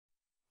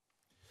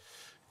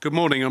Good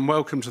morning and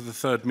welcome to the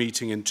third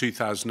meeting in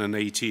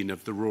 2018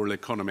 of the Rural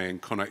Economy and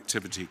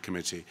Connectivity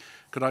Committee.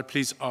 Could I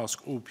please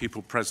ask all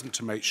people present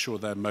to make sure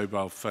their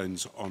mobile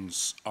phones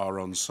are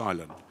on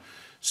silent?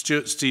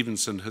 Stuart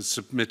Stevenson has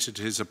submitted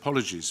his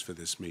apologies for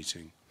this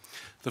meeting.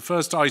 The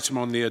first item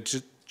on the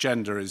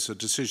agenda is a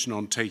decision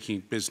on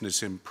taking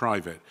business in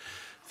private.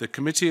 The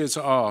committee is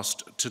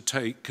asked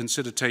to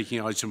consider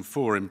taking item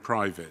 4 in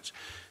private.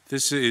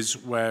 This is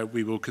where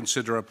we will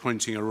consider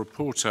appointing a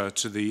reporter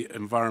to the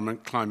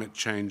Environment, Climate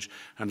Change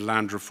and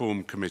Land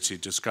Reform Committee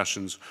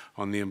discussions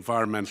on the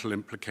environmental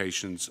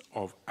implications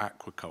of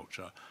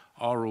aquaculture.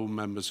 Are all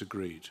members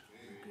agreed?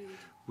 Agreed.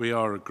 We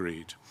are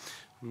agreed.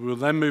 We will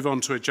then move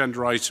on to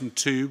agenda item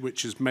 2,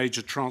 which is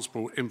Major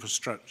Transport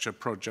Infrastructure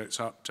Projects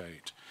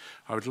Update.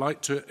 I would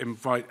like to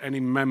invite any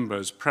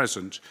members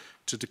present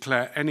to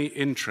declare any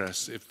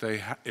interests if they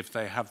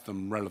have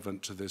them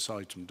relevant to this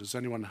item. Does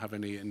anyone have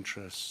any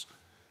interests?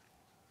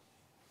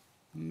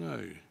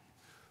 No,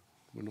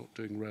 we're not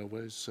doing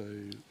railways, so...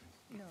 No,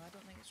 I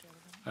don't think it's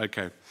relevant.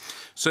 Okay.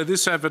 So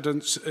this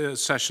evidence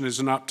session is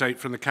an update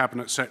from the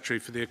Cabinet Secretary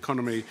for the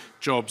Economy,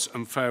 Jobs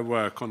and Fair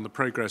Work on the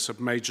progress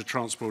of major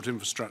transport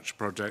infrastructure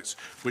projects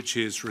which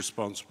he is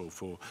responsible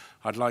for.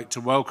 I'd like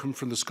to welcome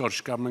from the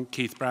Scottish Government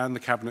Keith Brannen, the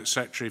Cabinet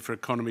Secretary for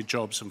Economy,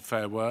 Jobs and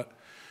Fair Work,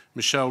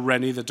 Michelle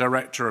Rennie, the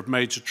Director of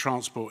Major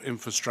Transport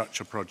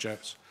Infrastructure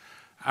Projects,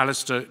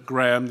 Alasdair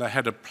Graham, the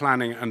Head of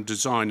Planning and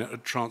Design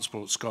at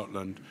Transport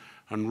Scotland,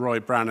 and Roy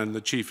Brannen, the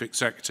Chief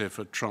Executive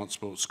at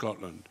Transport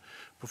Scotland.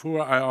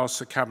 Before I ask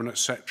the Cabinet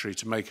Secretary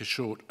to make a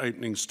short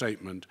opening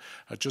statement,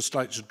 I'd just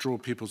like to draw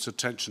people's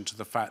attention to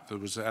the fact there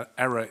was an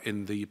error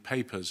in the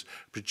papers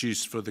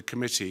produced for the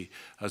committee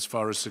as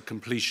far as the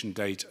completion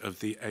date of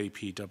the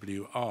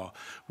APWR,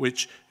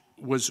 which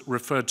was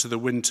referred to the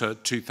winter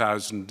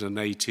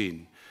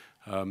 2018.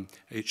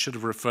 It should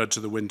have referred to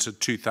the winter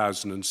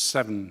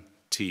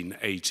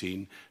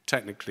 2017-18.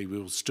 Technically, we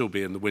will still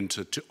be in the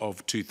winter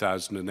of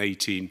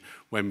 2018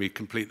 when we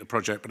complete the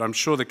project, but I'm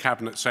sure the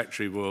Cabinet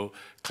Secretary will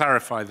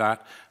clarify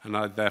that, and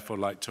I'd therefore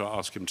like to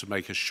ask him to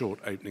make a short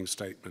opening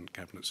statement.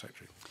 Cabinet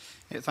Secretary.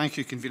 Thank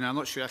you, Convener. I'm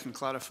not sure I can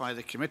clarify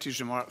the committee's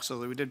remarks,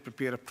 although we did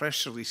prepare a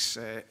press release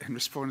in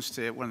response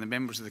to one of the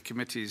members of the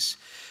committee's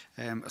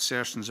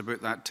assertions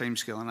about that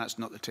timescale, and that's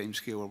not the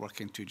timescale we're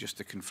working to, just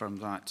to confirm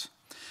that.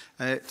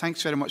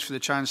 Thanks very much for the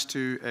chance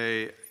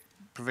to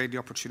provide the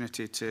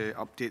opportunity to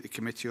update the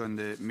committee on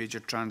the major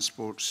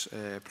transports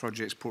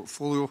projects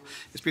portfolio.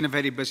 It's been a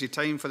very busy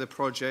time for the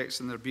projects,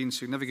 and there have been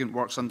significant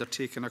works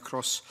undertaken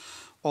across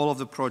all of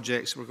the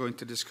projects we're going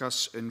to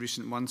discuss in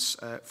recent months.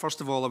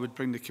 First of all, I would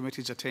bring the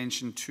committee's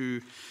attention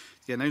to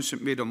the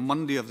announcement made on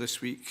Monday of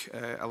this week,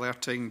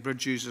 alerting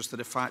bridge users to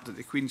the fact that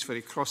the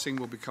Queensferry crossing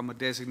will become a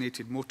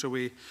designated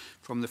motorway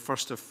from the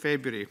 1st of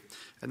February,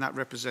 and that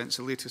represents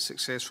the latest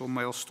successful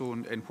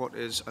milestone in what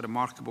is a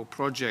remarkable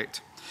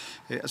project.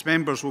 As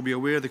members will be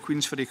aware, the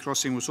Queensferry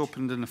crossing was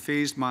opened in a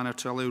phased manner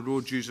to allow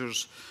road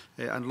users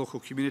and local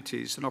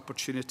communities an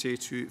opportunity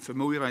to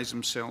familiarise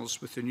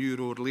themselves with the new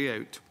road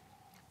layout,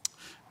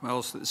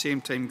 whilst at the same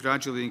time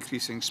gradually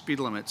increasing speed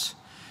limits.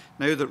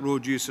 Now that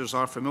road users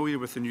are familiar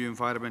with the new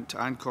environment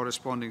and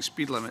corresponding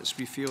speed limits,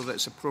 we feel that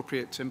it's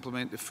appropriate to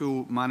implement the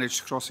full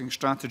managed crossing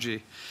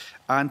strategy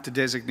and to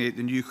designate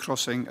the new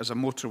crossing as a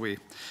motorway.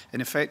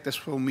 In effect,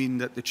 this will mean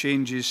that the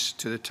changes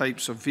to the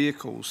types of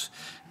vehicles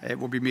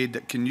will be made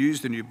that can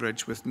use the new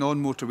bridge, with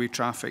non-motorway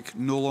traffic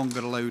no longer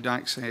allowed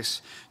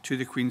access to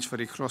the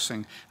Queensferry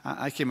crossing.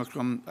 I came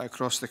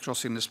across the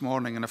crossing this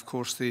morning, and of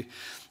course the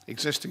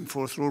existing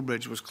Firth road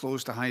bridge was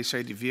closed to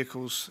high-sided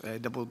vehicles,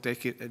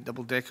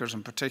 double-deckers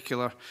in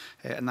particular,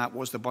 and that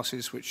was the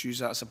buses which use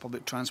that as a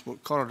public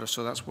transport corridor,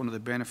 so that's one of the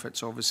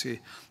benefits, obviously,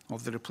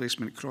 of the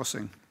replacement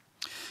crossing.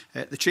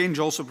 The change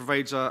also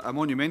provides a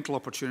monumental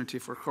opportunity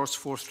for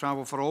cross-Firth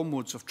travel for all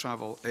modes of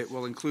travel. It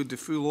will include the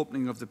full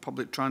opening of the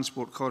public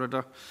transport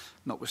corridor,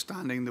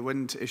 notwithstanding the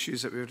wind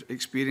issues that we're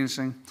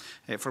experiencing,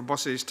 for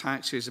buses,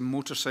 taxis and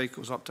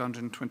motorcycles up to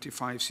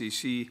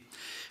 125cc,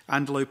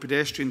 and allow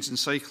pedestrians and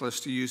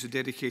cyclists to use the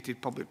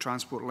dedicated public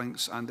transport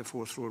links and the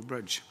Firth Road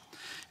Bridge.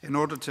 In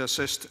order to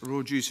assist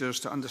road users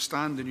to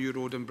understand the new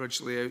road and bridge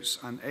layouts,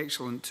 an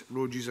excellent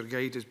road user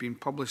guide has been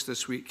published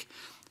this week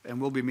and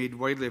will be made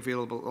widely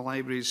available at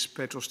libraries,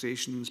 petrol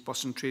stations,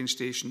 bus and train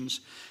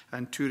stations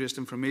and tourist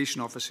information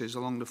offices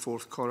along the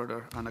Firth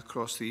corridor and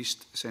across the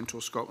East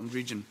Central Scotland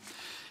region.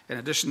 In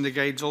addition, the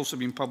guide's also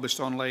been published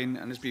online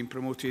and is being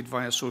promoted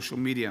via social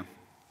media.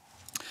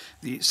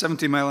 The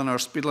 70-mile-an-hour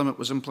speed limit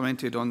was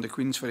implemented on the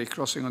Queensferry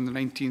crossing on the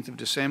 19th of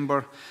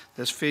December.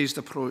 This phased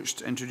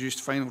approach introduced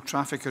final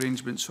traffic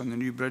arrangements on the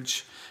new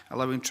bridge,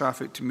 allowing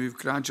traffic to move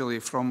gradually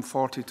from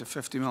 40 to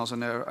 50 miles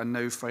an hour and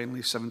now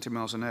finally 70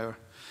 miles an hour.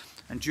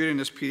 And during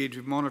this period,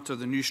 we've monitored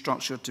the new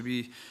structure to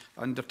be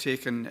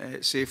undertaken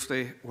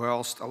safely,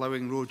 whilst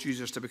allowing road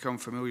users to become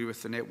familiar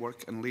with the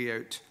network and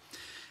layout.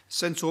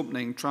 Since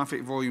opening,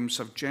 traffic volumes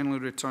have generally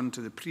returned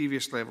to the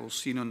previous levels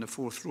seen on the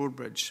Firth Road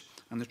Bridge,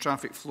 and the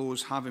traffic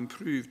flows have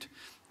improved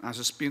as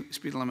the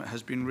speed limit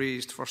has been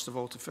raised, first of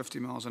all, to 50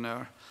 miles an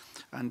hour,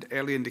 and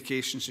early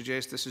indications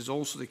suggest this is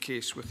also the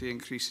case with the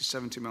increase to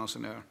 70 miles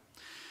an hour.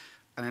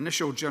 An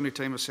initial journey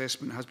time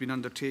assessment has been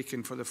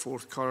undertaken for the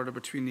fourth corridor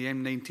between the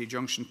M90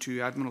 Junction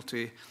 2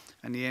 Admiralty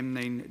and the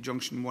M9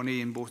 Junction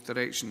 1A in both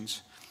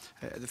directions.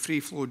 The free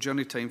flow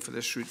journey time for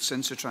this route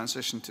since the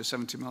transition to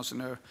 70 miles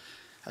an hour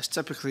has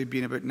typically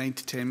been about 9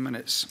 to 10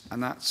 minutes,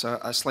 and that's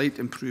a slight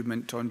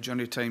improvement on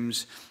journey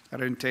times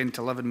around 10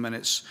 to 11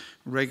 minutes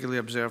regularly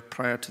observed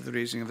prior to the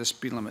raising of the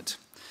speed limit.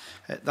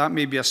 That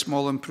may be a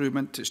small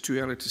improvement. It's too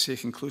early to say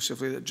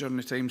conclusively that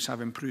journey times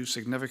have improved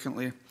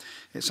significantly.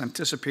 It's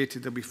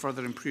anticipated there will be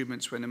further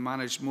improvements when the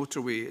managed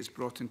motorway is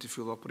brought into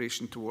full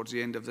operation towards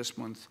the end of this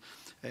month,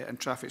 and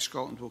Traffic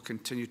Scotland will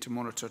continue to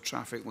monitor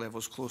traffic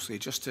levels closely.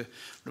 Just to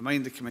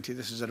remind the committee,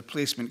 this is a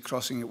replacement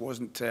crossing. It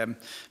wasn't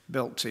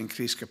built to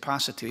increase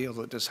capacity,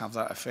 although it does have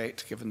that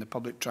effect given the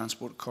public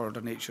transport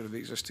corridor nature of the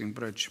existing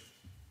bridge.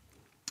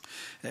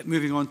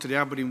 Moving on to the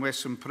Aberdeen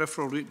Western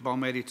Peripheral Route,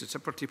 Balmerry to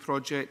Tipperty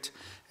project,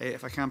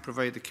 if I can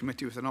provide the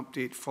committee with an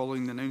update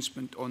following the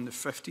announcement on the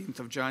 15th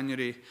of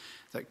January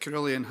that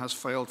Carillion has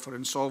filed for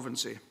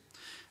insolvency.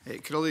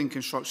 Carillion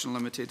Construction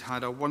Limited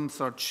had a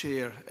 1/3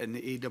 share in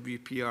the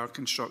AWPR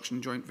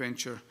construction joint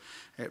venture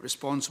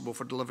responsible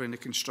for delivering the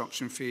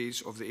construction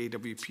phase of the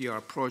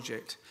AWPR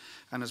project.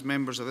 And as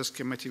members of this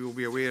committee will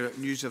be aware,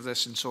 news of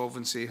this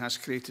insolvency has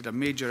created a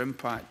major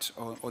impact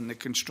on the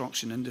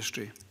construction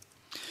industry.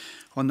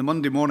 On the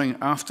Monday morning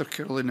after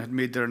Carillion had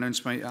made their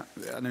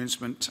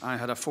announcement, I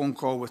had a phone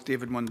call with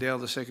David Mundell,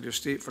 the Secretary of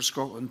State for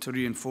Scotland, to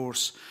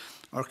reinforce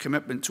our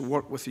commitment to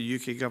work with the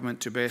UK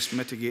Government to best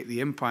mitigate the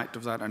impact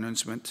of that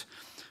announcement.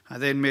 I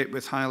then met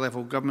with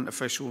high-level government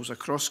officials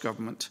across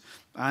government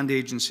and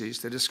agencies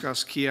to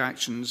discuss key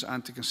actions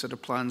and to consider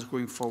plans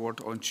going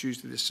forward on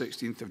Tuesday the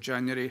 16th of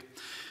January.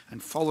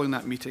 And following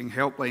that meeting,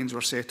 helplines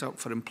were set up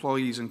for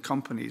employees and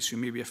companies who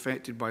may be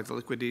affected by the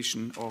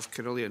liquidation of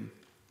Carillion.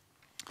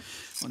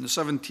 On the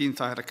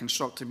 17th, I had a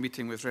constructive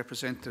meeting with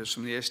representatives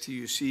from the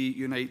STUC,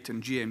 Unite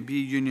and GMB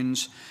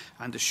unions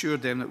and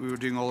assured them that we were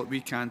doing all that we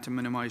can to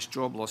minimise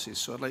job losses.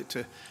 So I'd like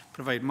to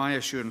provide my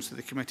assurance to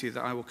the committee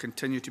that I will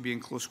continue to be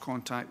in close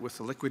contact with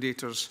the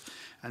liquidators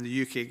and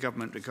the UK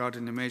Government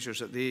regarding the measures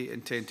that they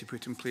intend to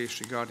put in place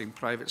regarding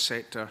private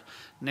sector,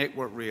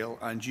 Network Rail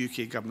and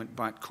UK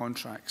Government-backed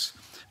contracts,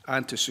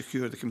 and to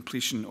secure the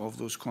completion of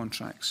those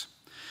contracts.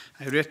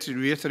 I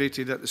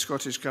reiterated that the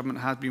Scottish Government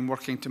had been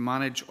working to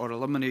manage or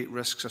eliminate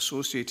risks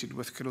associated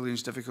with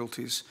Carillion's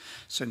difficulties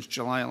since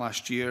July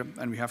last year,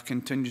 and we have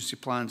contingency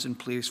plans in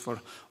place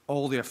for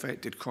all the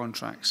affected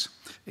contracts,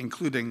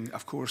 including,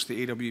 of course,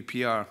 the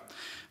AWPR.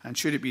 And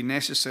should it be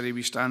necessary,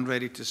 we stand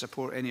ready to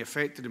support any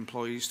affected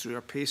employees through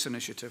our PACE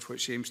initiative,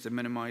 which aims to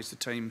minimise the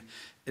time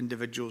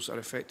individuals are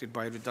affected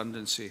by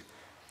redundancy.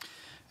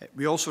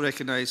 We also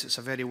recognise it's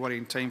a very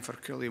worrying time for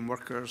Carillion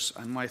workers,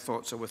 and my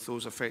thoughts are with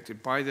those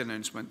affected by the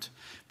announcement,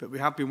 but we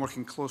have been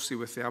working closely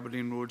with the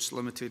Aberdeen Roads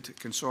Limited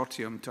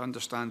Consortium to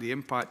understand the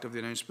impact of the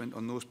announcement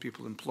on those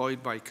people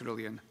employed by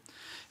Carillion.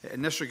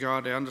 In this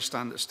regard, I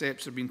understand that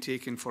steps have been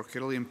taken for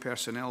Carillion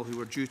personnel who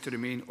were due to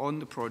remain on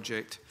the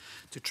project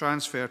to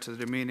transfer to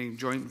the remaining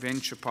joint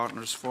venture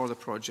partners for the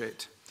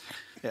project.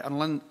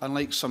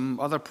 Unlike some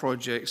other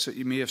projects that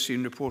you may have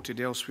seen reported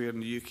elsewhere in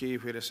the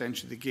UK, where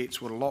essentially the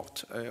gates were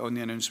locked on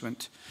the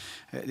announcement,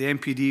 the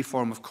MPD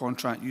form of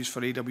contract used for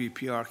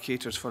AWPR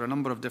caters for a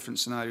number of different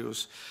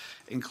scenarios,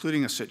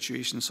 including a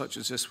situation such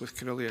as this with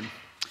Carillion.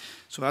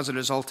 So as a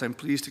result, I'm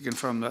pleased to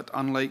confirm that,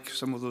 unlike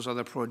some of those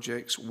other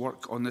projects,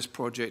 work on this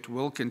project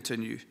will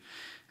continue.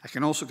 I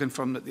can also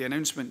confirm that the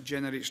announcement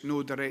generates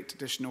no direct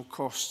additional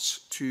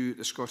costs to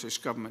the Scottish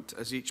Government,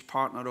 as each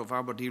partner of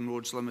Aberdeen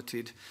Roads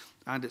Limited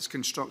and its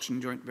construction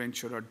joint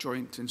venture are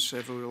joint and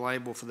severally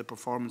liable for the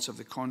performance of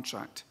the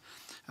contract.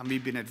 And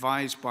we've been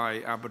advised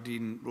by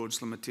Aberdeen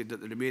Roads Limited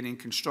that the remaining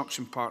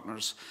construction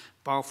partners,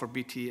 Balfour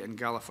Beatty and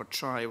Galliford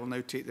Try, will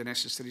now take the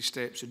necessary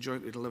steps to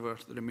jointly deliver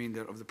the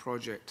remainder of the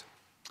project.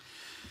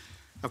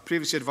 I've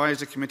previously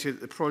advised the committee that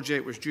the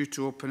project was due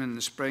to open in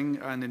the spring,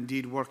 and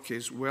indeed work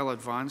is well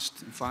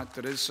advanced. In fact,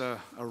 there is a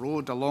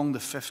road along the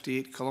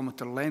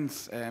 58-kilometre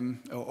length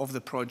of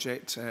the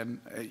project.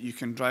 You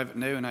can drive it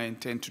now, and I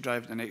intend to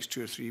drive it in the next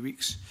 2 or 3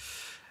 weeks.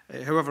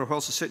 However,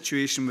 whilst the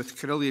situation with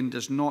Carillion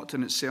does not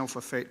in itself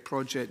affect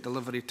project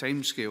delivery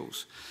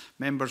timescales,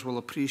 members will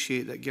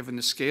appreciate that given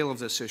the scale of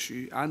this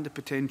issue and the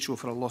potential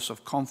for a loss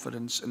of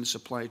confidence in the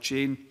supply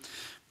chain,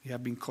 we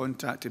have been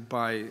contacted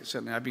by,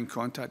 certainly I've been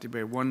contacted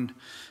by one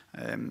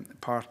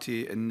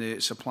party in the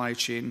supply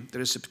chain.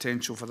 There is the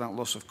potential for that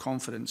loss of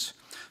confidence.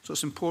 So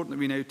it's important that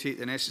we now take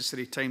the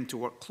necessary time to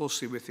work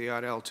closely with the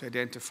ARL to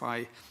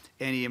identify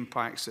any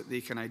impacts that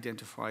they can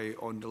identify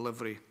on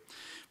delivery.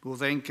 We'll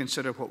then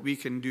consider what we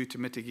can do to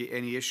mitigate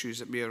any issues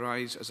that may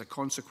arise as a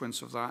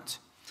consequence of that.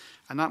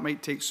 And that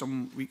might take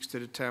some weeks to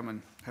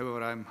determine.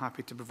 However, I'm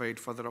happy to provide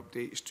further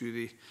updates to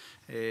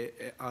the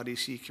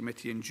REC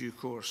committee in due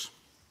course.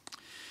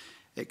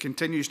 It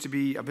continues to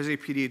be a busy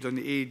period on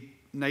the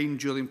 9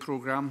 dualling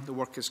programme. The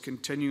work is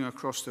continuing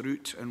across the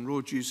route, and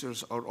road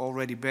users are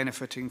already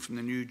benefiting from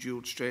the new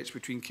dual stretch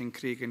between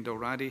Kincraig and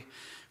Dalraddy,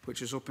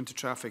 which is open to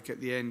traffic at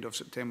the end of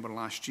September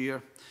last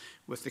year,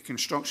 with the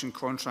construction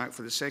contract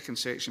for the second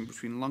section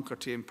between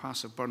Luncarty and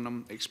Passive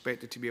Burnham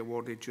expected to be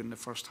awarded during the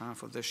first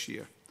half of this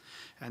year.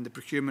 And the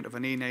procurement of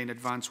an A9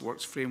 Advanced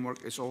Works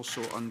framework is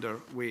also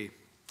underway.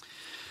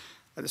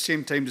 At the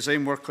same time,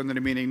 design work on the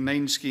remaining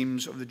 9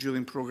 schemes of the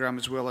dualling programme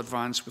is well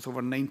advanced, with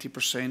over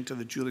 90% of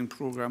the dualling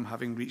programme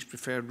having reached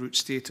preferred route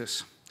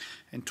status.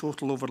 In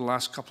total, over the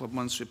last couple of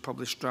months, we've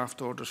published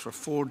draft orders for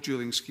 4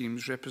 dualling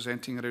schemes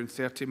representing around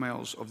 30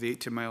 miles of the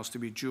 80 miles to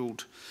be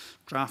dualled.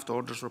 Draft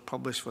orders were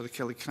published for the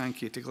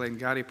Killiecrankie to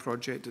Glengarry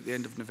project at the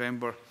end of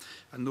November,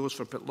 and those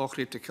for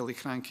Pitlochry to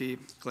Killiecrankie,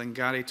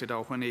 Glengarry to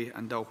Dalwhinnie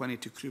and Dalwhinnie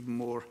to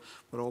Crewbenmore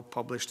were all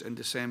published in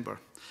December.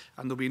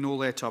 And there will be no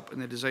let-up in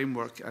the design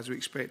work, as we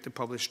expect to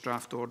publish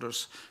draft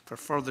orders for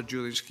further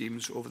dualling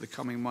schemes over the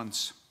coming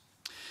months.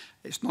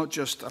 It's not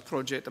just a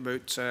project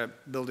about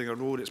building a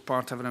road, it's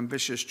part of an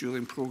ambitious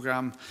dualling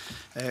programme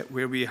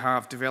where we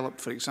have developed,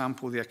 for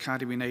example, the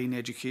Academy 9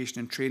 education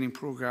and training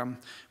programme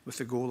with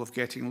the goal of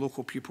getting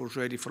local pupils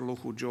ready for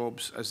local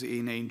jobs, as the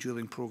A9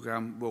 dualling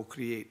programme will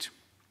create.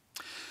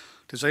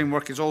 Design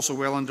work is also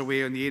well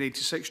underway on the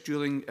A96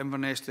 dualling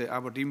Inverness to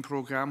Aberdeen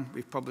programme.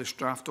 We've published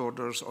draft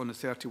orders on the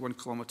 31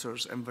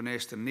 kilometres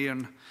Inverness to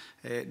Nairn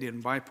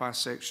bypass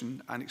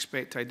section, and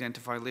expect to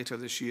identify later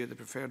this year the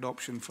preferred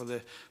option for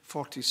the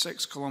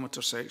 46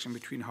 kilometre section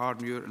between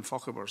Hardmuir and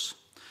Fochabers.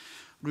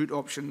 Route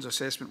options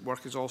assessment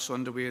work is also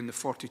underway in the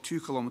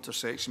 42 kilometre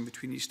section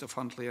between east of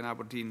Huntly and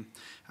Aberdeen,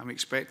 and we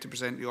expect to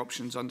present the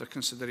options under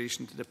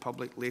consideration to the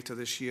public later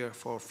this year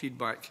for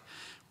feedback,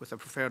 with a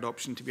preferred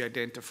option to be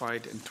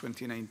identified in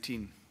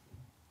 2019.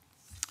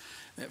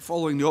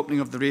 Following the opening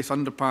of the Wraith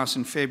Underpass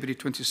in February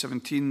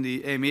 2017,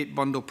 the M8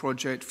 bundle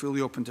project fully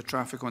opened to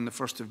traffic on the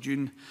 1st of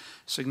June.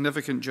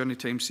 Significant journey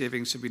time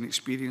savings have been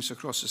experienced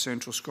across the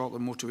Central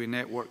Scotland motorway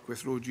network,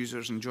 with road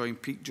users enjoying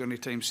peak journey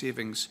time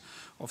savings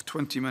of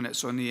 20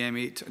 minutes on the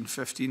M8 and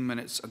 15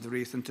 minutes at the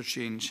Wraith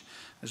interchange,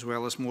 as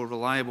well as more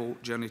reliable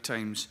journey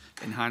times,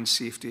 enhanced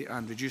safety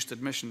and reduced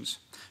admissions.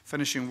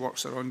 Finishing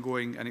works are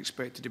ongoing and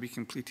expected to be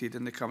completed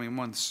in the coming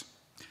months.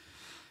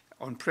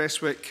 On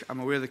Prestwick, I'm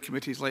aware the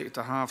committee is likely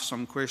to have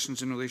some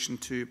questions in relation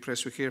to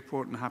Prestwick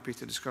Airport, and happy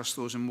to discuss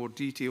those in more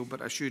detail,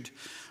 but I should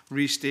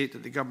restate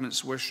that the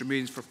Government's wish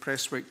remains for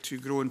Prestwick to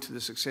grow into the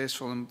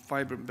successful and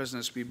vibrant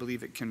business we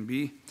believe it can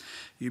be.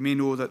 You may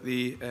know that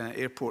the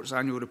airport's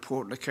annual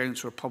report and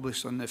accounts were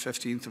published on the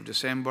 15th of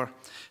December,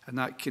 and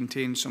that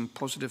contains some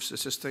positive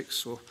statistics.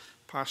 So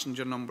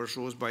passenger numbers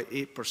rose by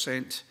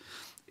 8%,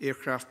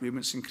 aircraft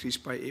movements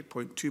increased by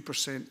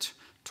 8.2%,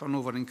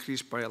 turnover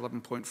increased by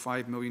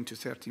 11.5 million to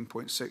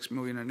 13.6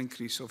 million, an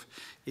increase of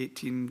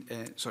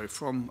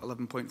from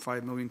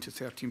 11.5 million to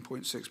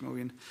 13.6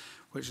 million,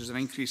 which is an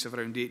increase of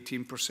around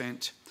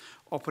 18%.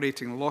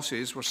 Operating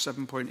losses were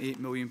 £7.8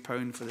 million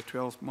for the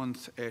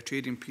 12-month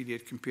trading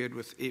period, compared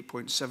with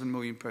 £8.7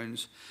 million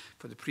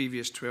for the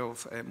previous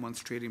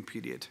 12-month trading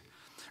period.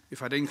 We've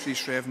had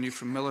increased revenue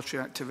from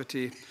military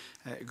activity.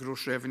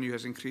 Gross revenue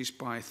has increased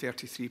by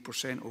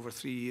 33% over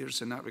 3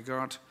 years in that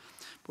regard.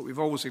 But we've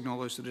always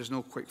acknowledged that there's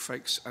no quick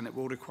fix, and it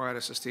will require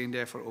a sustained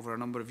effort over a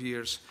number of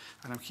years,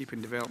 and I'm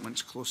keeping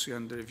developments closely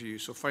under review.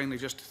 So finally,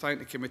 just to thank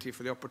the committee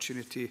for the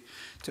opportunity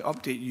to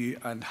update you,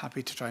 and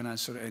happy to try and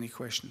answer any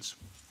questions.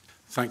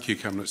 Thank you,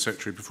 Cabinet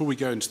Secretary. Before we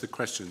go into the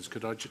questions,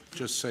 could I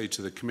just say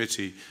to the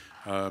committee,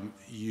 there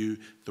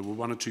were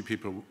 1 or 2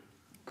 people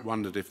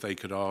wondered if they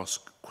could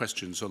ask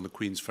questions on the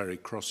Queen's Ferry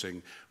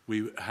crossing.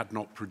 We had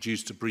not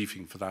produced a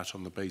briefing for that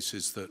on the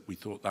basis that we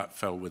thought that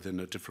fell within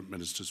a different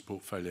minister's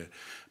portfolio.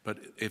 But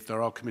if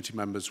there are committee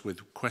members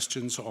with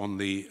questions on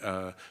the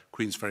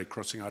Queen's Ferry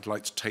crossing, I'd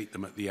like to take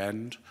them at the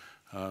end.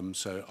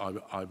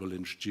 So I will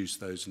introduce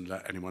those and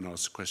let anyone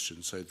ask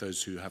questions. So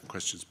those who have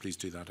questions, please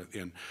do that at the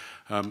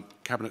end.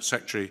 Cabinet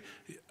Secretary,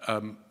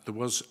 there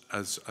was,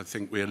 as I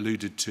think we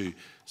alluded to,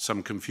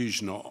 some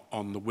confusion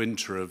on the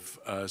winter of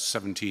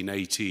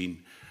 17-18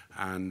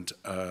 and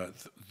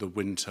the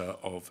winter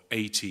of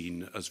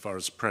 18 as far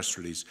as press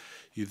release.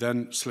 You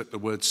then slipped the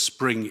word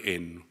spring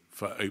in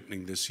for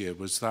opening this year.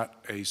 Was that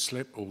a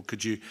slip, or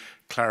could you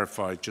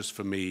clarify just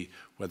for me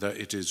whether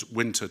it is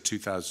winter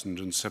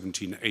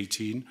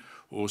 2017-18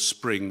 or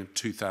spring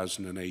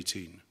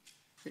 2018?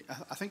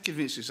 I think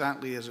it's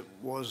exactly as it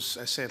was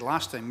said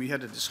last time. We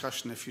had a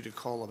discussion, if you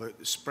recall, about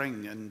the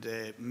spring,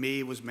 and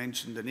May was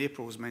mentioned and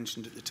April was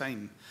mentioned at the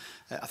time.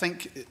 I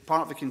think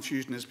part of the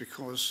confusion is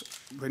because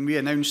when we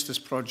announced this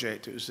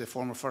project, it was the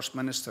former First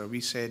Minister,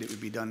 we said it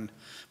would be done,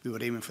 we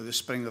were aiming for the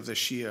spring of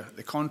this year.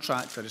 The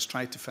contractor has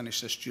tried to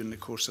finish this during the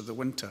course of the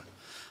winter.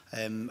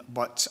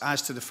 But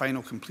as to the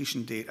final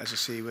completion date, as I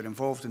say, we're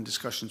involved in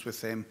discussions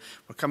with them.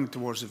 We're coming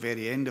towards the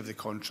very end of the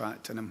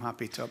contract, and I'm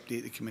happy to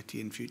update the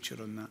committee in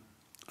future on that.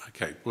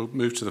 Okay, we'll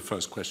move to the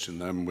first question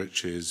then,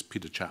 which is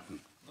Peter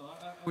Chapman.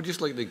 I would just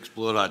like to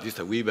explore that just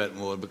a wee bit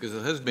more, because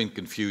there has been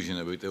confusion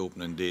about the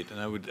opening date, and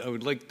I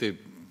would like to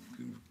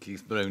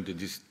Keith Brown to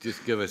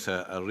just give us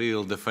a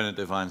real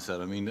definitive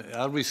answer. I mean,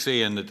 are we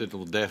saying that it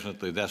will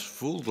definitely, this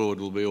full road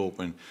will be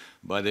open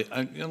by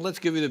the, let's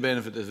give you the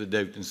benefit of the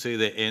doubt and say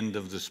the end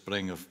of the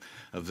spring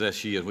of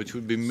this year, which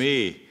would be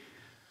May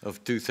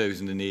of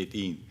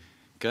 2018.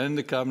 Can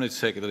the Cabinet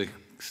Secretary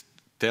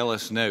tell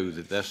us now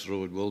that this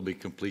road will be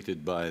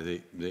completed by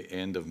the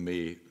end of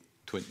May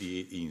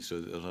 2018,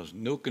 so that there's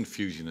no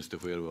confusion as to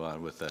where we are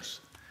with this?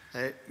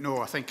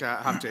 No, I think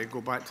I have to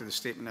go back to the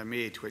statement I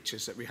made, which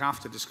is that we have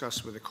to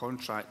discuss with the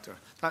contractor.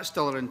 That's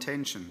still our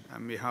intention,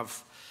 and we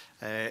have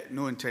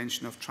no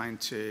intention of trying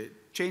to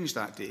change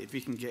that date. If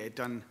we can get it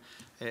done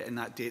in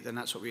that date, then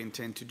that's what we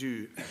intend to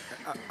do.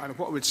 And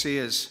what I would say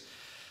is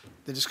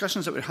the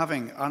discussions that we're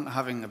having aren't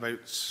having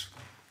about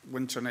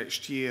winter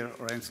next year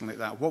or anything like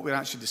that. What we're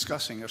actually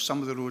discussing are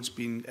some of the roads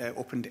being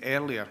opened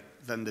earlier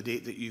than the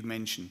date that you've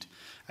mentioned,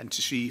 and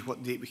to see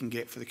what date we can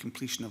get for the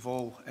completion of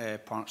all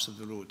parts of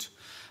the road.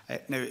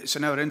 Now, it's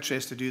in our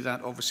interest to do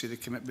that, obviously the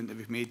commitment that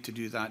we've made to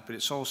do that, but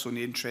it's also in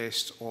the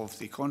interest of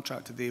the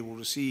contractor. They will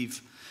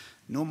receive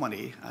no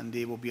money, and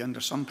they will be under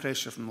some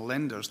pressure from the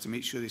lenders to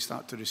make sure they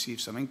start to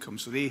receive some income.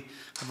 So they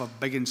have a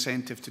big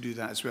incentive to do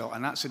that as well,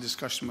 and that's a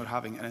discussion we're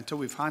having. And until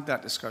we've had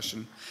that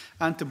discussion,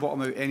 and to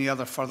bottom out any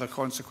other further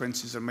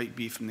consequences there might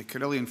be from the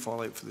Carillion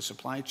fallout for the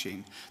supply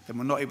chain, then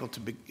we're not able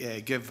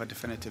to give a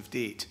definitive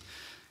date.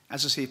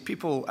 As I say,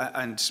 people,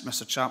 and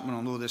Mr Chapman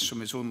will know this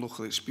from his own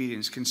local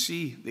experience, can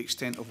see the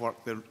extent of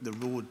work, the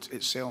road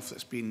itself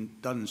that's been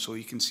done, so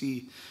you can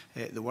see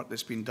the work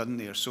that's been done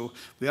there. So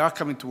we are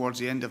coming towards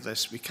the end of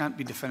this. We can't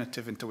be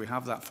definitive until we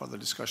have that further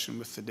discussion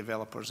with the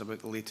developers about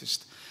the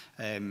latest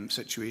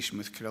situation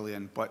with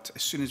Carillion. But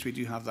as soon as we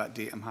do have that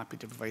date, I'm happy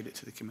to provide it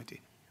to the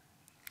committee.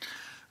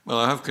 Well,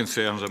 I have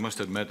concerns, I must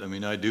admit. I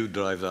mean, I do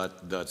drive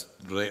that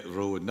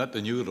road, not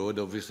the new road,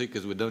 obviously,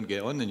 because we don't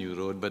get on the new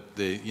road, but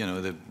the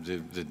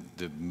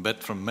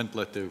bit from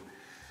Mintla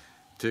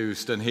to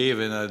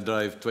Stonehaven, I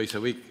drive twice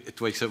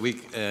a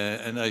week,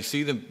 and I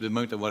see the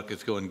amount of work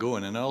that's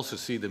going, and I also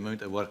see the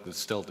amount of work that's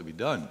still to be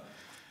done.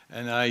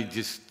 And I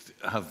just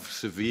have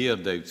severe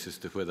doubts as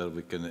to whether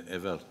we can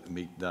ever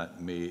meet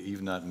that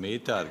May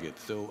target.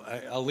 So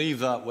I'll leave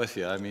that with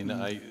you. I mean,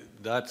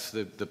 that's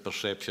the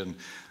perception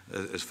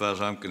as far as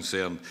I'm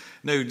concerned.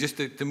 Now, just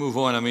to move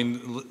on, I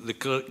mean, the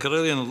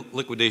Carillion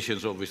liquidation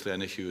is obviously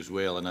an issue as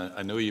well, and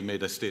I know you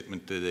made a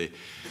statement to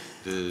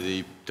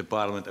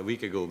Parliament a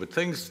week ago, but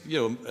things,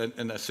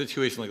 in a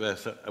situation like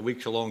this, a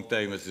week's a long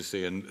time, as they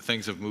say, and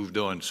things have moved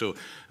on. So,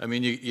 I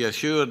mean, you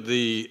assured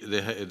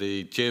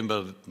the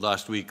Chamber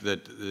last week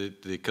that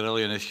the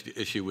Carillion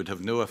issue would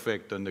have no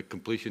effect on the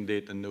completion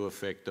date and no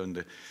effect on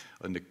the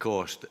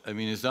cost. I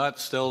mean, is that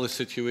still the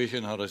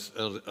situation, or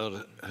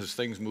has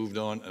things moved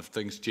on? Have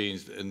things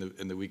changed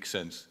in the week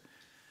since?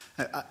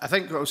 I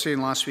think what I was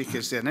saying last week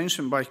is the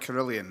announcement by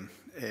Carillion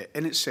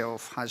in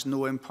itself has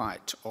no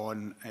impact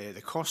on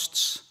the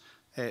costs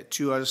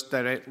to us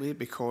directly,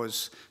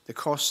 because the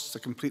costs to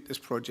complete this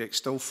project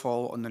still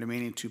fall on the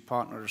remaining two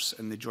partners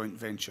in the joint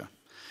venture.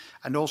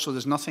 And also,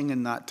 there's nothing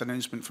in that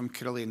announcement from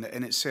Carillion that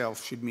in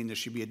itself should mean there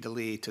should be a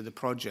delay to the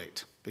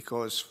project,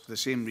 because for the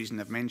same reason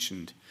I've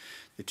mentioned,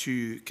 the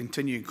two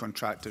continuing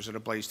contractors are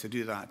obliged to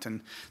do that.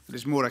 And there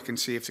is more I can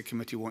say if the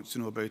committee wants to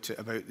know about it,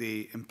 about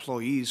the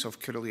employees of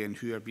Carillion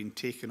who are being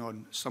taken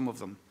on, some of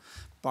them,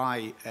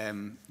 by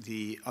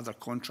the other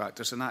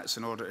contractors, and that's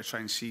in order to try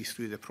and see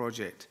through the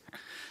project.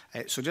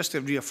 So just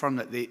to reaffirm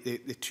that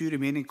the two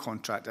remaining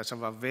contractors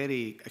have a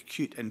very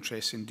acute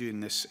interest in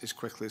doing this as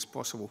quickly as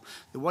possible.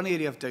 The one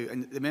area of doubt,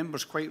 and the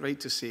member's quite right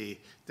to say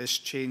this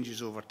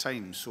changes over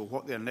time, so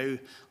what they're now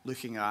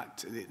looking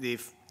at,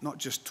 they've not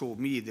just told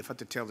me, they've had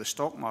to tell the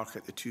stock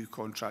market, the two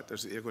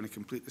contractors, that they're going to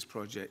complete this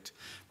project,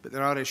 but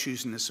there are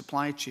issues in the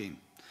supply chain.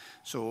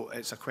 So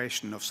it's a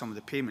question of some of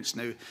the payments.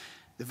 Now,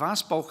 the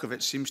vast bulk of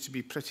it seems to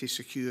be pretty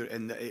secure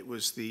in that it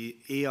was the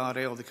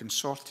ARL, the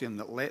consortium,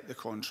 that let the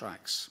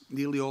contracts,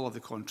 nearly all of the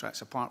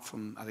contracts, apart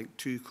from, I think,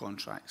 2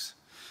 contracts.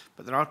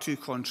 But there are 2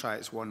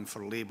 contracts, one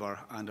for labour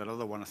and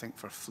another one, I think,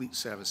 for fleet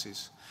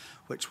services,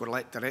 which were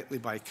let directly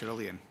by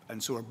Carillion.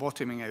 And so we're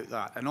bottoming out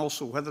that. And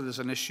also whether there's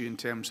an issue in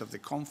terms of the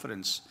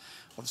confidence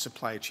of the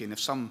supply chain. If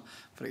some,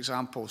 for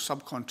example,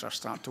 subcontractors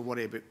start to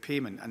worry about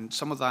payment, and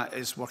some of that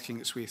is working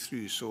its way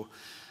through. So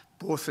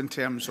both in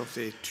terms of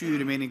the 2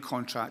 remaining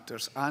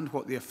contractors and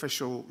what the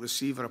official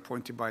receiver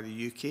appointed by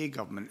the UK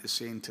government is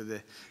saying to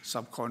the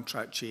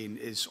subcontract chain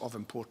is of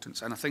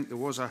importance. And I think there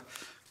was a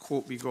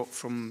quote we got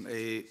from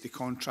the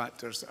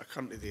contractors that are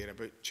currently there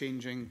about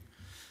the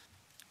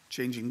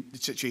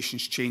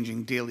situation's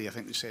changing daily, I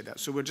think they said that.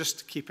 So we're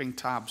just keeping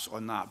tabs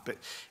on that. But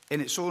in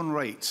its own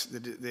right,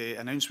 the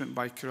announcement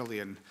by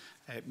Carillion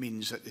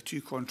means that the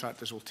 2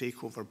 contractors will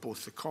take over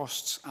both the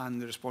costs and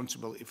the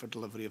responsibility for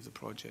delivery of the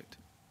project.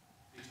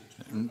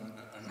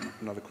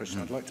 Another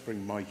question. I'd like to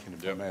bring Mike in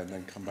if I may, and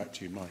then come back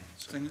to you, Mike.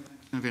 So.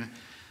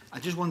 I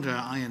just want to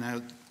iron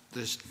out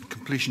this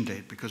completion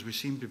date, because we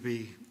seem to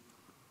be,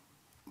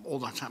 all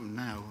that's happened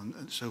now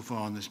and so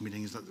far in this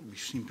meeting is that we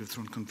seem to have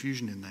thrown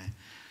confusion in there.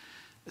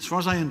 As far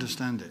as I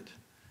understand it,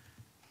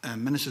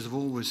 ministers have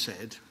always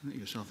said,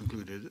 yourself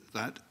included,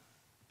 that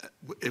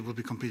it will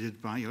be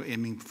completed by, you're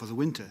aiming for the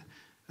winter,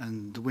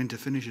 and the winter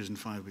finishes in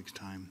 5 weeks'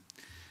 time.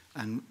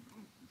 And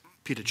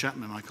Peter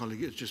Chapman, my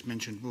colleague, has just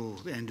mentioned, well,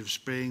 the end of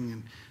spring,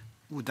 and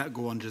would that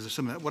go on to the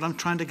summer? What I'm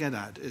trying to get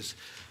at is,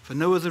 for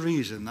no other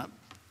reason, that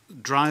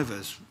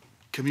drivers,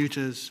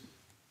 commuters,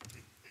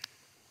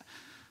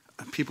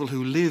 people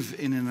who live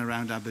in and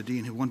around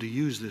Aberdeen who want to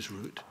use this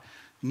route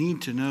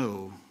need to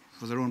know,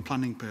 for their own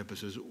planning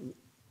purposes,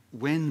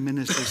 when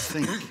ministers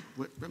think,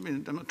 I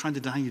mean, I'm not trying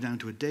to tie you down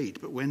to a date,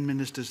 but when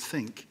ministers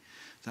think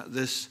that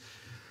this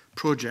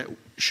project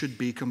should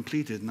be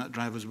completed and that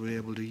drivers will be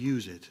able to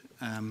use it.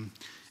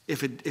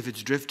 If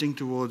it's drifting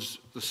towards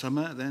the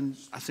summer, then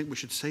I think we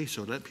should say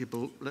so. Let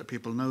people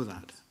know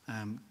that.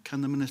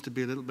 Can the minister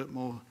be a little bit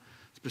more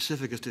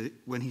specific as to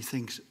when he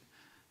thinks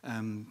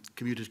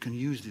commuters can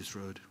use this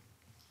road?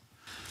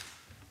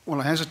 Well,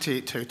 I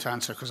hesitate to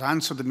answer, because I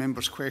answered the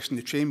member's question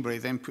in the chamber. I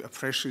then put a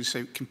press release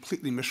out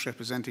completely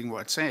misrepresenting what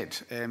I'd said.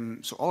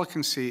 So all I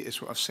can say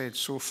is what I've said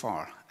so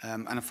far.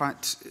 And in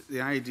fact,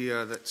 the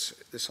idea that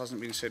this hasn't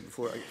been said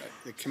before,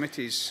 the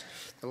committees,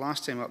 the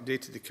last time I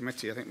updated the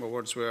committee, I think my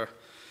words were,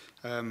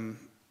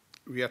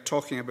 we are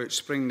talking about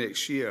spring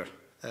next year.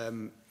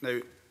 Now,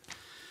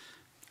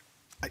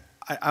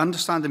 I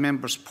understand the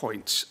member's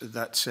point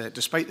that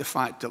despite the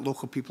fact that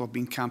local people have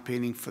been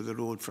campaigning for the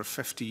road for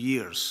 50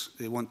 years,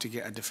 they want to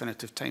get a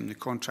definitive time. The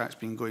contract's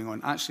been going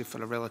on actually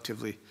for a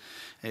relatively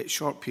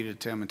short period of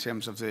time in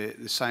terms of the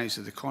size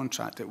of the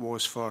contract. It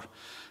was for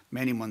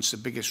many months the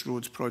biggest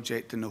roads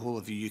project in the whole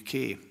of the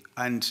UK.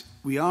 And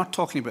we are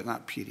talking about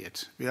that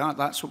period.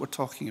 That's what we're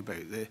talking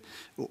about,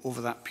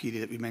 over that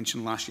period that we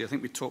mentioned last year. I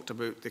think we talked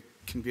about the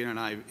convener and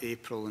I,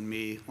 April and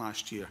May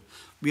last year.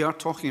 We are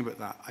talking about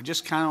that. I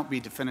just cannot be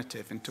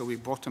definitive until we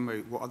bottom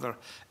out what other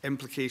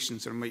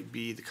implications there might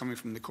be coming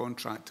from the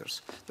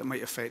contractors that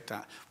might affect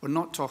that. We're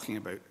not talking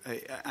about,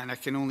 and I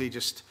can only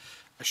just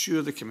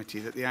assure the committee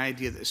that the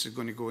idea that this is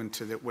going to go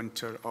into the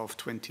winter of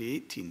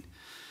 2018,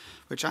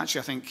 which actually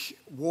I think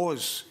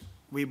was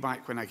way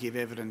back when I gave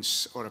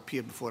evidence or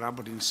appeared before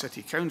Aberdeen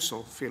City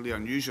Council, fairly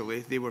unusually,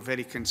 they were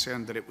very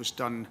concerned that it was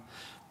done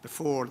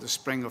before the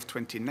spring of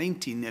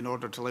 2019 in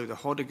order to allow the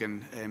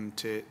Hodigan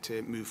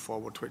to move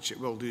forward, which it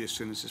will do as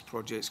soon as this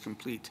project is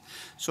complete.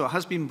 So it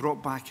has been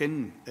brought back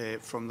in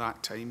from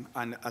that time.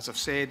 And as I've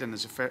said, and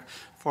as a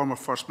former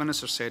First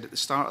Minister said at the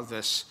start of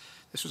this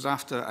was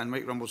after, and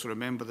Mike Rumbles will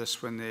remember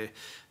this, when the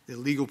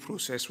legal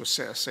process was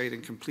set aside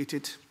and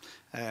completed.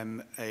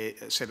 I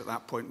said at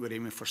that point we're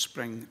aiming for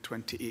spring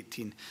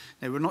 2018.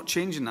 Now, we're not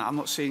changing that. I'm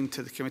not saying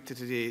to the committee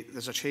today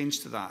there's a change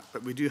to that,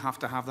 but we do have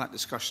to have that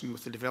discussion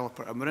with the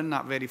developer, and we're in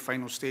that very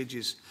final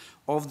stages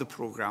of the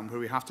programme where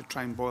we have to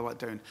try and boil it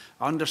down.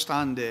 I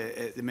understand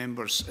the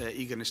members'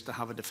 eagerness to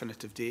have a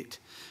definitive date.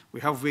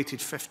 We have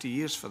waited 50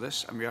 years for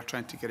this, and we are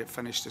trying to get it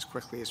finished as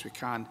quickly as we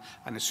can,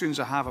 and as soon as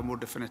I have a more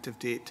definitive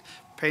date,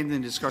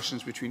 pending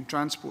discussions between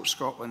Transport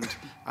Scotland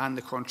and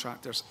the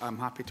contractors, I'm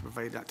happy to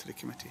provide that to the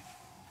committee.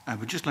 I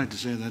would just like to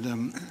say that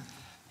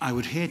I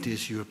would hate to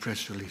issue a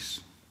press release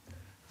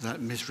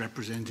that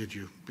misrepresented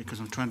you, because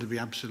I'm trying to be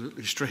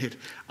absolutely straight.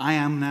 I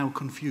am now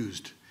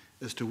confused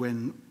as to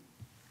when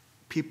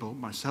people,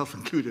 myself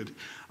included,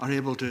 are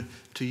able to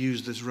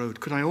use this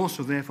road. Could I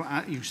also therefore,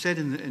 you said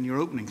in your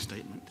opening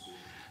statement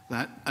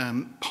that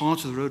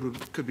parts of the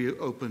road could be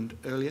opened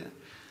earlier.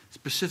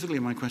 Specifically,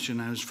 my question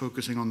now is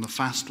focusing on the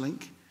fast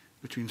link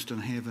between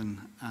Stonehaven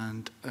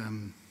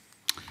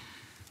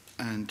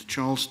and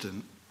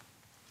Charleston.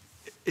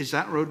 Is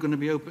that road going to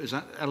be open? Is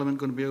that element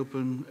going to be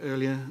open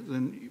earlier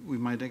than we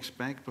might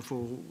expect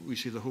before we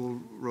see the whole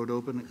road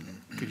open?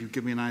 Could you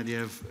give me an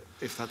idea of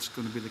if that's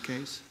going to be the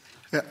case?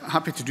 Yeah,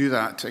 happy to do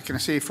that. Can I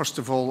say, first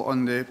of all,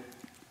 on the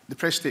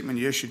press statement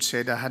you issued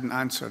said I hadn't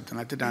answered, and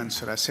I did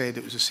answer. I said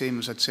it was the same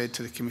as I'd said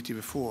to the committee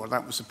before.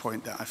 That was the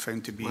point that I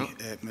found to be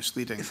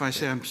misleading. If I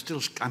say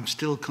I'm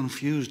still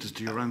confused as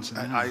to your answer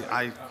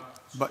now.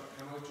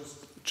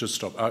 Just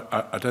stop.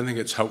 I don't think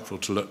it's helpful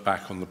to look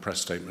back on the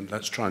press statement.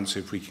 Let's try and see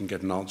if we can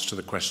get an answer to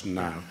the question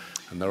now.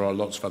 And there are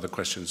lots of other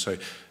questions. So,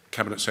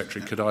 Cabinet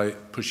Secretary, could I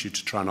push you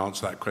to try and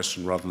answer that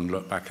question rather than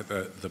look back at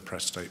the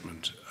press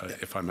statement,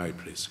 if I may,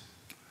 please?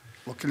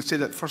 Well, can I say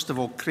that, first of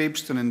all,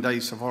 Crabeston and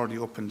Dice have already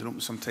opened and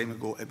opened some time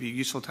ago. It'd be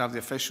useful to have the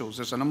officials.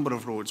 There's a number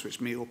of roads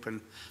which may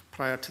open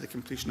prior to the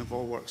completion of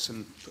all works.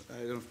 And I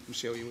don't know if,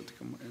 Michelle, you want to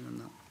come in on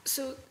that?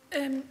 So,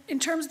 in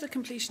terms of the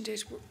completion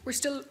date, we're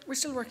still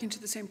working to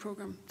the same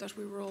programme that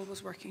we were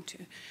always working to.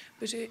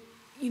 But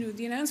you know,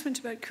 the announcement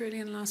about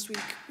Carillion last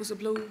week was a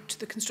blow to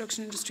the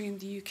construction industry in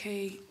the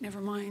UK.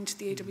 Never mind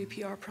the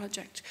AWPR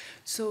project.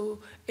 So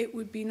it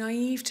would be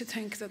naive to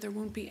think that there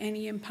won't be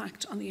any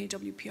impact on the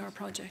AWPR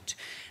project.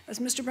 As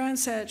Mr. Brown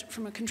said,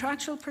 from a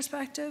contractual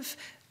perspective,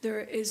 there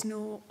is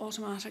no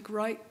automatic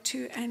right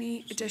to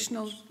any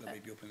additional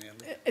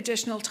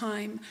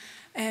time.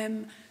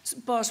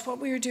 But what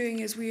we are doing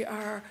is we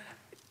are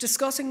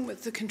discussing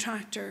with the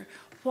contractor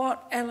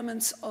what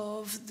elements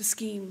of the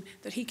scheme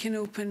that he can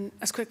open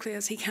as quickly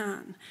as he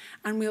can.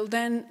 And we'll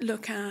then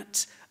look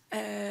at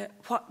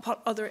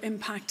what other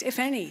impact, if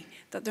any,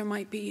 that there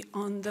might be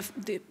on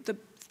the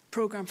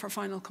programme for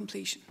final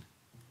completion.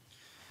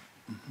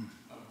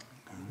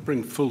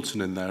 Bring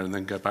Fulton in there and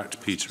then go back to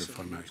Peter, if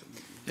I may.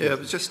 Yeah, it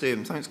was just,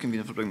 thanks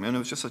convener for bringing me in.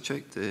 I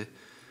checked,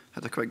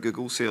 had a quick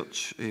Google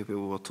search while we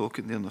were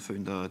talking there, and I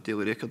found a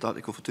Daily Record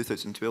article for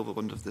 2012. I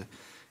wonder if the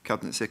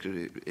Cabinet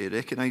Secretary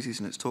recognises,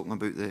 and it's talking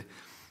about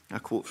a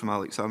quote from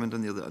Alex Salmond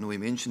in there that I know he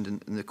mentioned,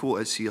 and the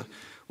quote is here: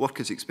 "Work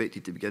is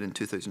expected to begin in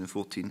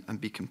 2014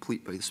 and be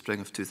complete by the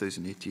spring of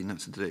 2018.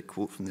 That's a direct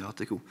quote from the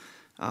article,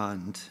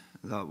 and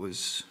that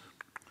was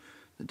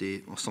the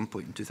day, or some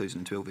point in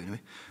 2012 anyway,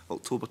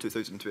 October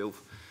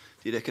 2012.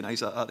 Do you recognise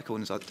that article,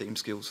 and is that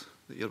timescales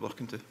that you're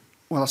working to?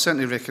 Well, I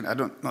certainly reckon,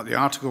 not the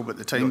article, but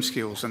the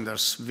timescales, and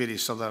there's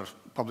various other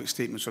public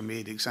statements were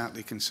made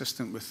exactly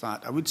consistent with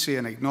that. I would say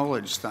and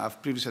acknowledge that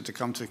I've previously had to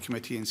come to the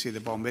committee and say the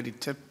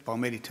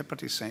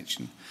Balmedy-Tipperty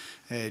section,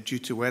 due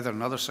to weather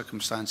and other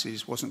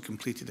circumstances, wasn't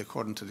completed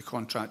according to the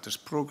contractor's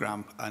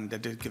programme, and I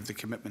did give the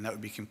commitment that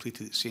would be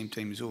completed at the same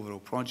time as the overall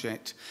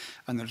project.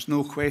 And there's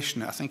no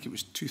question, I think it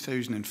was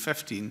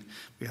 2015,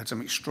 we had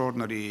some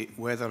extraordinary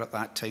weather at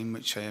that time,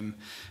 which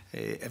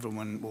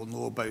everyone will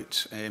know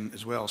about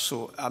as well.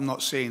 So I'm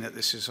not saying that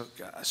this is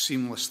a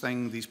seamless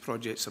thing. These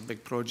projects are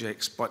big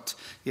projects, but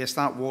yes,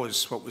 that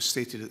was what was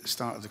stated at the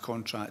start of the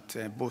contract,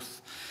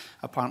 both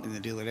apparently in the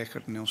Daily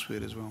Record and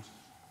elsewhere as well.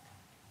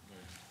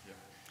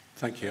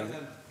 Thank you.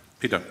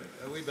 Peter.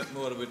 A wee bit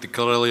more about the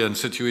Carillion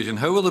situation.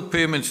 How will the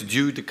payments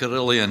due to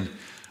Carillion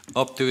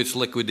up to its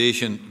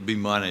liquidation be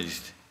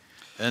managed?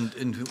 And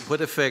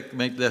what effect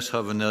might this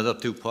have on the other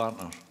two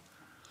partners?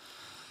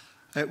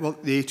 Well,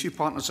 the two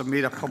partners have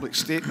made a public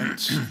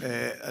statement,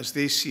 as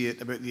they see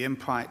it, about the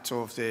impact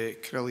of the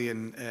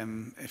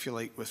Carillion, if you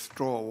like,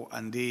 withdrawal,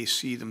 and they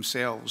see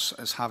themselves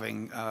as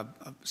having a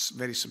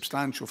very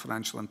substantial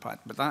financial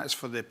impact. But that is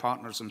for the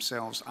partners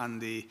themselves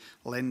and the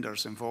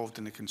lenders involved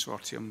in the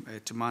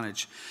consortium to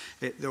manage.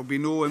 There will be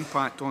no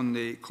impact on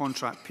the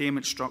contract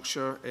payment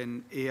structure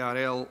in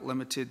ARL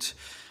Limited.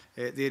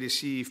 They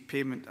receive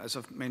payment, as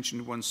I've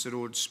mentioned, once the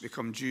roads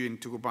become due.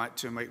 And to go back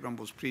to Mike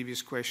Rumble's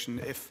previous question,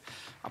 if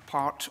a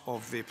part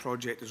of the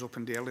project is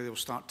opened early, they'll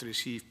start to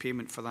receive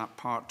payment for that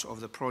part of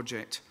the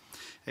project.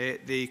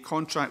 The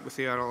contract with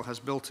ARL has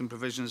built-in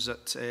provisions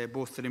that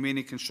both the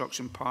remaining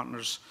construction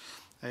partners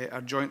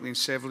are jointly and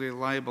severally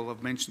liable,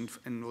 I've mentioned,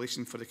 in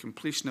relation for the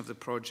completion of the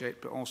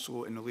project, but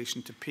also in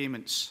relation to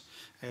payments.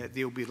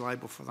 They'll be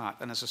liable for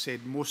that. And as I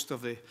said,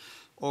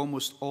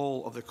 almost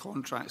all of the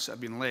contracts that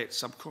have been let,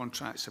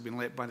 subcontracts, have been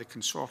let by the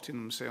consortium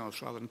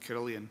themselves rather than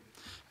Carillion,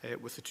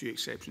 with the two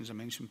exceptions I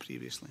mentioned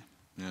previously.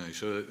 Yeah,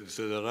 so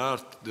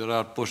there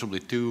are possibly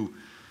two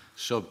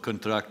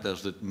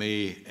subcontractors that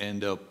may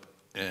end up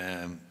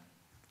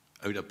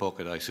out of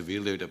pocket,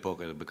 severely out of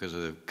pocket because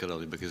of the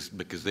Carillion,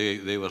 because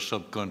they were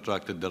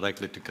subcontracted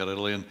directly to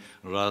Carillion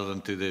rather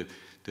than to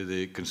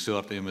the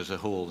consortium as a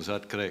whole. Is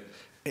that correct?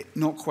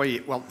 Not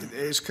quite. Well, it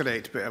is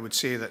correct, but I would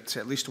say that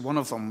at least one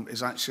of them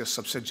is actually a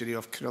subsidiary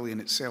of Carillion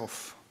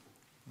itself.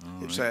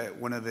 It's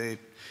one of the,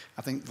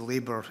 I think, the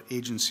Labour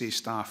agency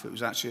staff. It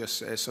was actually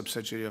a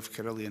subsidiary of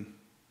Carillion.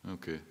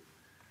 Okay.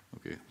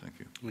 Okay, thank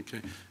you.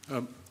 Okay.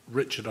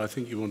 Richard, I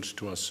think you wanted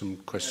to ask some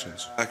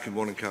questions. Good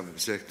morning, Cabinet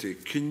Secretary.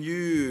 Can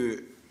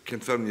you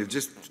confirm, you've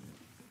just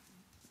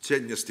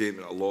said in your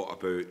statement a lot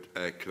about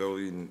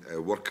Carillion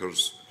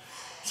workers.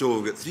 So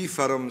we've got 3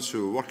 firms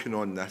who are working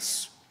on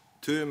this.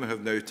 2 of them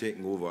have now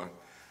taken over.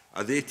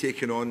 Are they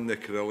taking on the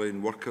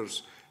Carillion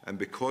workers? And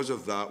because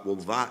of that, will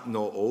that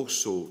not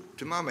also,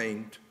 to my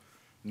mind,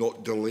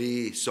 not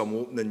delay some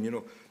opening? You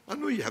know, I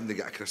know you haven't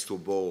got a crystal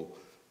ball.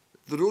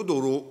 The road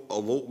will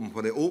open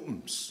when it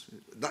opens.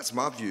 That's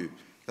my view.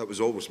 That was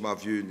always my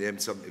view in the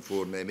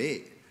M74 and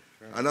M8.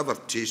 I never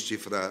chased you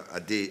for a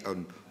date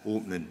on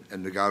opening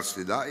in regards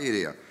to that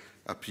area,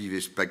 a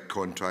previous big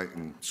contract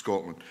in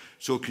Scotland.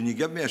 So can you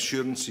give me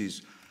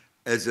assurances?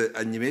 Is it,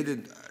 and you made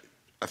it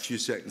a few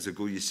seconds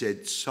ago, you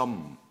said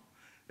some.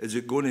 Is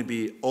it going to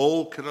be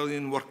all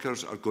Carillion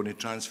workers are going to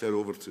transfer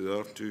over to the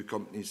other 2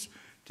 companies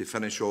to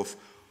finish off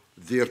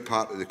their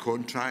part of the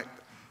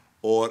contract,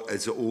 or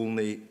is it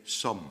only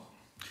some?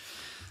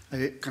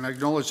 I can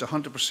acknowledge the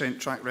 100%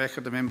 track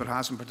record the member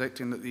has in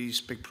predicting that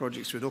these big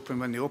projects would open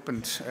when they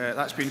opened.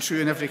 That's been true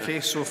in every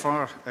case so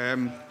far.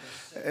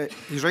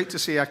 He's right to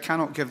say I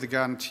cannot give the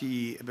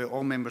guarantee about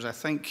all members. I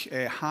think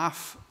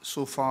half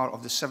so far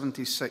of the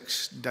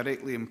 76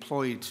 directly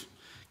employed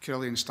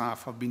Carillion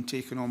staff have been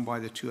taken on by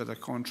the 2 other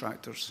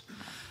contractors.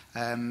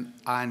 And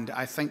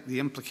I think the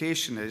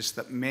implication is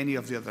that many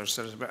of the others,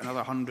 there's about another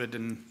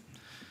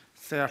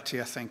 130,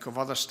 I think, of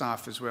other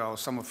staff as well,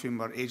 some of whom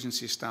are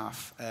agency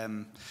staff.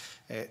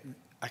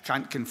 I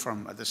can't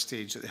confirm at this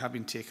stage that they have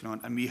been taken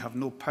on, and we have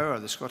no power,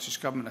 the Scottish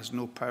Government has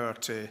no power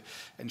to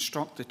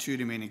instruct the 2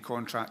 remaining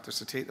contractors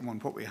to take them on.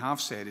 What we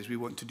have said is we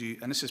want to do,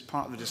 and this is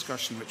part of the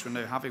discussion which we're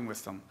now having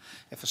with them,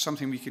 if there's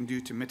something we can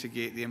do to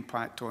mitigate the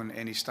impact on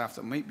any staff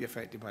that might be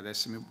affected by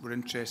this, and we're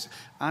interested,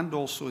 and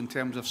also in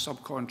terms of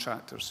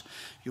subcontractors.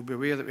 You'll be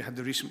aware that we had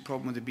the recent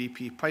problem with the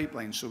BP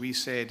pipeline, so we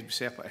said we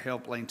set up a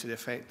helpline to the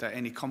effect that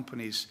any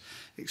companies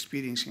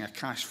experiencing a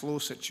cash flow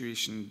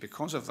situation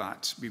because of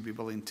that, we'd be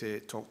willing to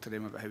talk to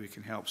them about how we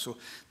can help. So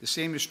the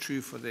same is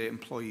true for the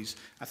employees.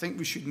 I think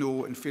we should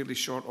know in fairly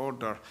short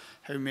order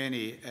how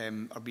many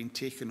are being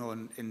taken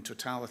on in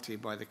totality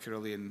by the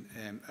Carillion,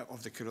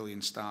 of the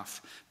Carillion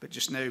staff. But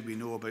just now we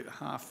know about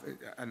half,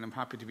 and I'm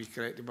happy to be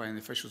corrected by the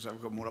officials that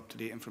have got more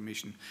up-to-date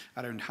information,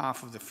 around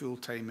half of the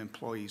full-time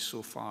employees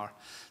so far.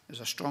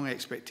 There's a strong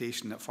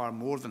expectation that far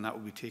more than that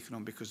will be taken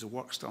on because the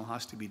work still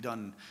has to be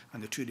done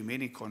and the 2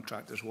 remaining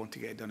contractors want to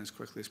get it done as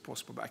quickly as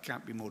possible, but I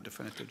can't be more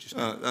definitive just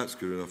now. That's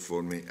good enough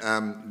for me.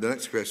 The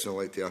next question I'd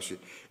like to ask you,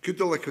 could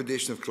the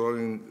liquidation of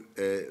Carillion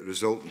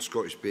result in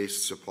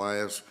Scottish-based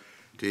suppliers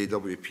to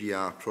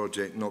AWPR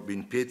project not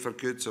being paid for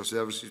goods or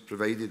services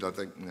provided? I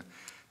think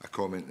a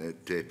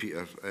comment that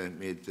Peter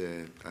made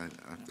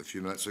a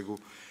few minutes ago.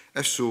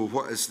 If so,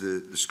 what is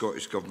the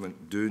Scottish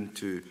Government doing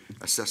to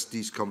assist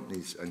these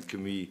companies, and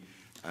can we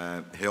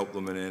help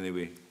them in any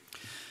way?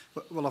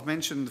 Well, I've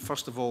mentioned,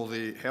 first of all,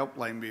 the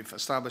helpline. We've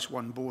established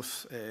one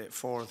both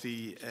for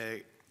the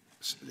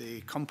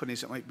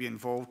companies that might be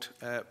involved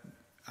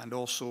and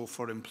also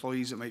for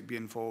employees that might be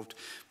involved.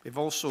 We've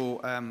also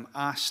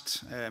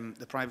asked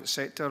the private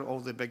sector, all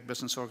the big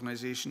business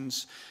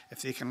organisations,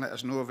 if they can let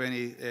us know of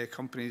any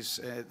companies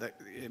that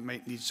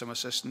might need some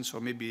assistance or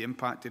may be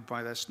impacted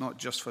by this, not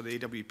just for the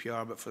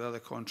AWPR but for the other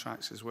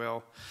contracts as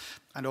well.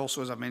 And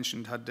also, as I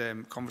mentioned,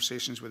 had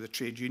conversations with the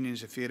trade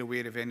unions if they're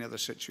aware of any other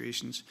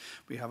situations.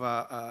 We have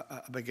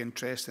a big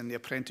interest in the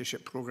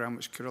apprenticeship programme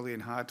which Carillion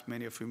had,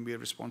 many of whom we are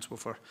responsible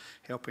for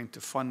helping to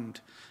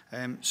fund.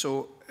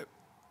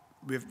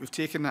 We've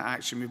taken that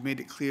action. We've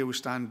made it clear we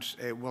stand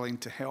willing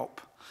to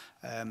help.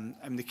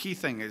 And the key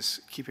thing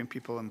is keeping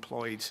people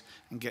employed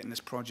and getting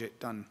this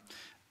project done.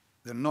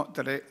 They're not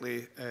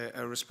directly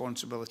our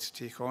responsibility to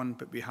take on,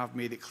 but we have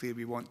made it clear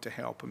we want to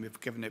help, and we've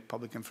given out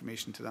public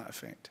information to that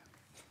effect.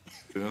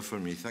 Good enough for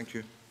me. Thank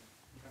you.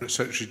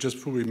 Secretary, just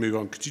before we move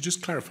on, could you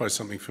just clarify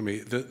something for me?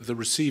 The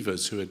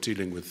receivers who are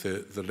dealing with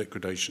the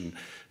liquidation,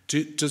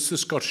 does the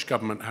Scottish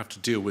Government have to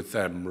deal with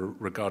them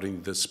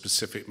regarding the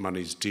specific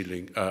monies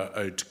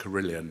owed to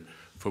Carillion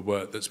for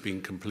work that's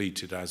been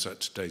completed as at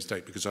today's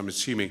date? Because I'm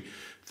assuming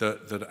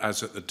that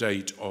as at the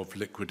date of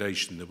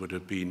liquidation, there would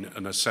have been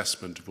an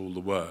assessment of all the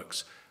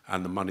works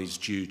and the monies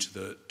due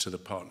to the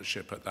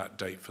partnership at that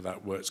date for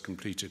that works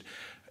completed.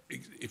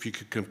 If you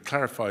could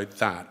clarify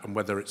that, and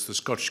whether it's the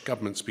Scottish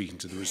Government speaking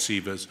to the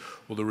receivers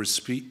or the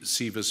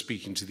receivers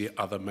speaking to the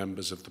other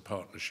members of the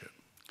partnership.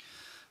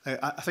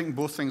 I think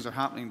both things are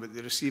happening, but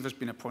the receiver's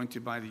been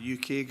appointed by the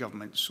UK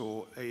Government,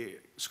 so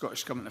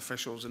Scottish Government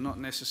officials, and not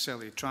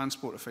necessarily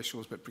transport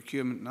officials, but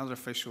procurement and other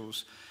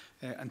officials.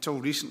 Until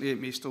recently,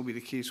 it may still be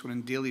the case, we're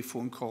in daily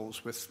phone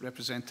calls with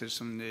representatives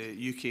from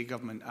the UK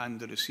Government and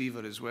the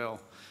receiver as well,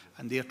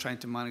 and they're trying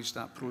to manage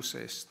that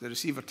process. The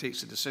receiver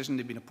takes a decision,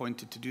 they've been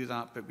appointed to do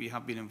that, but we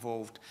have been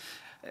involved.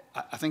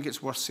 I think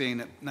it's worth saying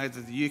that neither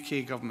the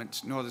UK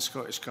Government nor the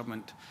Scottish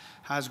Government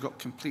has got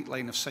complete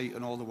line of sight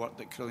on all the work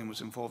that Carillion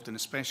was involved in,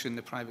 especially in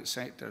the private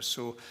sector,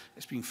 so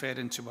it's been fed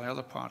into by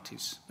other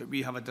parties. But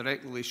we have a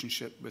direct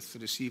relationship with the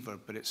receiver,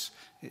 but it's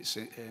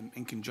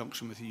in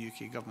conjunction with the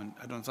UK Government.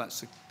 I don't know if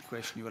that's the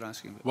question you were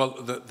asking about.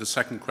 Well, the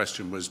second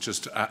question was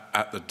just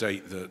at the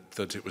date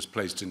that it was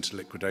placed into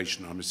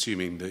liquidation. I'm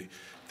assuming that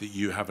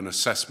you have an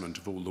assessment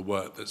of all the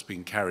work that's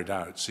been carried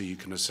out, so you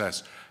can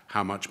assess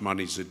how much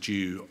monies are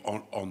due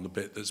on the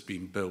bit that's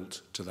been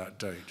built to that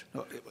date.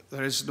 No,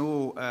 there is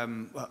no,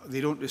 they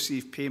don't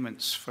receive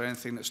payments for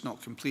anything that's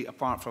not complete,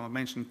 apart from, I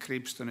mentioned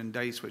Crabestone and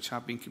Dice, which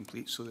have been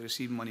complete, so they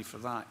receive money for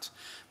that.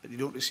 But they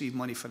don't receive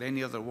money for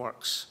any other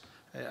works,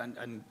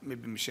 and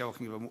maybe Michelle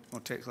can give a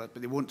more technical,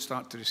 but they won't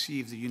start to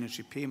receive the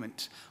unitary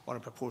payment or a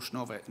proportion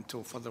of it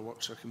until further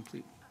works are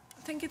complete.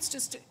 I think it's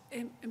just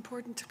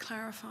important to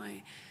clarify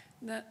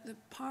that the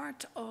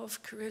part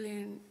of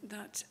Carillion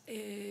that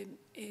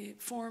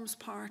forms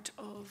part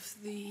of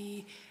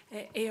the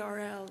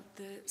ARL,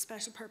 the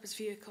Special Purpose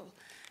Vehicle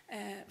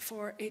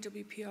for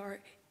AWPR,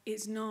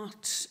 is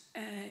not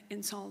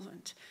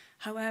insolvent.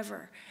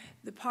 However,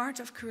 the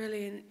part of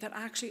Carillion that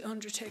actually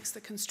undertakes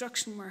the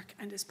construction work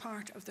and is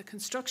part of the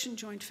construction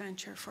joint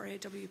venture for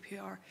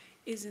AWPR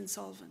is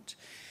insolvent.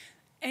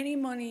 Any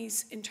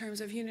monies in terms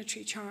of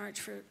unitary charge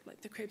for like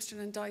the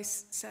Crabestone and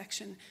Dice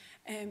section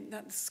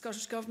that the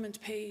Scottish Government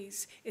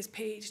pays is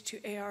paid to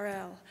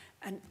ARL,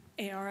 and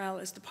ARL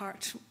is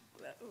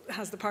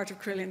has the part of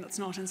Carillion that's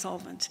not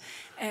insolvent.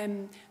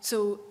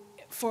 So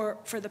for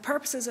the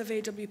purposes of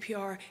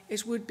AWPR,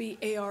 it would be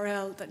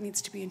ARL that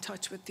needs to be in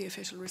touch with the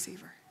official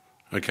receiver.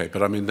 Okay,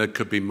 but I mean, there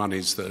could be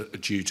monies that are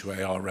due to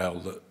ARL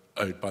that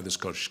owed by the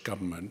Scottish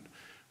Government,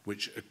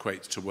 which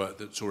equates to work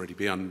that's already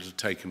been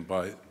undertaken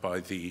by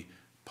the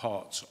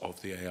parts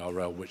of the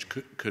ARL, which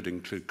could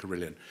include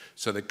Carillion.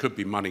 So there could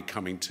be money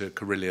coming to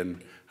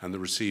Carillion and the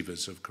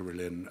receivers of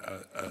Carillion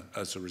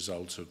as a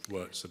result of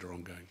works that are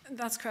ongoing.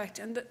 That's correct.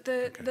 And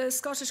the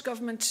Scottish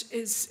Government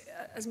is,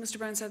 as Mr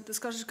Brown said, the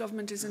Scottish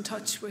Government is in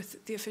touch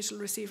with the official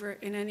receiver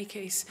in any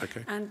case.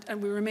 Okay. And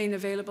we remain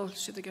available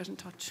should they get in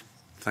touch.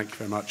 Thank you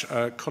very much.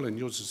 Colin,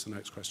 yours is the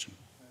next question.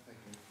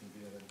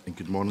 And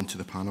good morning to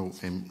the panel.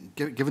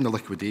 Given the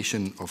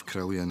liquidation of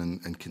Carillion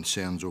and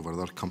concerns over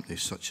other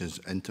companies such as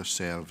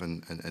Interserve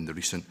and the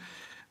recent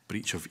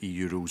breach of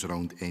EU rules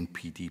around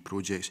NPD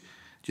projects, do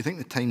you think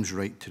the time's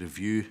right to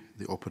review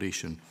the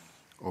operation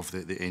of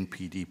the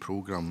NPD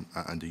programme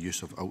and the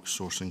use of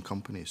outsourcing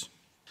companies?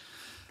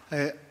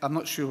 I'm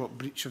not sure what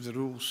breach of the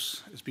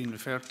rules is being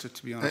referred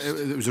to be honest.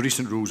 It was the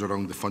recent rules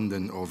around the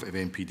funding of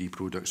NPD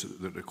products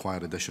that require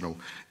additional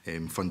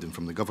funding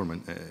from the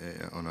government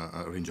on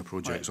a range of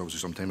projects,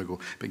 obviously some time ago.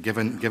 But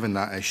given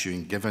that issue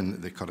and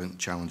given the current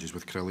challenges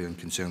with Carillion and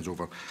concerns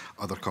over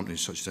other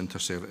companies such as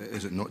Interserve,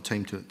 is it not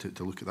time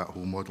to look at that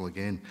whole model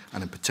again?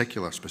 And in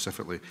particular,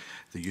 specifically,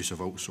 the use of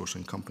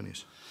outsourcing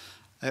companies?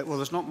 Well,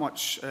 there's not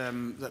much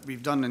that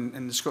we've done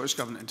in the Scottish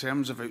Government in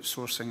terms of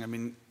outsourcing. I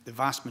mean, the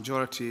vast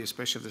majority,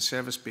 especially of the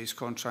service-based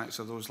contracts,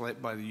 are those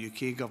let by the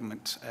UK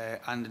Government.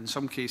 And in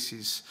some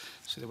cases,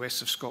 so the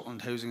West of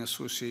Scotland Housing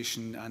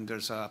Association, and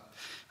there's a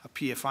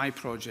PFI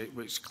project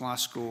which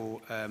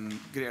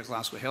Greater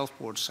Glasgow Health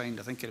Board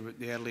signed, I think, in about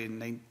the early,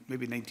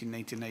 maybe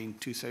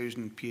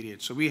 1999-2000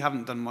 period. So we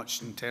haven't done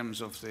much in terms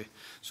of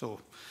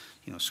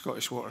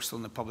Scottish Water still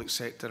in the public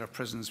sector, our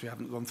prisons, we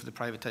haven't gone for the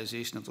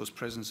privatisation of those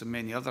prisons and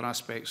many other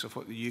aspects of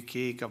what the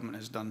UK Government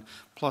has done.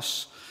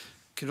 Plus,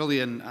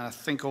 Carillion and I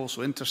think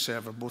also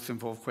Interserve are both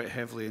involved quite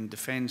heavily in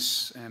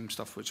defence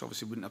stuff, which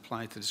obviously wouldn't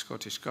apply to the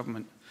Scottish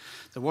Government.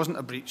 There wasn't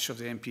a breach of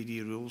the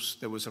NPD rules.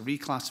 There was a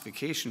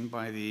reclassification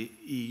by the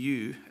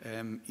EU.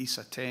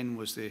 ISA 10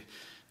 was the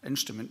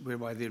instrument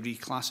whereby they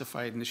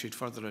reclassified and issued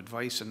further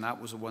advice, and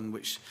that was the one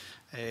which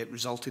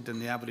resulted in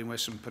the Aberdeen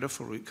Western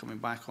Peripheral route coming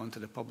back onto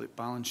the public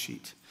balance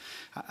sheet.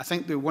 I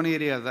think the one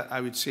area that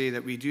I would say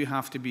that we do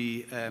have to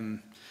be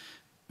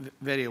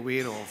very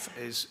aware of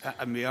is,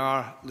 and we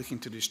are looking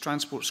to do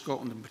Transport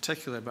Scotland in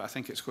particular, but I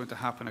think it's going to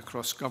happen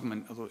across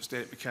government, although it's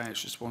Derek Mackay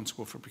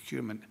responsible for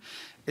procurement,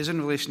 is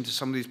in relation to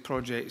some of these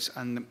projects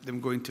and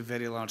them going to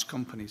very large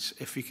companies.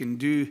 If we can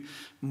do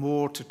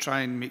more to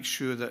try and make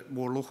sure that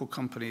more local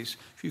companies,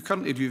 if you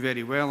currently do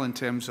very well in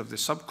terms of the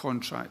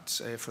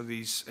subcontracts for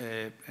these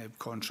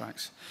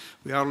contracts,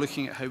 we are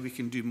looking at how we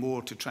can do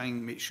more to try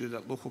and make sure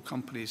that local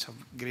companies have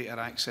greater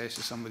access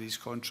to some of these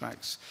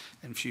contracts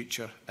in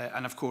future.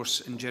 And of course,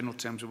 in general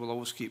terms, we will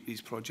always keep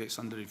these projects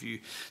under review.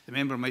 The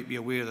member might be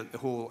aware that the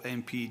whole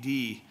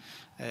NPD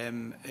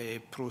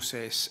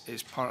process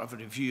is part of a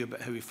review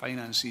about how we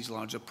finance these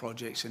larger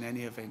projects in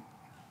any event.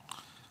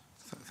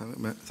 Thank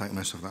you,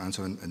 Minister, for that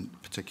answer, in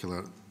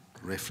particular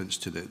reference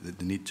to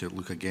the need to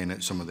look again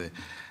at some of the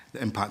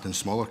impact on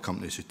smaller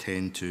companies who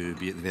tend to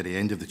be at the very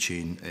end of the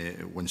chain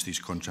once these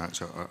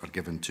contracts are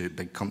given to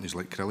big companies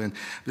like Carillion.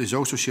 But there's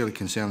also shared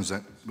concerns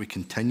that we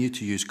continue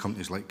to use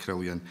companies like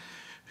Carillion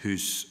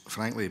whose,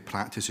 frankly,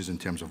 practices in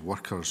terms of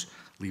workers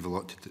leave a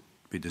lot to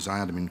be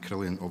desired. I mean,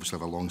 Carillion obviously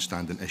have a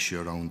long-standing issue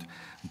around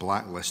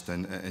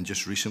blacklisting, and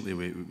just recently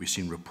we've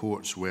seen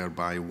reports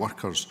whereby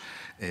workers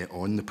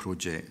on the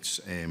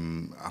projects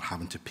are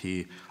having to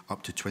pay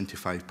up to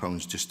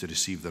 £25 just to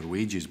receive their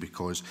wages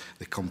because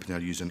the company are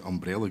using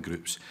umbrella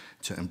groups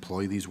to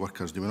employ these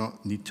workers. Do we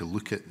not need to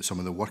look at some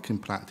of the working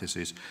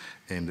practices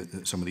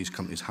that some of these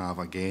companies have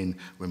again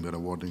when we're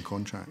awarding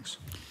contracts?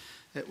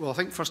 Well, I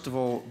think, first of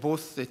all,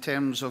 both the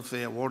terms of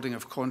the awarding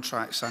of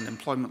contracts and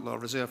employment law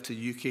reserved to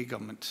the UK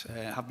Government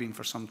have been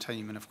for some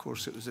time. And, of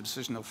course, it was the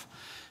decision of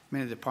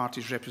many of the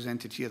parties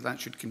represented here that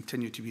should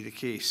continue to be the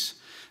case.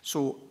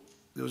 So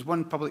there was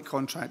one public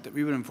contract that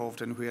we were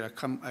involved in where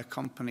a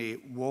company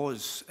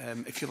was,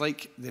 if you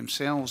like,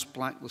 themselves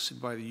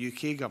blacklisted by the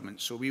UK Government.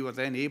 So we were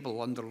then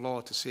able, under law,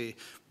 to say,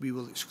 we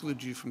will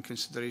exclude you from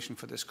consideration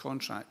for this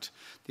contract.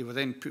 They were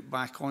then put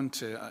back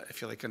onto,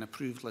 if you like, an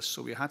approved list.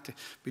 So we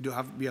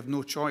have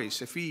no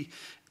choice. If we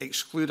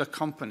exclude a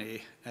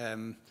company,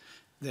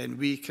 then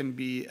we can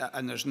be,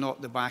 and there's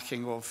not the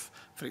backing of,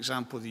 for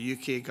example, the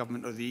UK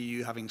Government or the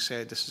EU having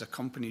said this is a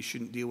company you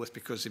shouldn't deal with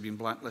because they've been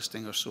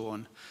blacklisting or so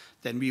on,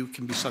 then we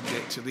can be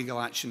subject to legal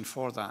action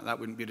for that. That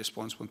wouldn't be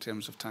responsible in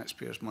terms of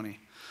taxpayers' money.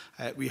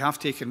 We have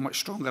taken much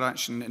stronger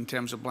action in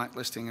terms of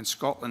blacklisting in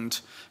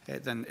Scotland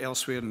than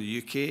elsewhere in the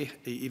UK,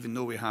 even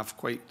though we have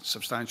quite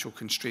substantial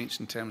constraints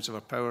in terms of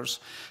our powers.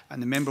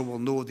 And the member will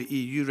know the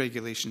EU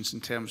regulations in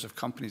terms of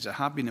companies that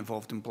have been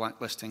involved in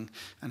blacklisting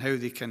and how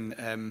they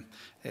can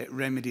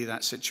remedy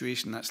that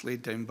situation that's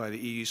laid down by the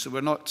EU. So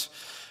we're not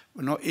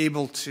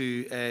able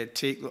to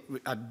take,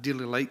 I'd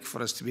dearly like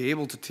for us to be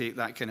able to take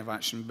that kind of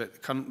action,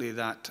 but currently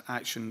that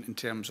action in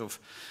terms of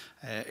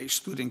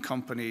excluding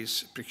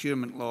companies,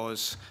 procurement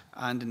laws,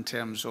 and in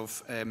terms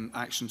of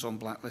actions on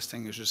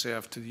blacklisting is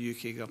reserved to the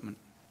UK Government.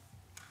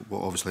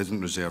 what obviously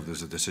isn't reserved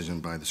is a decision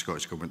by the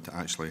Scottish Government to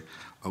actually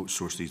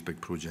outsource these big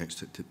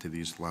projects to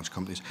these large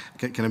companies.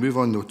 Can I move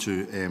on, though,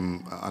 to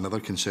another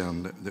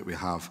concern that we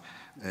have,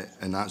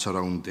 and that's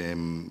around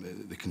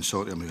the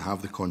consortium who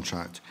have the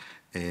contract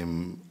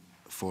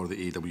for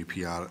the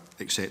AWPR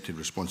accepted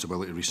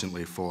responsibility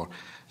recently for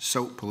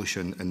silt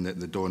pollution in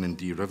the Don and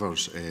Dee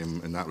rivers,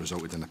 and that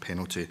resulted in a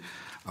penalty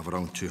of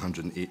around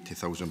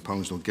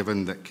 £280,000. Now,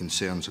 given that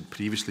concerns had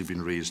previously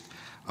been raised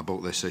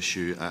about this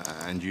issue,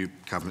 and you,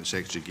 Cabinet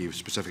Secretary, gave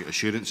specific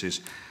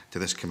assurances to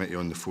this committee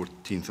on the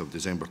 14th of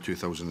December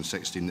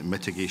 2016 that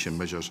mitigation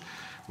measures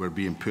were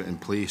being put in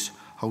place,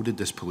 how did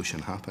this pollution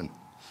happen?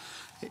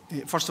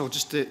 First of all,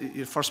 just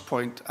your first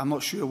point, I'm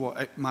not sure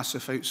what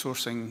massive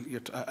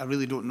outsourcing, I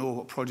really don't know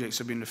what projects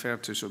have been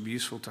referred to, so it would be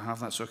useful to have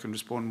that so I can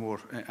respond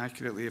more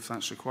accurately if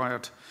that's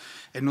required.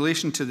 In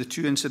relation to the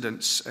two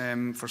incidents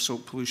for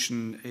silt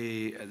pollution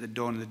at the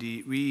Don and the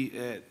Dee, we,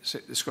 the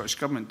Scottish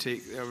Government,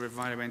 take our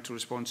environmental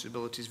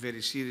responsibilities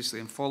very seriously,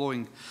 and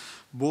following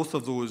both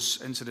of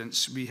those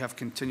incidents, we have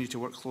continued to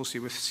work closely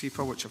with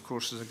SEPA, which of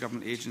course is a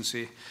government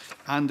agency,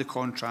 and the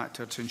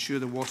contractor to ensure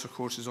the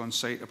watercourses on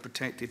site are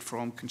protected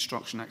from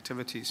construction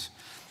activities.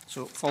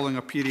 So following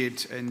a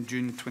period in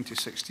June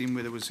 2016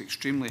 where there was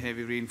extremely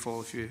heavy rainfall,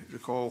 if you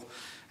recall,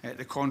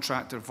 the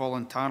contractor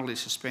voluntarily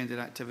suspended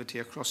activity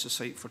across the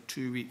site for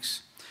 2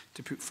 weeks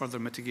to put further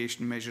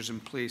mitigation measures in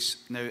place.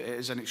 Now, it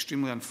is an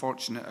extremely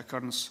unfortunate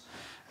occurrence,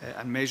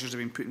 and measures have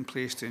been put in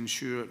place to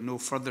ensure no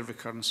further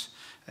recurrence.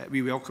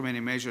 We welcome any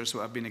measures that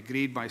have been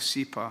agreed by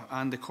SEPA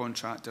and the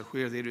contractor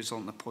where they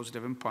result in a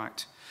positive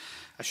impact.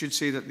 I should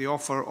say that the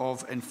offer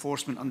of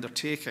enforcement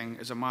undertaking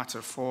is a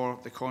matter for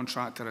the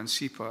contractor and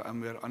SEPA,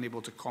 and we are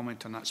unable to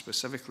comment on that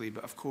specifically.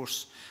 But of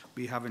course,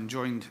 we have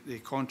enjoined the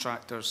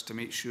contractors to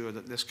make sure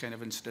that this kind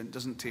of incident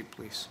doesn't take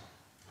place.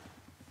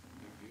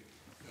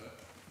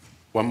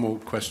 One more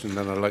question,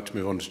 then I'd like to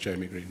move on to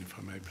Jamie Green, if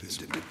I may, please.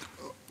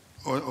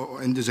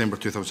 In December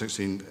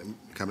 2016,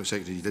 Cabinet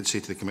Secretary, you did say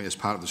to the committee, as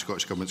part of the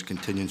Scottish Government's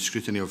continuing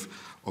scrutiny of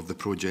the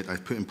project,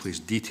 I've put in place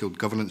detailed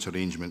governance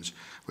arrangements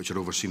which are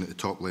overseen at the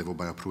top level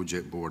by a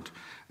project board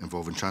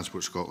involving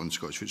Transport Scotland,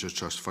 Scottish Futures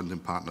Trust, funding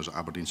partners at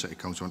Aberdeen City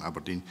Council and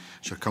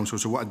Aberdeenshire Council.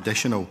 So what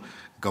additional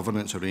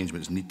governance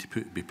arrangements need to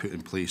be put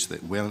in place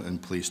that weren't in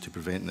place to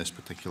prevent this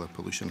particular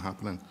pollution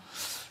happening?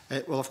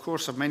 Well, of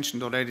course, I've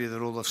mentioned already the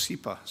role of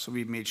SEPA, so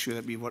we've made sure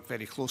that we work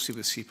very closely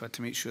with SEPA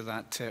to make sure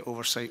that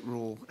oversight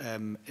role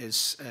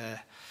is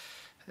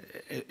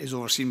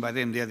overseen by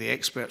them. They're the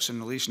experts in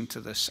relation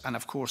to this. And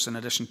of course, in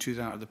addition to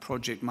that, are the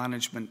project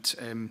management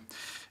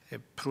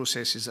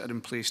processes that are in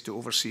place to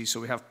oversee.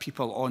 So we have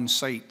people on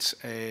site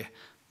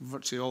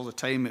virtually all the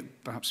time.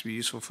 It perhaps would be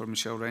useful for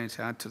Michelle Rennie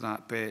to add to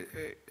that, but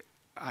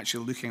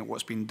actually looking at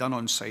what's been done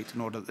on site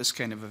in order that this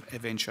kind of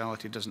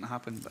eventuality doesn't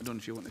happen. But I don't know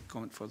if you want to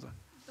comment further.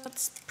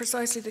 That's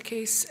precisely the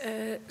case.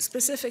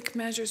 Specific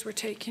measures were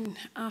taken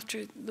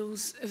after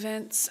those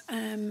events,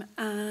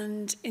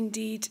 and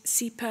indeed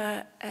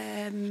SEPA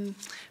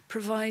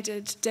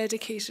provided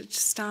dedicated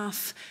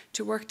staff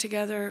to work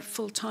together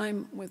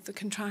full-time with the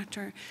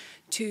contractor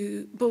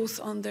to both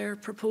on their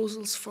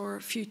proposals for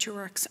future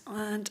works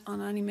and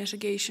on any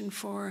mitigation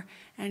for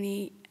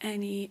any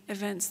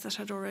events that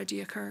had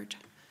already occurred.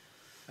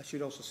 I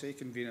should also say,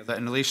 Convener, that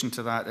in relation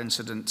to that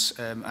incident,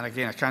 and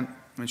again, I can't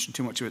mention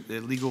too much about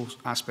the legal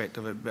aspect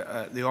of it,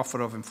 but the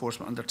offer of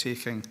enforcement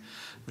undertaking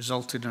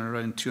resulted in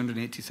around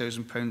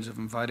 £280,000 of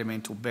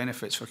environmental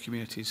benefits for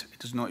communities. It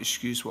does not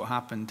excuse what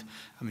happened,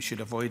 and we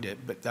should avoid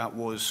it, but that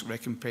was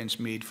recompense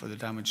made for the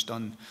damage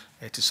done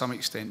to some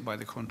extent by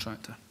the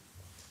contractor.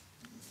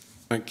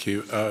 Thank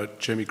you.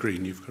 Jamie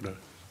Green, you've got a...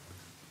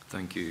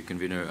 Thank you,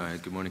 Convener.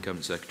 Good morning,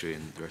 Cabinet Secretary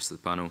and the rest of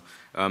the panel.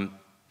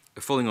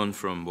 Following on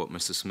from what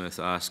Mr Smith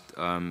asked,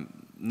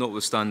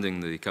 notwithstanding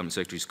the Cabinet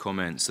Secretary's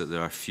comments that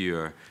there are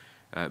fewer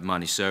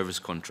managed service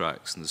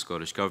contracts in the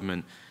Scottish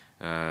Government,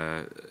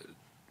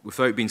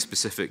 without being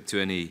specific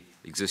to any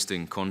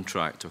existing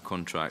contract or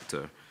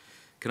contractor,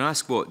 can I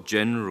ask what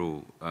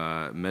general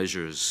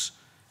measures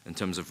in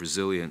terms of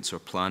resilience or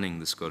planning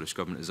the Scottish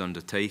Government is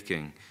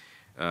undertaking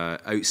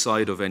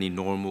outside of any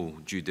normal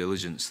due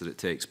diligence that it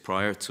takes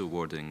prior to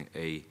awarding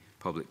a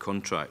public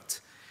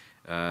contract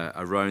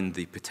around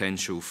the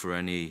potential for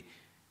any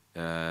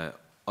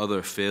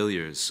other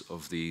failures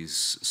of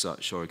these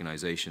such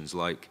organisations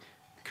like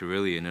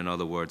Carillion? In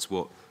other words,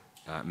 what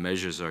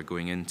measures are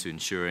going into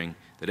ensuring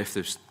that if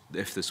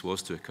this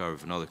was to occur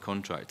with another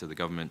contractor, the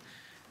government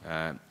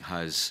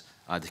has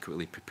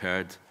adequately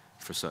prepared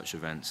for such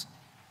events?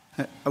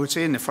 I would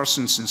say in the first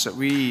instance that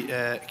we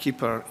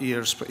keep our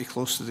ears pretty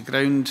close to the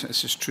ground.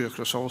 This is true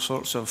across all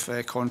sorts of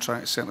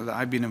contracts, certainly that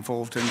I've been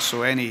involved in.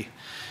 So any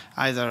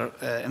either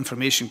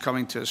information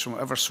coming to us from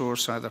whatever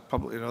source, either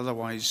publicly or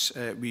otherwise,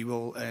 we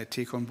will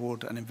take on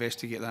board and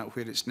investigate that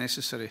where it's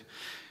necessary.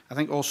 I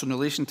think also in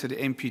relation to the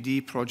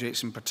MPD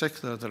projects in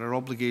particular, there are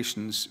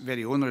obligations,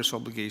 very onerous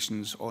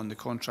obligations on the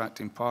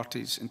contracting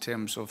parties in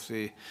terms of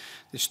the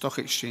stock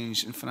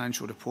exchange and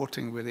financial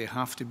reporting, where they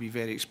have to be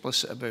very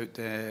explicit about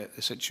the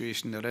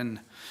situation they're in.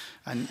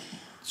 And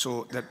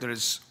so that there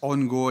is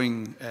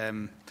ongoing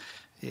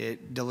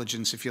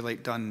diligence, if you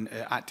like, done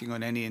acting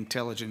on any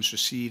intelligence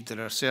received.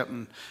 There are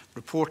certain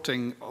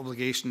reporting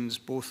obligations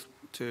both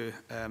to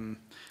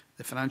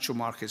the financial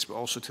markets, but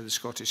also to the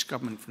Scottish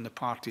Government from the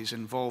parties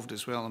involved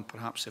as well, and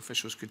perhaps the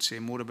officials could say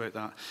more about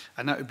that.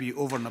 And that would be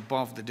over and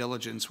above the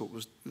diligence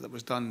that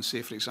was done,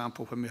 say, for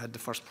example, when we had the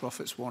first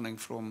profits warning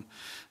from,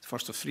 the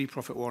first of 3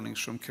 profit warnings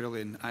from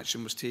Carillion.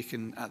 Action was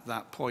taken at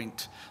that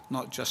point,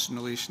 not just in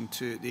relation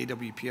to the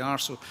AWPR.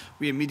 So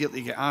we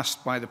immediately get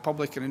asked by the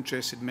public and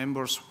interested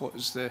members, what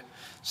is the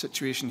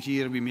situation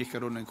here? We make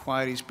our own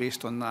inquiries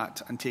based on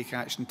that and take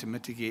action to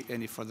mitigate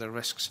any further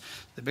risks.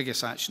 The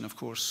biggest action, of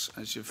course,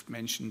 as you've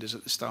mentioned, is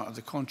at the start of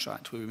the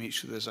contract, where we make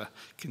sure there's a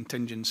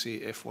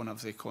contingency if one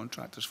of the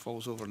contractors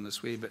falls over in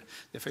this way. But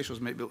the officials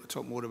might be able to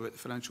talk more about the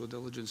financial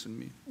diligence than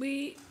me.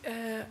 We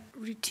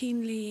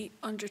routinely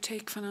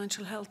undertake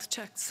financial health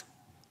checks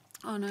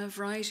on a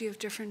variety of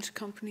different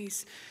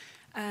companies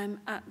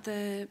at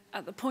the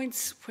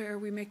points where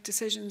we make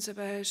decisions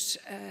about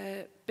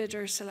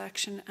bidder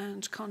selection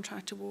and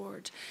contract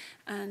award,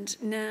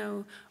 and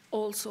now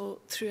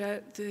also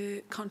throughout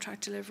the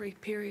contract delivery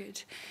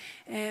period.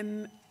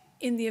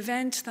 In the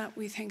event that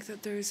we think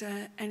that there's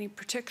any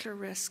particular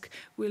risk,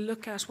 we'll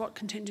look at what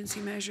contingency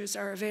measures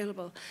are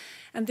available.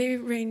 And they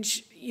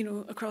range,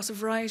 across a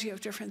variety of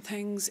different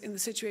things. In the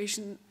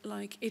situation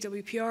like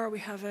AWPR, we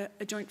have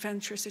a joint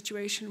venture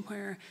situation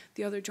where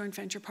the other joint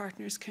venture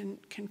partners can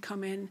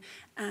come in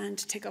and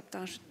take up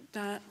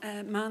that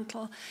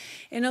mantle.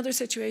 In other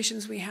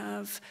situations, we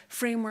have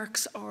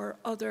frameworks or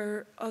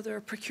other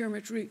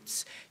procurement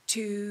routes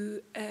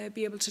to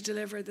be able to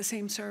deliver the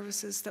same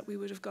services that we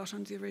would have got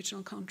under the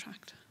original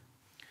contract.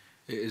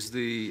 Is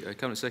the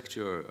Cabinet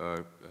Secretary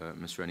or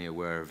Ms Rennie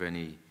aware of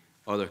any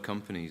other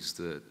companies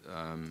that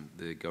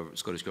the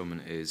Scottish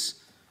Government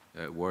is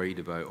worried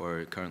about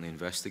or currently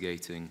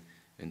investigating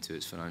into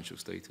its financial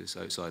status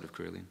outside of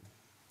Carillion?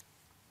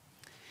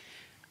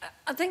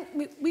 I think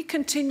we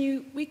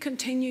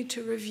continue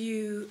to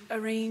review a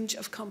range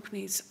of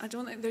companies. I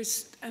don't think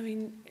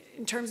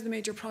in terms of the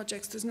major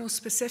projects, there's no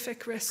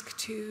specific risk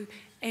to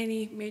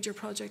any major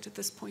project at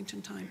this point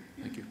in time.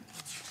 Thank you.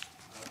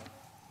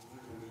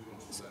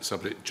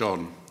 Subject,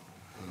 John.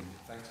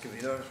 Thanks,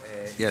 Convener.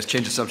 Yes,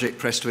 change of subject,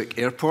 Prestwick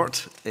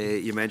Airport.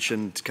 You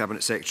mentioned,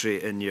 Cabinet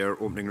Secretary, in your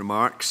opening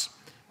remarks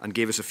and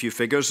gave us a few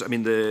figures. I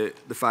mean, the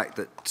fact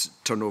that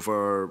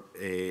turnover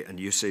and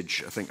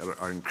usage, I think,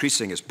 are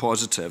increasing is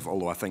positive,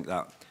 although I think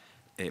that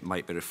it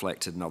might be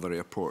reflected in other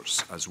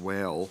airports as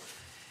well.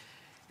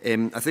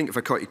 I think, if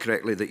I caught you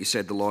correctly, that you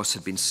said the loss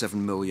had been £7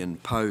 million,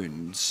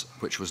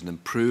 which was an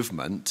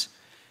improvement.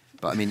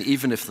 But, I mean,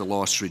 even if the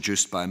loss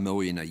reduced by £1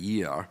 million a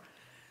year,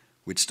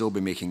 we'd still be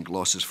making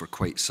losses for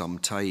quite some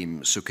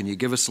time. So can you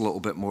give us a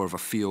little bit more of a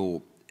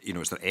feel,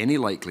 is there any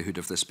likelihood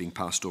of this being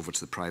passed over to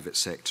the private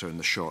sector in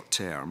the short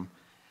term?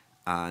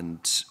 And,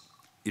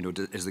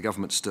 is the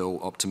government still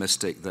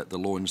optimistic that the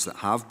loans that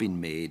have been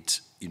made,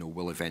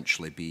 will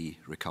eventually be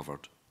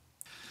recovered?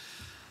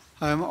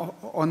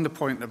 On the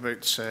point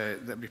about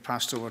that we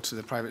passed over to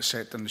the private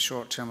sector in the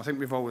short term, I think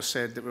we've always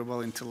said that we're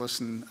willing to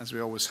listen, as we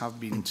always have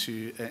been,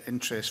 to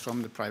interest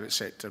from the private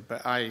sector.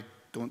 But I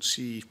don't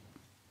see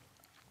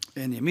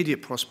any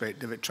immediate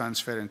prospect of it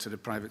transferring to the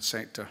private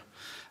sector.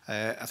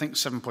 I think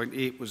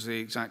 7.8 was the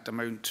exact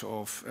amount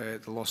of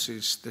the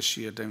losses this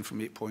year, down from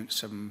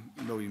 8.7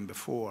 million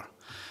before.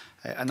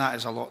 And that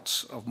is a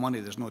lot of money,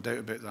 there's no doubt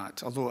about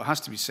that. Although it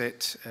has to be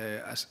set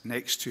as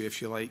next to,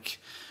 if you like,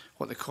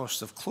 what the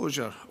cost of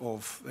closure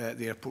of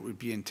the airport would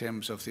be in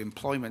terms of the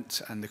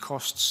employment and the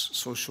costs,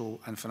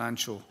 social and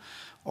financial,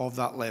 of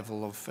that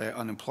level of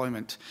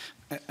unemployment.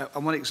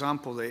 And one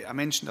example that I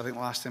mentioned, I think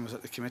last time I was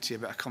at the committee,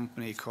 about a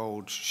company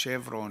called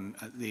Chevron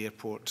at the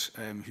airport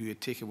who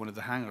had taken one of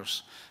the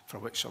hangars, for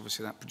which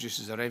obviously that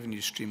produces a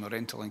revenue stream or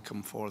rental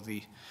income for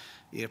the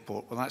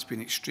airport. Well, that's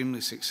been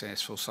extremely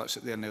successful, such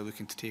that they're now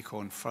looking to take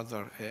on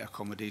further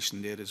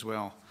accommodation there as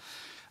well.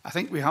 I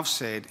think we have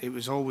said it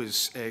was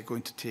always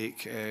going to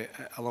take a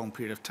long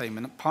period of time,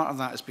 and part of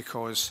that is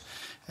because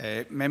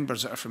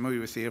members that are familiar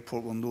with the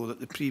airport will know that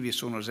the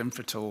previous owners,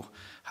 Infratil,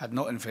 had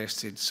not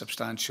invested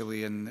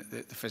substantially in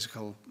the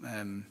physical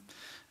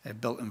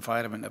built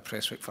environment at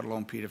Prestwick for a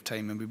long period of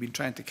time, and we've been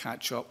trying to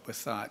catch up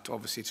with that,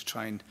 obviously, to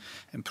try and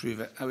improve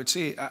it. I would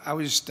say I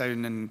was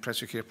down in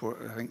Prestwick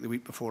Airport, I think the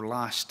week before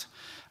last,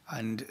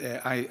 and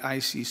I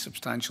see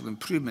substantial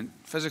improvement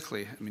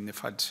physically. I mean, they've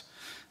had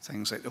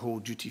things like the whole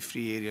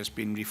duty-free area has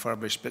been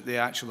refurbished, but the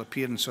actual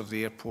appearance of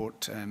the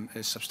airport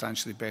is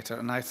substantially better.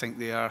 And I think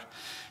they are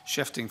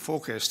shifting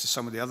focus to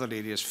some of the other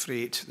areas,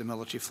 freight, the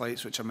military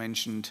flights, which I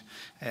mentioned,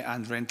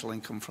 and rental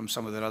income from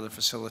some of their other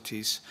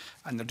facilities.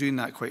 And they're doing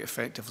that quite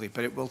effectively,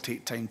 but it will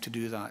take time to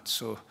do that.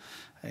 So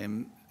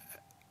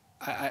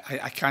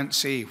I can't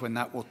say when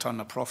that will turn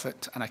a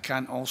profit, and I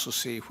can't also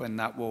say when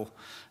that will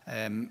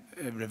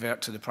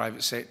revert to the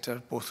private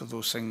sector. Both of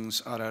those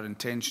things are our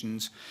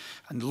intentions.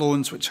 And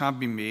loans which have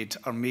been made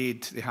are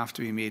made, they have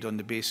to be made on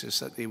the basis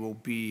that they will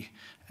be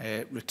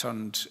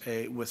returned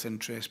with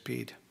interest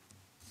paid.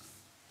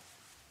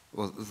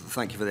 Well,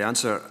 thank you for the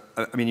answer.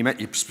 I mean,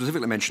 you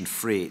specifically mentioned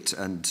freight,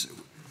 and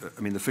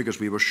I mean, the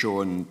figures we were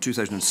shown,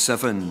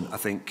 2007, I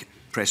think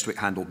Prestwick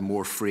handled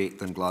more freight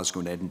than Glasgow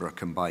and Edinburgh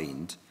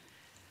combined,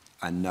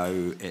 and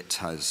now it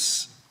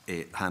has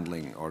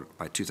handling, or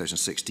by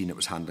 2016 it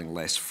was handling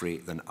less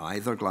freight than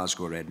either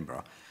Glasgow or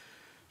Edinburgh.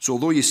 So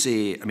although you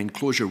say, I mean,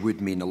 closure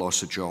would mean a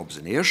loss of jobs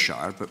in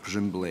Ayrshire, but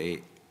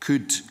presumably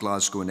could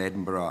Glasgow and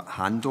Edinburgh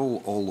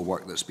handle all the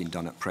work that's been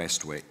done at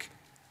Prestwick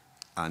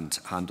and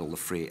handle the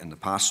freight and the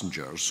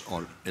passengers,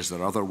 or is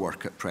there other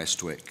work at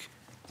Prestwick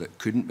that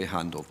couldn't be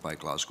handled by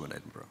Glasgow and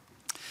Edinburgh?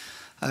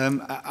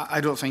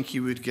 I don't think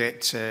you would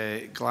get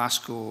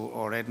Glasgow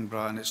or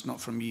Edinburgh, and it's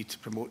not for me to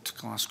promote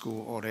Glasgow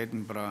or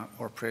Edinburgh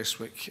or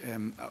Prestwick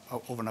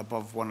over and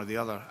above one or the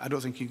other. I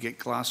don't think you get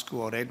Glasgow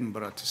or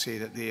Edinburgh to say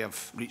that they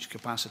have reached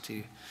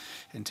capacity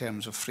in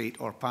terms of freight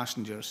or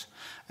passengers.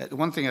 The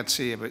one thing I'd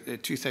say about the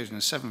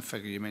 2007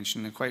 figure you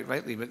mentioned, and quite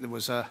rightly, but there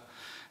was a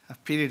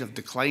period of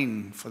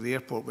decline for the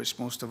airport, which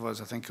most of us,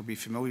 I think, will be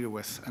familiar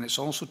with. And it's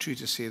also true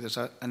to say there's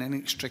an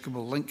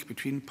inextricable link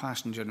between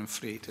passenger and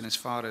freight, and as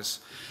far as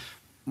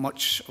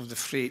much of the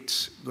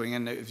freight going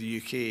in and out of the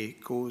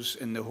UK goes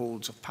in the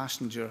holds of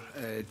passenger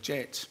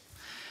jets.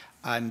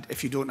 And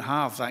if you don't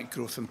have that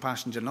growth in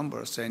passenger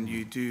numbers, then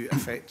you do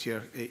affect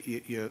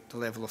the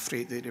level of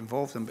freight that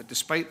involves them. But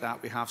despite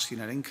that, we have seen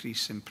an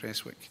increase in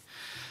Prestwick.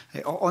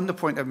 On the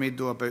point I've made,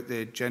 though, about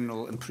the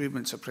general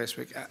improvements at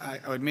Prestwick,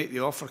 I would make the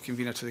offer,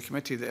 convener, to the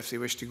committee that if they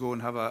wish to go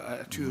and have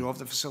a tour of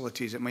the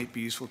facilities, it might be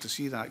useful to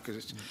see that,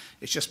 because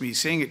it's just me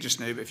saying it just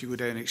now, but if you go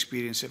down and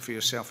experience it for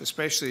yourself,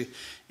 especially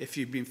if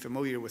you've been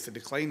familiar with the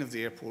decline of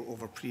the airport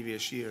over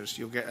previous years,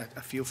 you'll get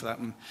a feel for that.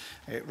 And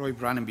Roy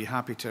Brannen would be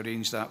happy to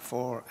arrange that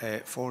for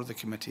the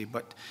committee.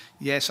 But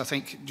yes, I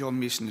think John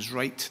Mason is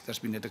right. There's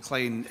been a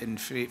decline in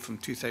freight from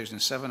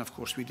 2007. Of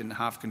course, we didn't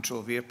have control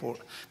of the airport,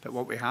 but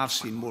what we have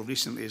seen more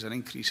recently is an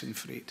increase in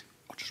freight.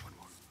 Oh, just one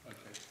more.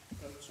 Okay.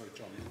 Sorry,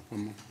 John.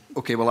 One more.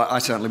 Okay, well, I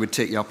certainly would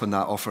take you up on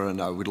that offer, and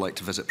I would like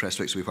to visit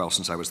Prestwick a wee while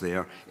since I was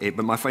there.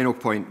 But my final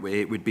point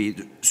would be,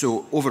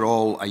 so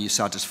overall, are you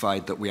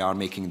satisfied that we are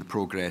making the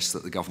progress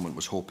that the government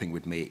was hoping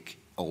would make,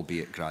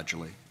 albeit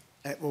gradually?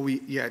 Well, we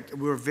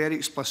were very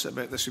explicit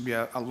about this would be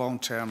a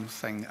long-term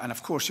thing, and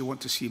of course you want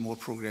to see more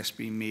progress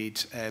being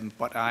made,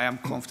 but I am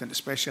confident,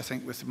 especially I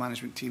think with the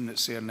management team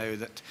that's there now,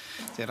 that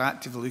they're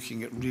actively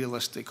looking at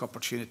realistic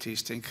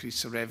opportunities to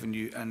increase the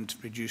revenue and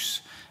reduce,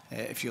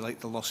 if you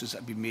like, the losses that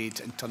have been made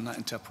and turn that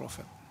into a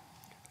profit.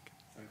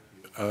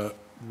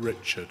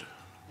 Richard.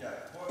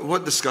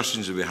 What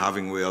discussions are we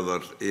having with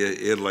other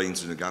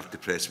airlines in regard to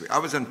Prestwick? I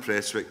was in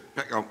Prestwick,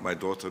 picking up my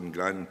daughter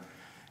and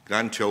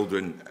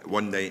grandchildren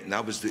one night, and I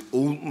was the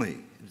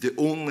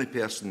only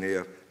person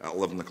there at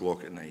 11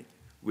 o'clock at night,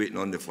 waiting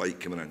on the flight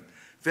coming in.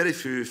 Very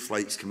few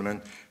flights coming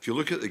in. If you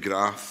look at the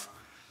graph,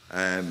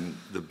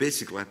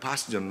 basically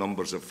passenger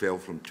numbers have fell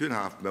from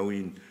 2.5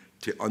 million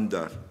to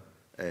under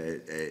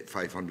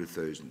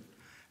 500,000,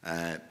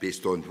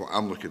 based on what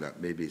I'm looking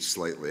at, maybe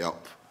slightly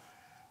up.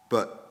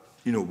 But,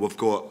 you know, we've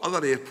got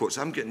other airports.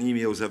 I'm getting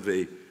emails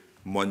every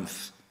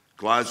month.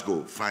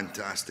 Glasgow,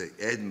 fantastic.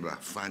 Edinburgh,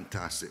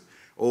 fantastic.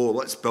 Oh,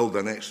 let's build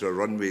an extra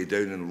runway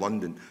down in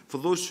London. For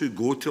those who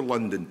go to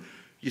London,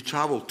 you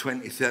travel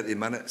 20, 30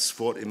 minutes,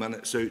 40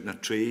 minutes out in a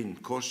train,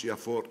 costs you a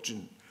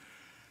fortune.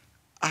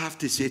 I have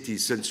to say to you,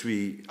 since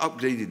we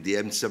upgraded the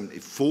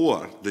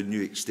M74, the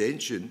new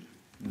extension,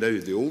 now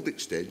the old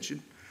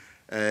extension,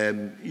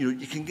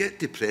 you can get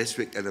to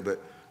Prestwick in about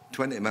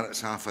 20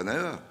 minutes, half an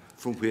hour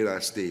from where I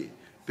stay,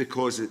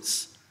 because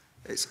it's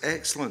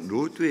excellent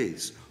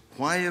roadways.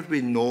 Why are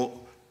we not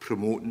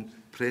promoting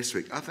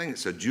Prestwick? I think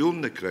it's a jewel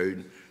in the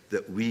crown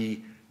that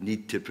we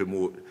need to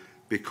promote,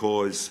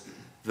 because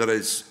there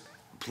is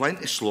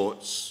plenty of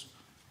slots,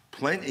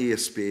 plenty of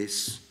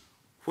space.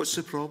 What's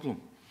the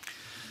problem?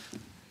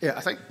 Yeah,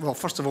 I think, well,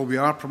 first of all, we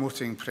are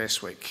promoting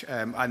Prestwick,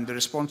 and the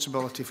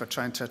responsibility for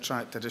trying to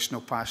attract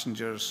additional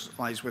passengers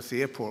lies with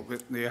the airport.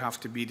 They have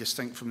to be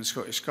distinct from the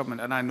Scottish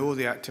Government, and I know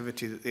the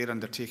activity that they're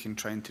undertaking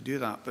trying to do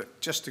that. But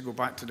just to go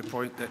back to the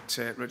point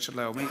that Richard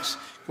Lyle makes,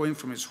 going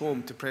from his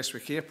home to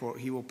Prestwick Airport,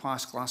 he will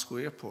pass Glasgow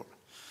Airport.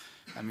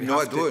 And no,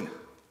 I don't.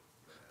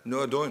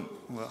 No, I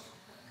don't. Well,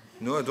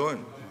 no, I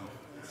don't.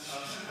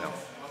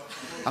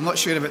 I'm not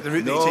sure about the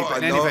route that you take, but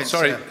in any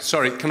event...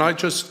 Sorry, can I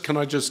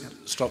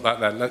just stop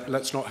that there?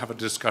 Let's not have a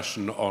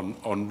discussion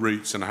on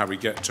routes and how we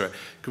get to it.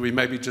 Could we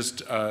maybe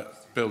just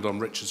build on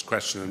Richard's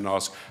question and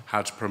ask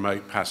how to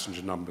promote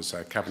passenger numbers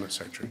there, Cabinet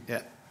Secretary?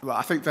 Yeah. Well,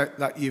 I think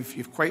that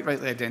you've quite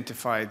rightly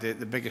identified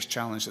the biggest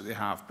challenge that they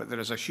have, but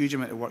there is a huge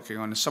amount of work going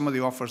on. And some of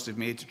the offers they've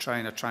made to try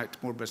and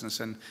attract more business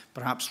in,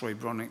 perhaps Roy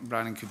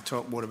Brannen could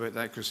talk more about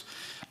that, because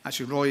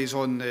actually Roy is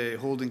on the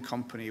holding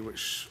company,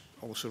 which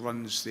also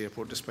runs the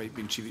airport despite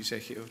being Chief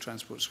Executive of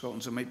Transport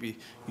Scotland. So it might be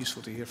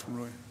useful to hear from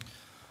Roy.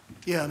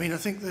 Yeah, I mean, I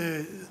think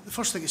the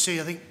first thing to say,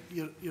 I think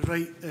you're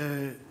right,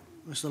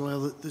 Mr.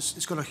 Lyle, that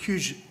it's got a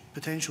huge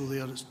potential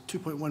there. It's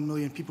 2.1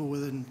 million people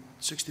within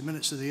 60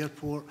 minutes of the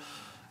airport.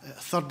 A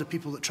third of the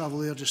people that travel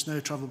there just now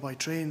travel by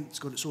train. It's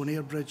got its own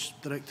air bridge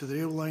direct to the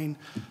rail line,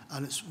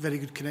 and it's very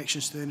good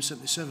connections to the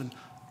M77.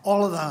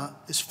 All of that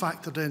is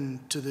factored in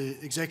to the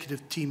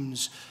executive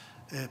team's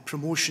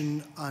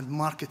promotion and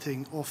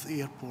marketing of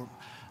the airport.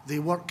 They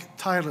work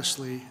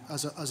tirelessly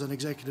as an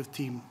executive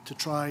team to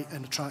try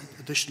and attract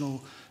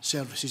additional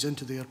services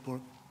into the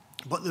airport.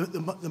 But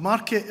the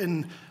market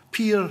in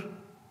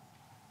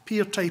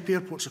peer-type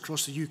airports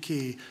across the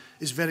UK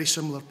is very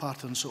similar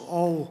pattern. So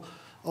all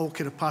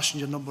kind of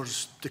passenger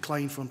numbers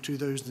decline from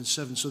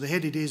 2007. So the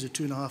heady days of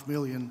 2.5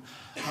 million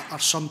are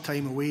some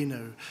time away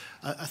now.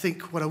 I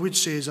think what I would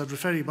say is I'd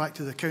refer you back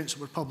to the accounts that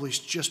were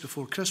published just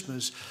before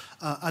Christmas,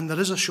 and there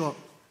is a short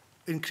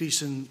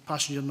increase in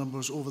passenger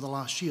numbers over the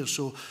last year.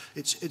 So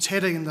it's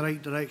heading in the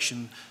right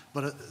direction.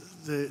 But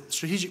the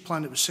strategic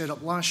plan that was set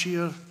up last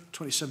year,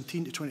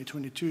 2017 to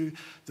 2022,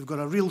 they've got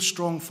a real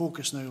strong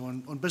focus now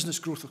on business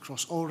growth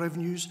across all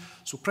revenues.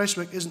 So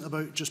Prestwick isn't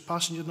about just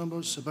passenger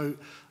numbers, it's about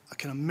a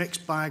kind of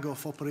mixed bag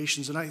of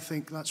operations. And I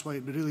think that's why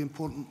it'd be really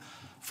important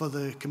for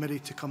the committee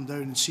to come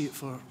down and see it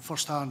for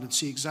first hand and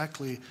see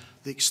exactly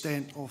the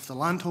extent of the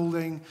land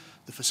holding,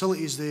 the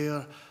facilities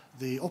there,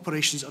 the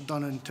operations that are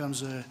done in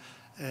terms of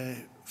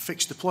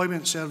fixed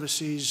deployment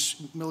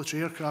services,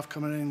 military aircraft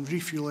coming in,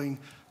 refuelling.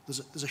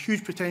 There's a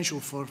huge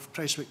potential for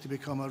Prestwick to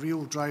become a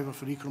real driver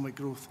for economic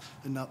growth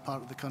in that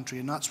part of the country,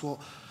 and that's what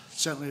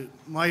certainly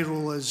my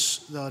role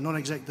as the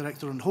non-exec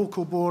director on the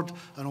Holdco board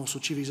and also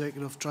Chief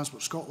Executive of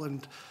Transport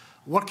Scotland,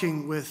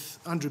 working with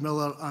Andrew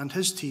Miller and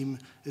his team,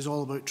 is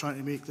all about trying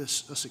to make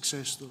this a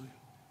success story.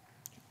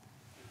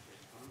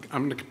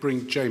 I'm going to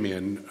bring Jamie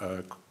in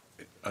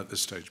at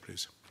this stage,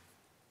 please.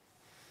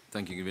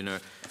 Thank you, Convener.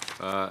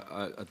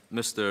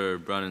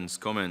 Mr. Brannen's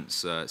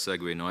comments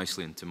segue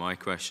nicely into my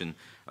question.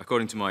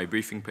 According to my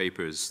briefing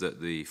papers, that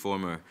the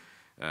former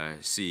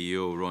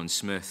CEO, Ron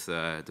Smith,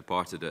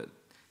 departed at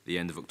the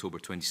end of October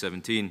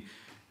 2017,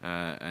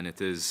 and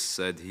it is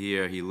said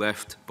here he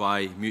left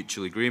by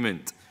mutual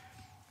agreement.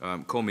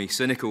 Call me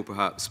cynical,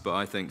 perhaps, but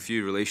I think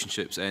few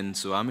relationships end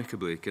so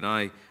amicably. Can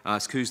I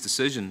ask whose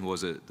decision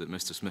was it that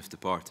Mr. Smith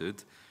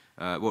departed?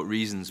 What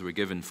reasons were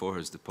given for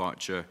his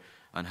departure?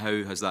 And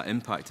how has that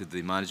impacted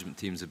the management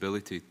team's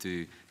ability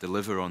to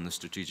deliver on the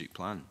strategic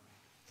plan?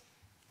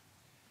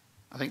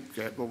 I think,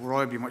 well,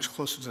 Roy will be much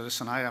closer to this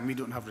than I am. We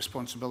don't have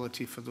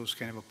responsibility for those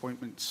kind of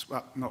appointments.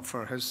 Well, not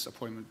for his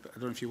appointment, but I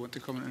don't know if you want to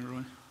comment on it,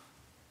 Roy.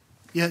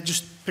 Yeah,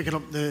 just picking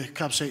up the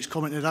Cabsite's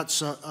comment there,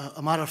 that's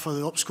a matter for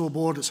the OPSCO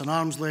board. It's an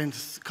arm's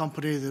length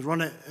company. They run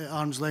it at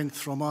arm's length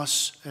from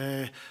us.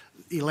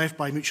 He left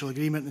by mutual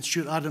agreement, and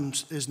Stuart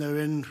Adams is now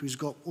in, who's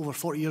got over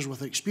 40 years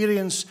worth of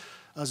experience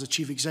as a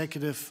chief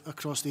executive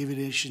across the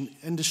aviation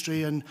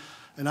industry, and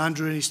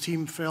Andrew and his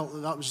team felt that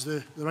that was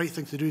the right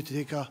thing to do, to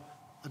take a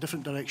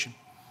different direction.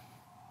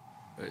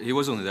 He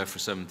was only there for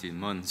 17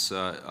 months.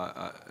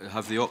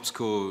 Have the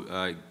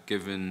OPSCO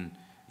given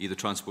either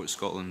Transport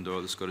Scotland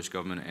or the Scottish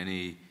Government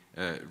any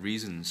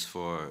reasons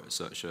for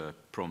such a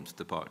prompt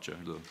departure,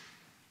 though?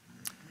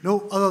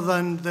 No, other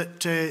than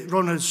that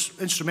Ron is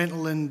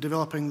instrumental in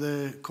developing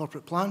the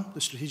corporate plan,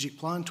 the strategic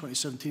plan,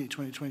 2017 to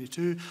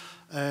 2022.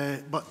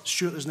 But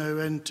Stuart is now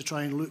in to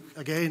try and look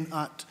again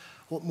at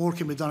what more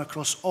can be done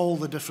across all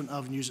the different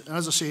avenues. And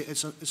as I say,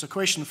 it's a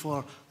question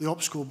for the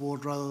OPSCO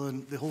board rather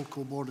than the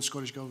Holdco board of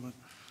Scottish Government.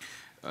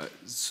 Have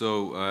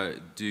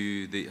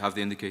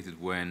they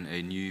indicated when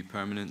a new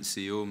permanent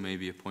CEO may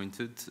be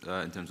appointed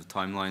in terms of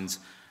timelines?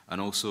 And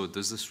also,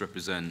 does this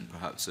represent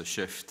perhaps a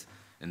shift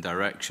in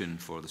direction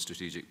for the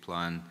strategic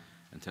plan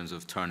in terms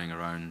of turning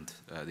around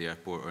the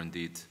airport, or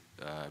indeed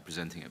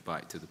presenting it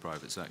back to the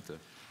private sector?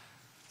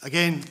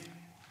 Again,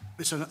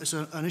 it's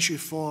an issue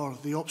for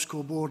the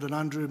OPSCO board and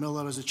Andrew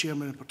Miller as the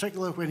chairman in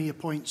particular. When he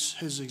appoints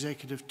his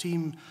executive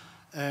team,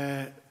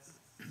 the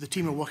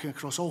team are working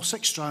across all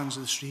 6 strands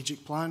of the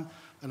strategic plan,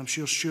 and I'm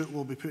sure Stuart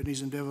will be putting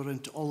his endeavour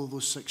into all of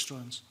those 6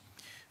 strands.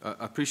 I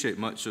appreciate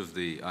much of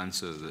the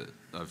answer that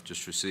I've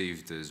just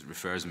received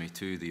refers me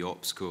to the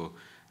OPSCO.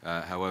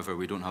 However,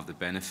 we don't have the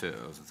benefit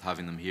of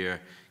having them here,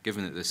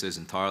 given that this is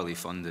entirely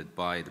funded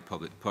by the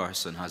public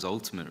purse and has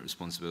ultimate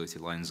responsibility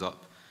lines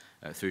up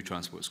through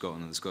Transport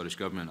Scotland and the Scottish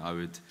Government. I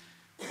would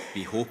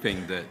be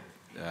hoping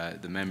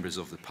that the members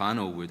of the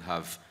panel would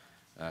have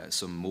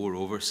some more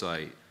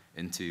oversight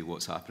into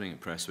what's happening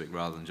at Prestwick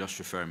rather than just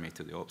refer me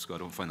to the OPSCO. I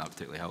don't find that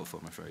particularly helpful,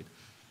 I'm afraid.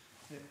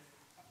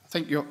 I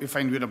think you'll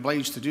find we're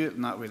obliged to do it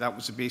in that way. That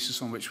was the basis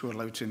on which we were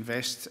allowed to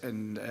invest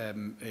in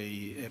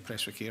a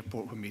Prestwick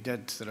airport when we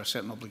did. There are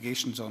certain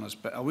obligations on us,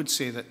 but I would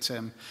say that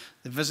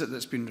the visit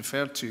that's been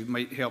referred to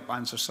might help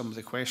answer some of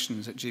the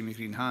questions that Jamie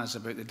Green has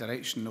about the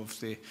direction of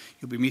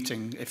you'll be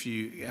meeting, if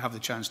you have the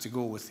chance to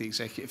go with the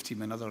executive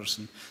team and others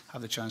and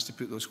have the chance to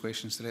put those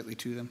questions directly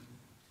to them.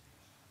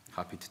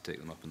 Happy to take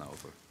them up on that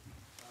offer.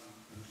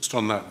 Just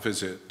on that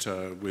visit,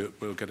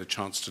 we'll get a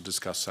chance to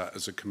discuss that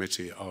as a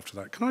committee after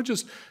that. Can I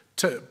just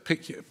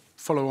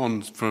follow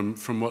on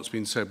from what's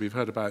been said? We've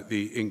heard about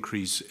the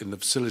increase in the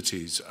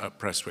facilities at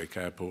Prestwick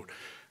Airport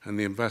and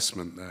the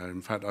investment there.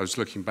 In fact, I was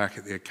looking back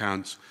at the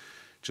accounts,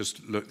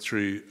 just looked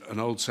through an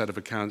old set of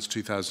accounts,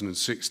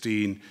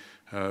 2016.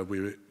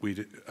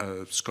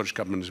 Scottish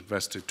Government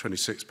invested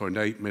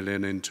 26.8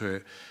 million into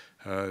it.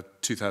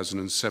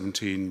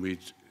 2017, we'd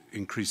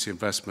increased the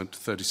investment to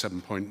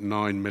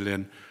 37.9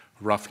 million,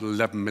 roughly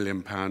 £11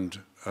 million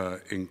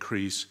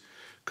increase,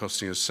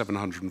 costing us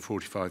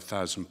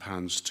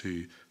 £745,000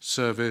 to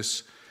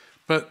service.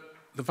 But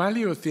the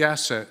value of the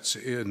assets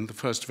in the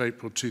 1st of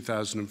April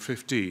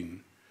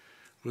 2015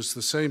 was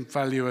the same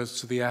value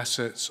as the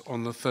assets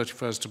on the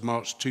 31st of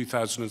March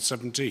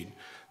 2017.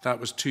 That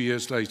was 2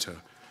 years later.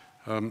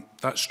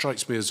 That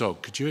strikes me as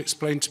odd. Could you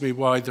explain to me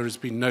why there has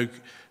been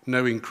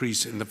no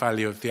increase in the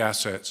value of the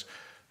assets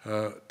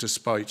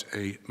despite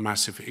a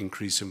massive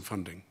increase in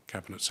funding,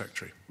 Cabinet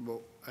Secretary?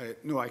 Well,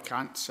 no, I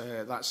can't.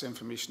 That's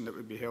information that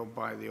would be held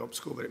by the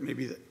OPSCO, but it may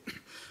be that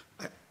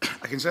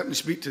I can certainly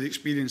speak to the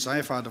experience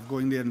I've had of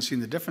going there and seeing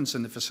the difference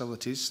in the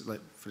facilities, like,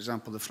 for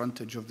example, the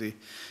frontage of the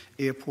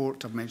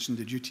airport. I've mentioned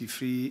the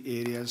duty-free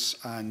areas,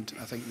 and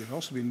I think they've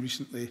also been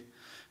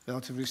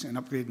relatively recently an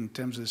upgrade in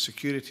terms of the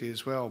security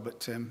as well.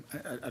 But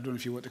I don't know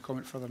if you want to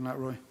comment further on that,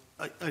 Roy.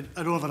 I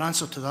don't have an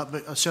answer to that,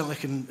 but I certainly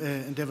can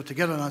endeavour to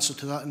get an answer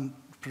to that and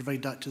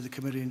provide that to the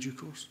committee in due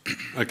course.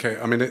 Okay,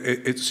 I mean,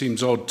 it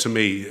seems odd to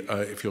me,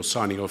 if you're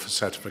signing off a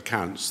set of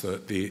accounts,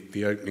 that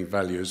the opening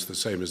value is the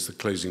same as the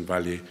closing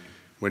value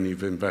when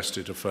you've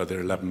invested a further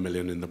 11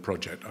 million in the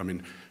project. I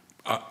mean,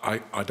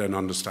 I don't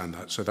understand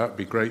that. So that would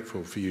be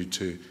grateful for you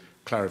to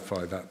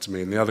clarify that to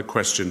me. And the other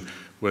question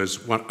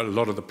was, a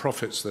lot of the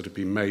profits that have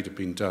been made have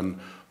been done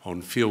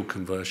on fuel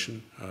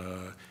conversion.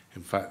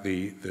 In fact,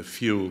 the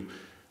fuel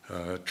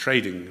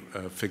trading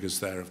figures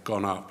there have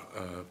gone up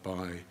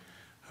by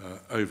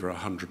over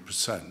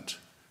 100%.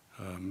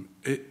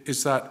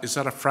 Is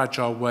that a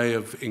fragile way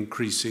of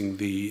increasing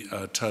the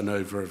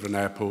turnover of an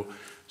airport,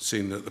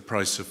 seeing that the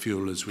price of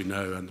fuel, as we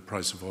know, and the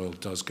price of oil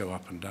does go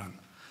up and down?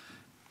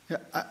 Yeah,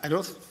 I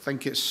don't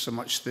think it's so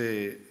much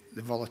the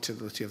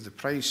volatility of the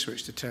price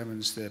which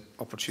determines the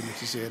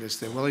opportunities there. It's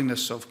the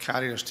willingness of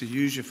carriers to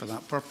use you for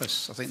that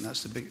purpose. I think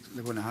that's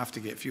they're going to have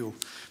to get fuel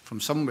from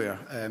somewhere.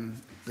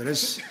 There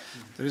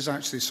is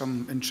actually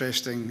some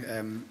interesting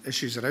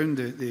issues around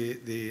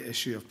the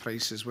issue of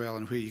price as well,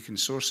 and where you can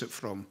source it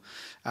from.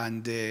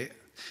 And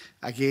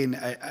again,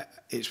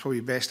 it's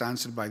probably best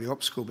answered by the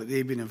OPSCO, but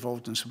they've been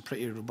involved in some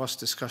pretty robust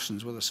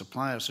discussions with the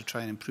suppliers to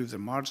try and improve their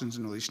margins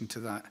in relation to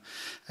that.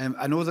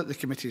 I know that the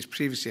committee has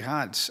previously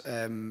had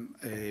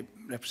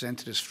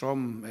representatives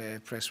from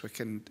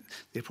Prestwick, and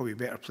they're probably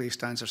better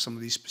placed to answer some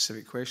of these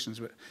specific questions.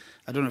 But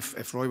I don't know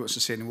if Roy wants to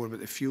say any more about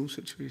the fuel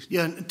situation.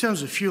 Yeah, in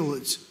terms of fuel,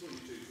 it's...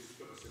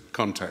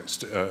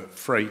 Context,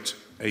 freight,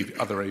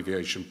 other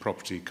aviation,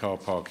 property, car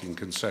parking,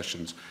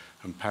 concessions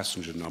and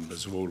passenger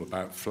numbers are all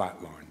about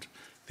flatlined.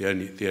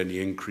 The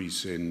only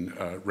increase in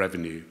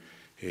revenue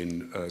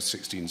in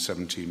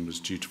 16-17 was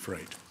due to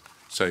freight.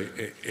 So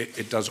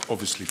it does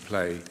obviously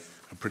play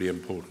a pretty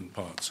important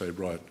part. So,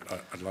 Ryan,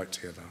 I'd like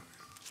to hear that.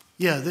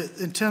 Yeah,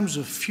 in terms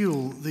of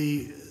fuel,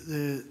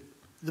 the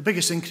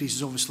biggest increase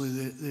is obviously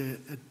the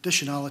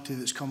additionality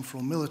that's come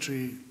from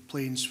military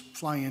planes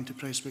flying into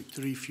Prestwick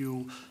to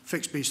refuel,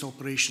 fixed-based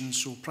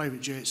operations, so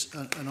private jets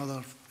and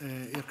other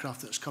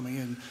aircraft that's coming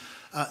in.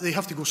 They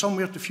have to go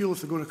somewhere to fuel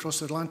if they're going across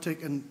the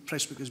Atlantic, and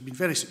Prestwick has been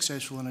very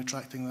successful in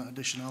attracting that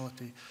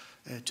additionality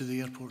to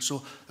the airport.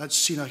 So that's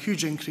seen a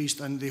huge increase,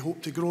 and they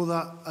hope to grow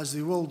that, as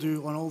they will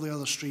do on all the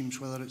other streams,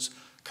 whether it's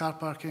car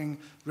parking,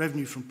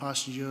 revenue from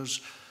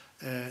passengers,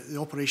 the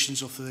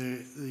operations of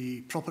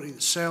the property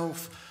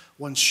itself.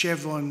 Once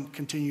Chevron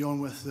continue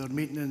on with their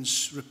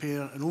maintenance,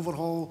 repair and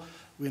overhaul,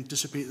 we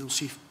anticipate they'll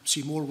see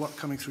more work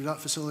coming through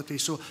that facility.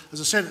 So, as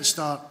I said at the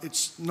start,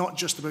 it's not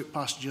just about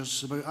passengers,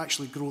 it's about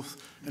actually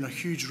growth in a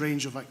huge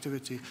range of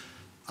activity.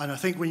 And I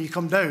think when you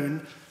come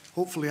down,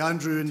 hopefully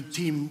Andrew and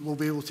team will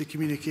be able to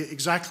communicate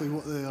exactly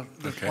what their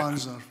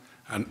plans are.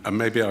 And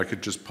maybe I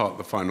could just park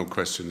the final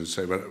question and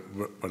say,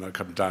 when I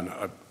come down,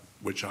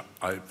 which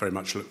I very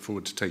much look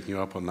forward to taking you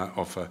up on that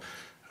offer,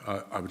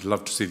 I would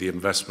love to see the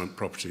investment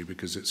property,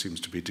 because it seems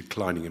to be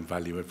declining in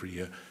value every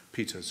year.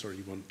 Peter, sorry,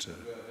 you want to...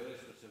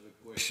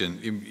 Question,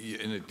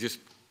 and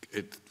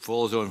it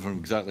follows on from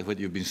exactly what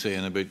you've been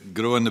saying about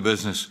growing the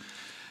business.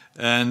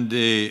 And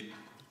you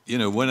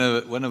know, one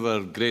of our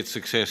great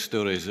success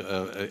stories,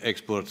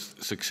 export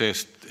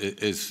success,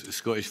 is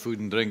Scottish food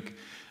and drink,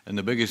 and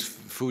the biggest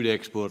food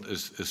export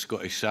is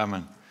Scottish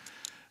salmon.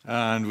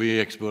 And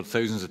we export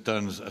thousands of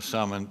tons of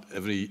salmon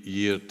every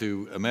year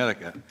to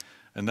America.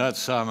 And that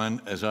salmon,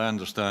 as I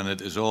understand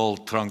it, is all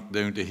trunked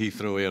down to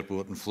Heathrow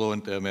Airport and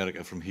flown to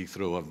America from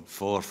Heathrow,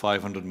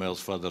 400-500 miles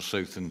further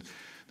south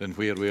than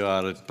where we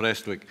are at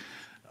Prestwick.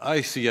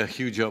 I see a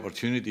huge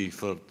opportunity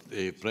for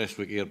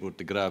Prestwick Airport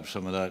to grab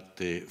some of that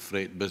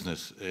freight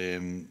business.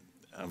 And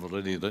I've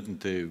already written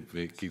to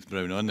Keith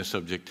Brown on the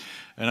subject,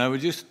 and I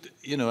would just,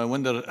 you know, I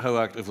wonder how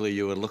actively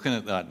you were looking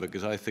at that,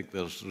 because I think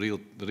there's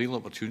real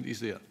opportunities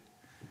there.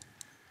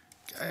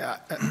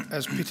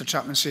 As Peter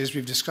Chapman says,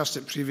 we've discussed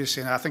it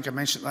previously, and I think I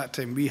mentioned at that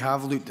time, we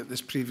have looked at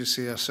this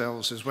previously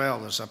ourselves as well.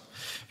 There's a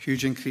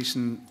huge increase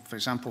in, for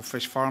example,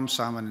 fish farm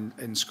salmon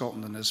in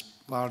Scotland, and there's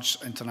large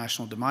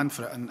international demand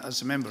for it. And as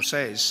the member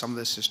says, some of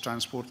this is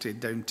transported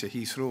down to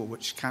Heathrow,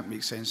 which can't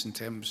make sense in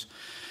terms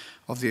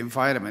of the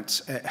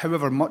environment.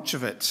 However, much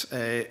of it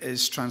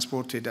is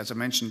transported, as I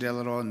mentioned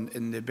earlier on,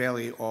 in the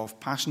belly of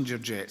passenger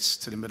jets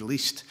to the Middle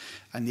East,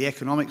 and the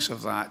economics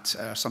of that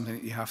are something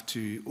that you have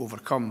to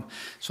overcome.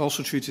 It's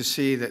also true to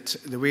say that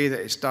the way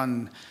that it's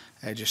done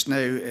just now,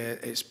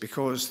 it's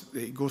because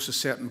it goes to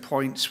certain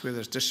points where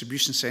there's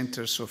distribution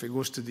centres. So if it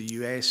goes to the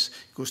US,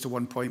 it goes to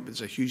one point, but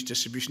there's a huge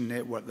distribution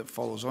network that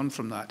follows on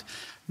from that.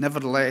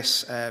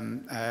 Nevertheless,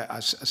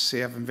 as I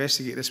say, I've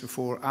investigated this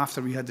before.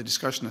 After we had the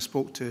discussion, I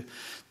spoke to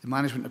the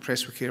management of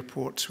Prestwick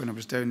Airport when I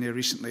was down there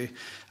recently,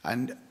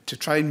 and to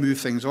try and move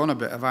things on a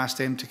bit, I've asked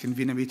them to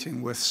convene a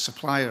meeting with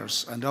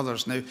suppliers and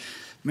others. Now,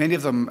 many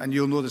of them, and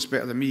you'll know this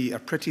better than me, are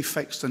pretty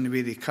fixed on the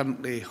way they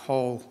currently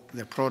haul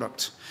their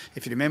product.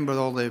 If you remember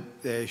all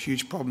the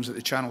huge problems at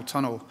the Channel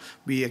Tunnel,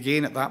 we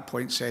again at that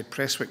point said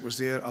Prestwick was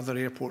there, other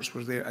airports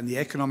were there, and the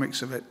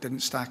economics of it didn't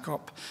stack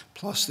up.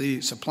 Plus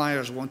the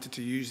suppliers wanted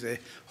to use the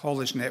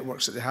haulage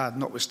networks that they had,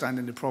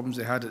 notwithstanding the problems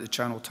they had at the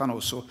Channel Tunnel.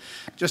 So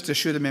just to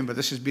assure the member,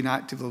 this has been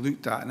actively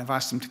looked at, and I've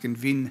asked them to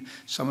convene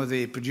some of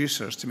the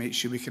producers to make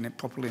sure we can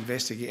properly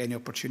investigate any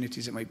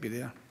opportunities that might be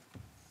there.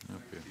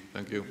 Okay,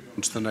 thank you.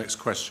 On to the next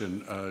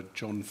question,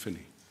 John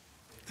Finney.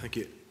 Thank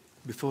you.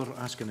 Before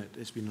asking it,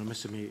 it's been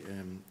remiss of me,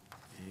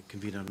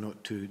 convener,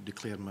 not to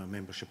declare my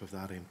membership of the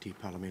RMT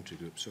parliamentary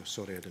group, so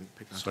sorry I didn't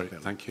pick that up. Sorry,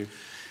 thank you.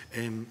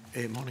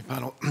 Morning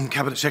panel.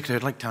 Cabinet Secretary,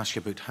 I'd like to ask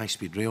you about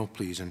high-speed rail,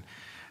 please. And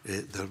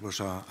there was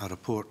a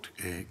report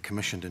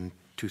commissioned in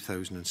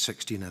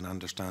 2016, and I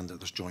understand that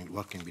there's joint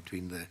working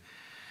between the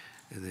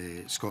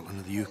Scotland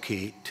and the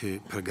UK to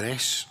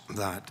progress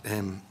that.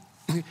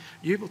 Are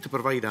you able to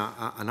provide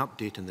an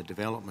update on the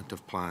development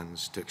of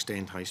plans to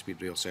extend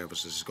high-speed rail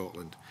services in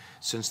Scotland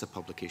since the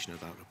publication of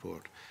that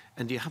report?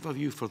 And do you have a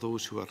view for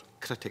those who are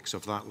critics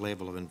of that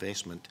level of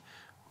investment,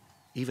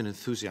 even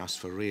enthusiasts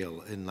for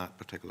rail in that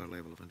particular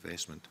level of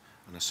investment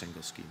on a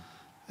single scheme?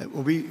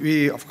 Well,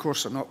 we, of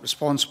course, are not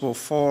responsible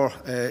for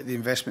the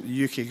investment.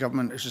 The UK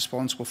government is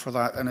responsible for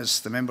that. And as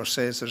the member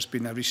says, there's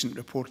been a recent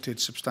reported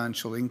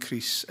substantial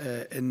increase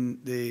in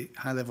the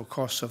high-level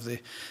costs of the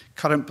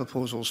current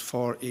proposals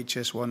for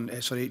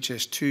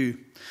HS2.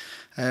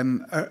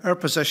 Our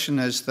position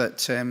is that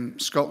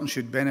Scotland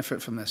should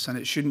benefit from this, and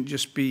it shouldn't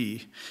just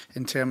be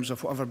in terms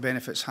of whatever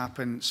benefits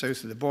happen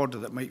south of the border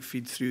that might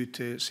feed through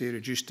to, say,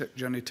 reduced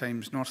journey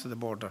times north of the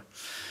border.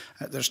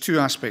 There's two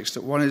aspects.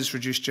 That one is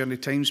reduced journey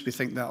times. We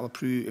think that will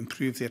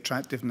improve the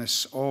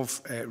attractiveness of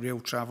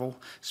rail travel,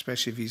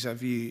 especially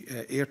vis-à-vis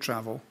air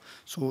travel.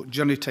 So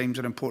journey times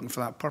are important for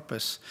that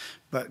purpose.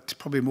 But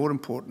probably more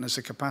important is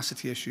the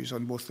capacity issues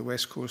on both the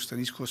West Coast and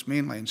East Coast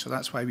main line. So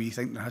that's why we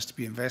think there has to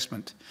be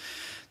investment.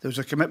 There was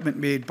a commitment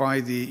made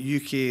by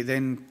the UK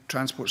then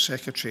Transport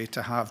Secretary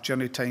to have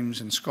journey times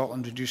in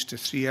Scotland reduced to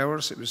 3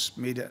 hours. It was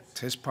made at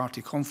his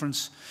party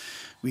conference.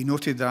 We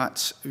noted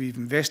that, we've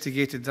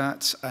investigated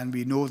that, and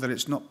we know that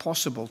it's not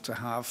possible to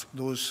have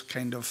those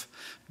kind of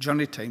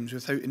journey times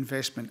without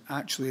investment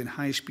actually in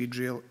high-speed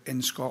rail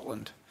in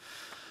Scotland.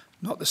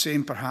 Not the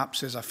same,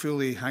 perhaps, as a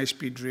fully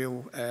high-speed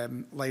rail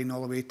line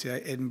all the way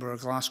to Edinburgh or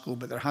Glasgow,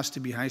 but there has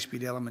to be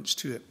high-speed elements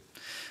to it.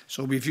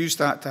 So we've used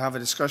that to have a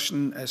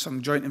discussion,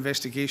 some joint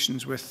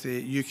investigations with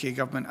the UK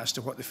government as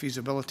to what the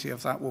feasibility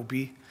of that will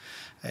be.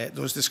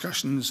 Those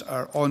discussions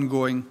are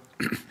ongoing.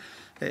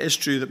 It is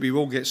true that we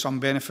will get some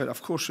benefit,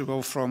 of course we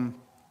will, from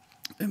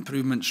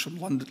improvements from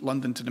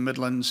London to the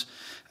Midlands,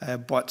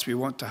 but we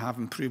want to have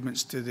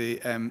improvements to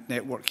the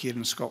network here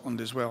in Scotland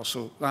as well.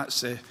 So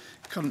that's the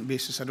current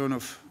basis. I don't know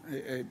if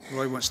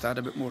Roy wants to add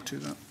a bit more to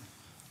that.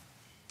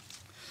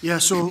 Yeah,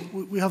 so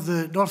we have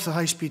the North of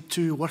High Speed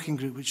 2 working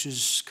group, which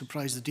is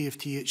comprised of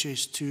DFT,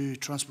 HS2,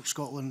 Transport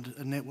Scotland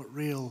and Network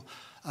Rail.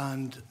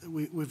 And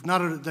we've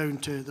narrowed it down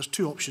to, there's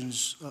two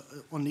options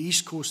on the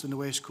East Coast and the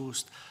West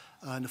Coast.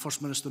 And the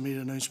First Minister made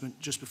an announcement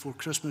just before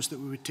Christmas that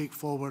we would take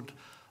forward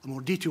a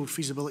more detailed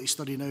feasibility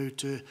study now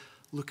to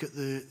look at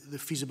the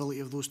feasibility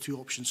of those two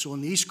options. So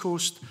on the East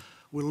Coast,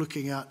 we're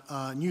looking at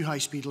a new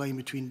high-speed line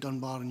between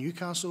Dunbar and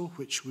Newcastle,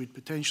 which would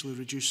potentially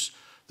reduce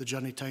the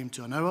journey time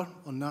to an hour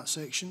on that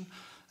section,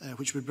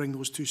 which would bring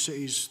those two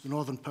cities, the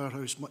northern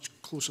powerhouse, much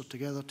closer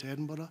together to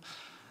Edinburgh.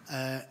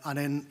 And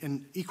then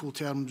in equal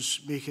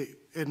terms, make it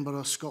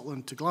Edinburgh,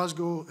 Scotland to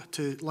Glasgow,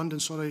 to London,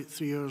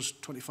 3 hours,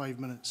 25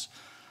 minutes.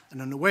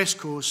 And on the West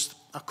Coast,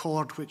 a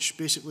chord which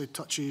basically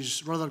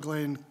touches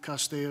Rutherglen,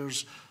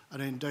 Carstairs,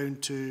 and then down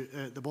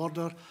to the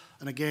border.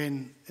 And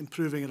again,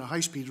 improving at a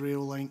high-speed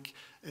rail link,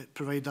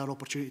 provide that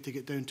opportunity to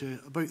get down to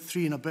about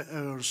 3 and a bit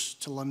hours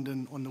to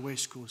London on the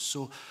West Coast.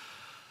 So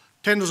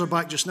tenders are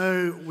back just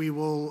now. We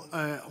will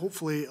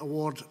hopefully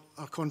award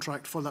a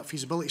contract for that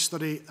feasibility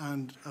study,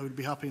 and I would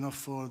be happy enough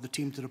for the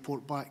team to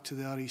report back to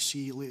the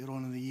REC later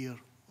on in the year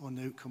on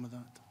the outcome of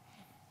that.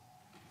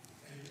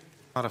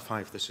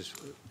 Clarify if this is,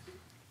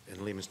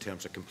 in layman's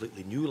terms, a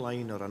completely new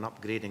line or an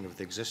upgrading of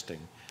the existing,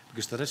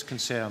 because there is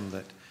concern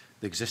that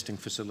the existing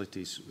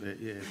facilities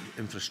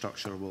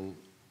infrastructure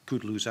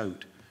could lose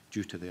out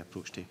due to the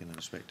approach taken in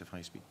respect of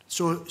high speed.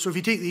 So if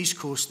you take the East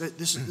Coast,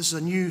 this is a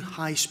new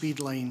high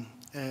speed line.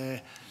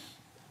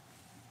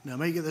 Now I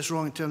might get this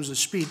wrong in terms of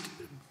speed,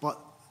 but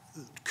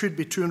it could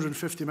be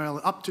 250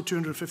 mile, up to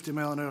 250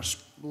 mile an hour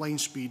line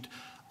speed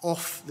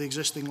off the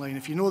existing line.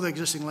 If you know the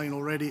existing line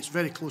already, it's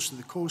very close to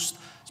the coast.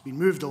 It's been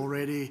moved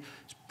already.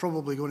 It's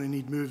probably going to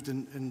need moved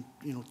in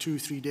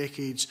 2-3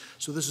 decades.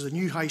 So this is a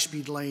new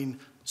high-speed line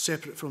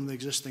separate from the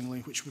existing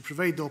line, which would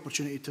provide the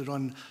opportunity to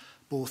run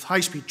both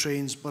high-speed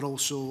trains, but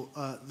also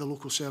the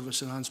local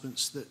service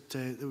enhancements that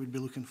we'd be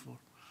looking for.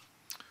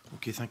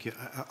 Okay, thank you.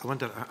 I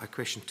wonder a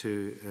question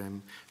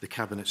to the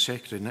Cabinet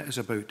Secretary, and that is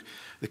about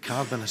the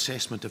carbon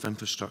assessment of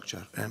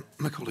infrastructure.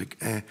 My colleague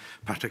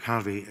Patrick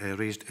Harvey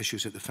raised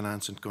issues at the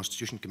Finance and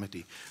Constitution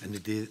Committee, and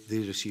they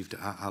received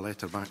a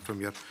letter back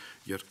from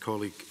your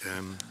colleague,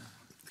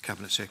 the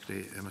Cabinet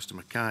Secretary, Mr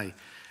Mackay.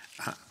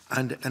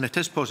 And it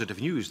is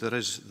positive news. There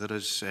is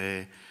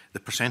the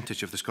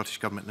percentage of the Scottish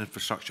Government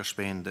infrastructure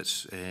spend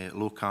that's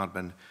low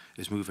carbon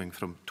is moving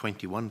from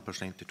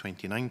 21% to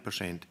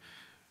 29%.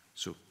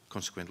 So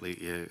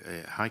consequently,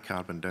 high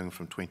carbon down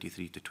from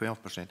 23% to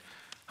 12%.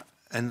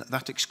 And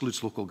that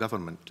excludes local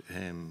government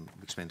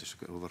expenditure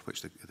over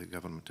which the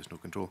government has no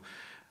control.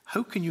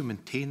 How can you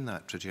maintain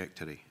that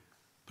trajectory,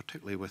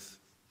 particularly with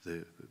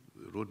the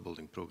road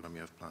building programme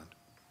you have planned?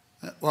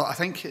 Well, I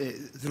think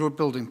the road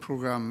building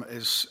programme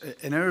is,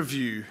 in our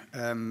view,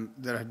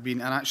 there had been,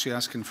 and actually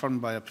as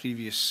confirmed by a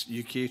previous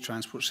UK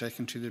Transport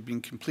Secretary, there had been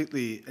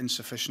completely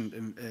insufficient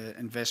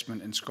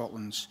investment in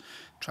Scotland's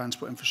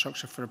transport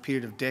infrastructure for a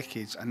period of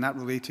decades, and that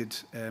related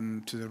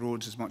to the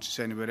roads as much as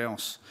anywhere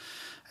else.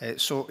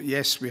 So,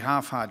 yes, we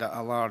have had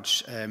a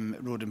large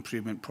road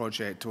improvement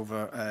project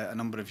over a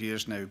number of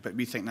years now, but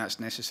we think that's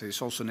necessary.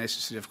 It's also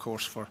necessary, of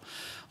course, for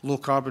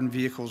low-carbon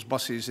vehicles,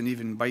 buses and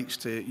even bikes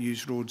to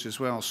use roads as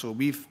well. So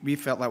we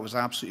felt that was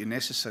absolutely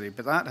necessary,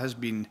 but that has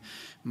been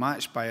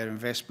matched by our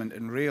investment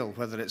in rail,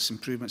 whether it's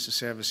improvements to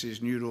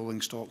services, new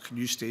rolling stock,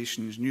 new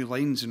stations, new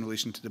lines in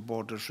relation to the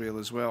Borders Rail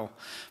as well.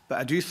 But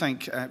I do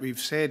think we've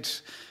said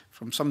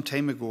from some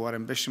time ago, our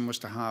ambition was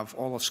to have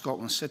all of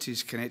Scotland's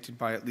cities connected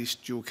by at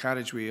least dual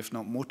carriageway, if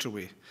not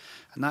motorway.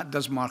 And that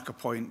does mark a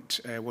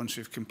point once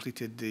we've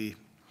completed the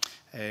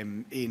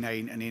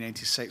A9 and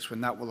A96,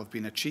 when that will have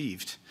been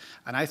achieved.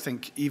 And I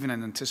think even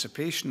in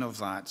anticipation of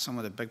that, some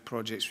of the big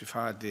projects we've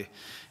had, the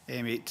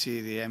M80,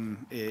 the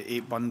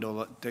M8 bundle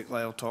that Dick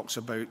Lyle talks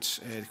about,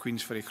 the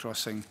Queensferry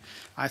crossing,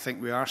 I think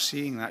we are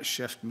seeing that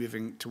shift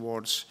moving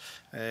towards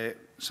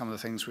some of the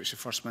things which the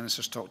First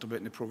Minister's talked about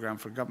in the programme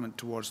for government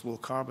towards low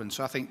carbon.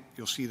 So I think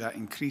you'll see that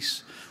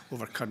increase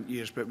over current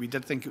years. But we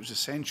did think it was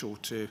essential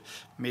to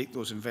make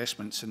those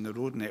investments in the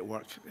road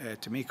network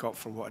to make up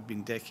for what had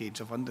been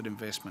decades of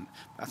underinvestment.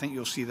 I think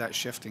you'll see that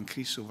shift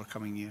increase over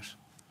coming years.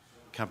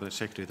 Cabinet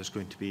Secretary, there's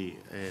going to be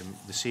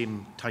the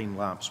same time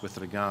lapse with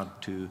regard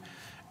to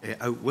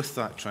out with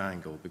that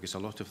triangle, because a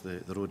lot of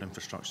the road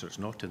infrastructure that's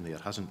not in there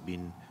hasn't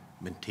been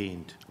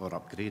maintained or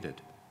upgraded.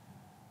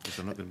 Is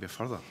there not going to be a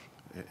further?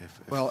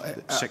 Well,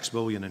 6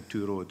 billion in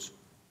 2 roads.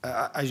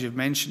 As you've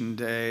mentioned,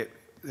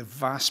 the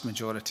vast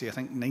majority, I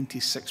think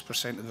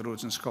 96% of the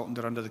roads in Scotland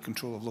are under the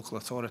control of local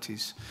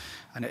authorities,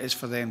 and it is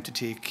for them to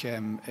take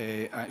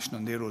action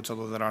on their roads,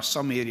 although there are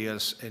some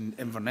areas in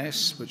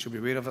Inverness, which you'll be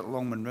aware of at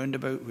Longman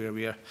Roundabout, where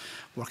we are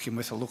working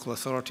with a local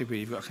authority, where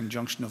you've got a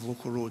conjunction of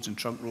local roads and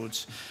trunk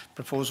roads,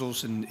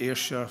 proposals in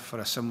Ayrshire for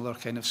a similar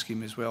kind of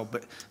scheme as well.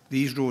 But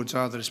these roads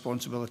are the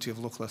responsibility of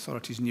local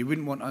authorities, and you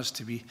wouldn't want us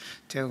to be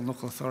telling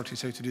local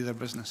authorities how to do their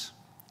business.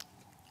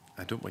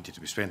 I don't want you to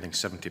be spending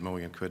 70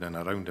 million quid in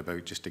a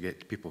roundabout just to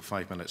get people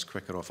 5 minutes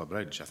quicker off a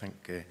bridge. I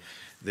think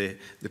the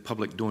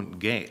public don't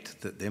get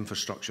that the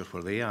infrastructure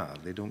where they are.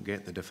 They don't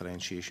get the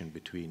differentiation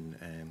between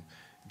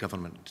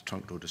government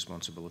trunk road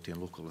responsibility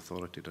and local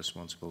authority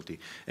responsibility.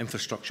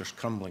 Infrastructure's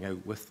crumbling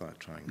out with that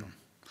triangle.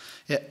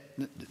 Yeah,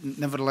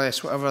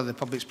 nevertheless, whatever the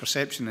public's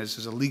perception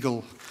is a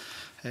legal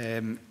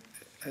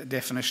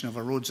definition of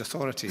a roads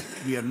authority.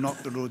 We are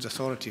not the roads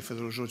authority for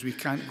those roads. We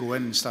can't go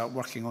in and start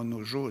working on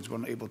those roads. We're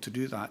not able to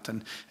do that.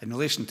 And in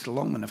relation to the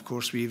Longman, of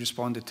course, we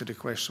responded to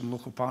requests from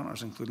local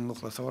partners, including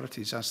local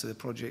authorities, as to the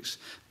projects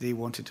they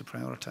wanted to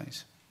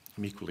prioritise.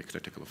 I'm equally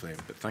critical of them,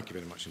 but thank you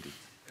very much indeed.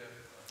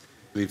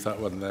 Leave that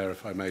one there,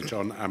 if I may,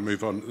 John, and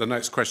move on. The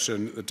next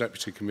question, the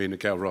Deputy Convener,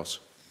 Gail Ross.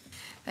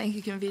 Thank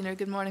you, Convener.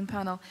 Good morning,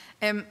 panel.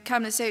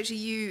 Cabinet Secretary,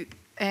 you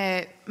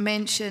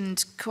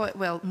mentioned, quite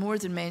well, more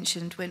than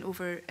mentioned, went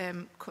over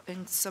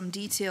in some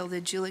detail the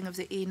dualling of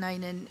the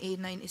A9 and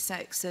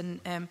A96,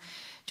 and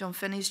John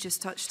Finney's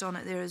just touched on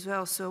it there as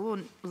well, so I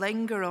won't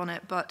linger on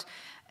it, but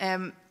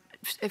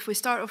if we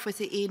start off with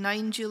the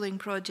A9 dualling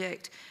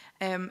project,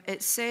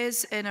 It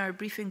says in our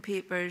briefing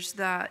papers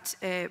that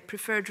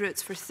preferred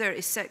routes for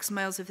 36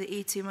 miles of the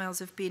 80 miles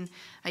have been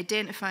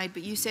identified,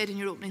 but you said in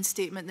your opening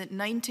statement that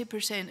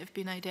 90% have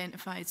been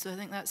identified, so I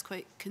think that's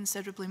quite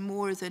considerably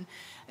more than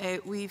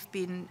we've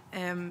been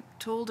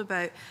told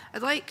about.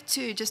 I'd like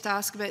to just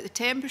ask about the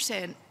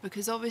 10%,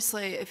 because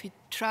obviously if you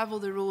travel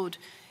the road,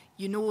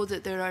 you know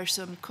that there are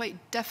some quite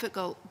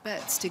difficult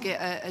bits to get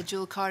a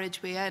dual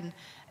carriageway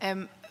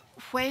in.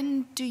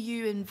 When do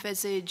you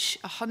envisage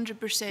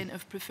 100%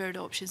 of preferred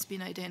options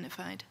being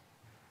identified?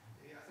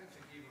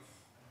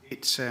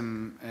 It's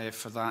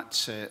for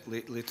that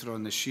later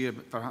on this year,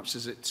 but perhaps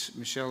is it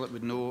Michelle that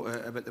would know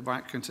about the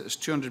background? It's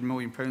 £200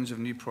 million of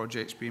new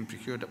projects being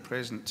procured at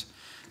present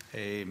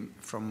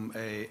from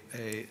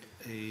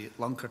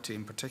Lunkerty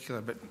in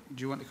particular. But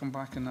do you want to come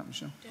back on that,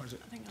 Michelle? Yeah,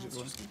 I think Alan's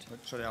just going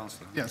to. Sorry,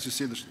 Alasdair. Yeah, as you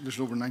say, there's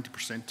over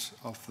 90%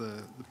 of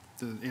the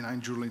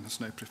A9 dual lane that's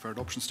now preferred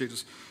option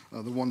status.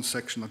 The one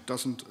section that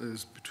doesn't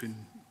is between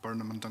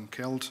Burnham and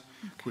Dunkeld,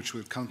 which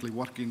we're currently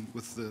working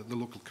with the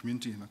local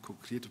community in a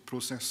co-creative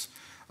process,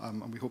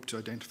 and we hope to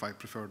identify a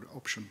preferred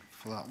option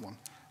for that one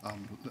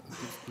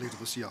later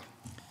this year.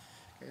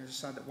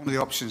 One of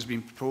the options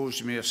being proposed,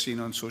 you may have seen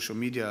on social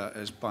media,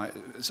 is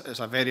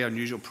a very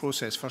unusual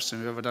process. First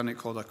time we've ever done it,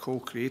 called a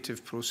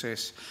co-creative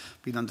process,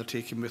 being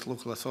undertaken with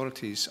local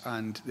authorities.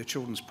 And the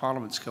Children's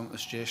Parliament's come with a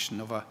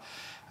suggestion of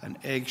an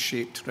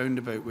egg-shaped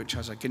roundabout, which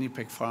has a guinea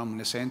pig farm in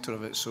the centre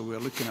of it. So we're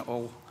looking at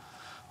all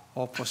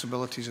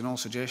possibilities and all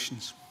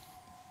suggestions.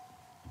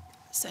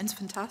 Sounds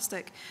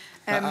fantastic.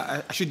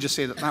 I should just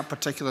say that that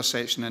particular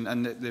section,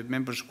 and the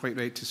members are quite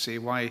right to say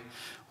why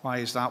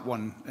is that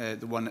one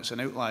the one that's an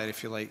outlier,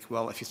 if you like.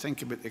 Well, if you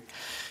think about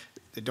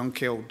the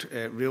Dunkeld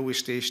railway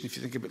station, if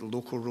you think about the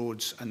local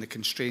roads and the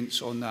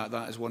constraints on that,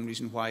 that is one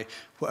reason why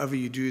whatever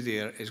you do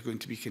there is going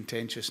to be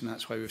contentious, and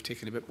that's why we've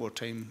taken a bit more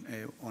time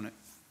on it.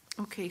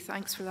 Okay,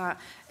 thanks for that.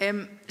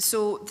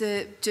 So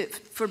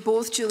for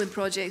both dual lane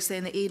projects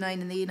then, the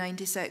A9 and the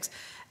A96,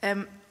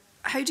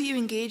 how do you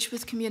engage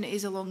with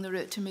communities along the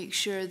route to make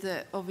sure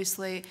that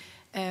obviously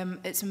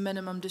it's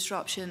minimum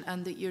disruption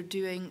and that you're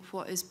doing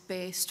what is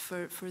best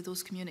for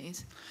those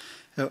communities?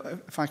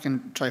 If I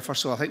can try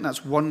first of all, I think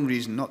that's one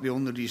reason, not the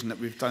only reason, that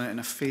we've done it in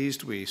a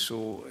phased way.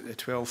 So the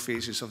 12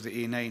 phases of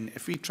the A9,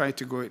 if we try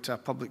to go out to a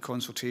public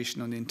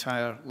consultation on the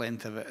entire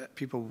length of it,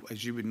 people,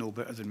 as you would know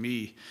better than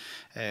me,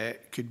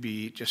 could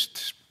be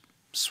just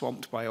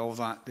swamped by all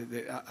that,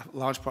 a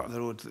large part of the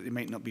road that they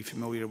might not be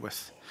familiar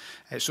with.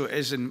 So it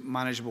is in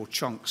manageable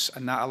chunks,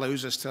 and that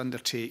allows us to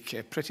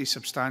undertake pretty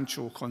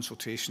substantial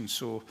consultations.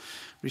 So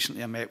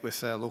recently I met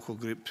with a local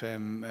group,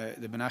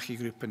 the Benaki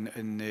group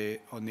on the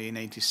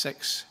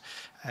A96,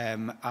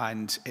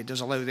 and it does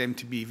allow them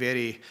to be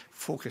very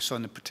focused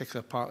on the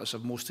particular part that's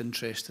of most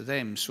interest to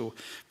them. So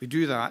we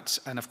do that,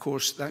 and of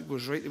course that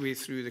goes right the way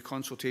through the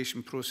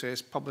consultation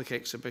process, public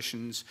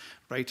exhibitions,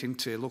 right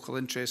into local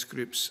interest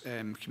groups,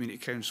 community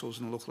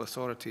councils and local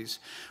authorities,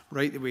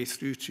 right the way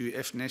through to,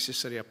 if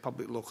necessary, a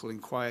public local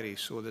inquiry.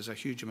 So there's a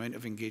huge amount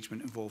of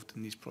engagement involved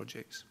in these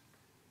projects.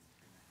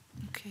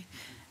 Okay.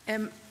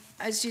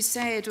 As you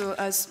said, or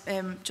as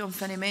John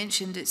Finney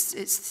mentioned, it's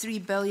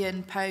 £3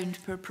 billion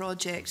per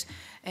project.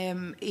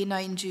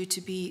 A9 due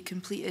to be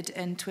completed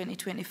in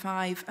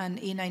 2025 and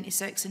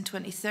A96 in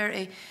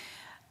 2030.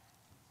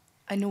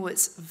 I know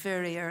it's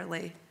very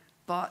early,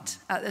 but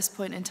at this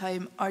point in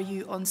time, are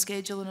you on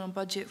schedule and on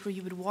budget where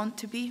you would want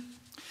to be?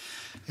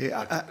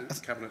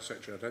 Cabinet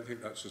Secretary, I don't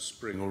think that's a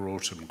spring or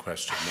autumn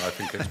question. I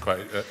think it's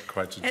quite a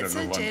general one. It's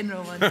a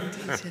general one,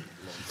 indeed.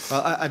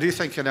 Well, I do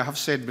think, and I have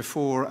said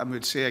before, and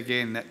would say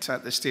again, that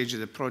at this stage of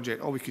the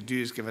project, all we could do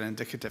is give an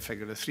indicative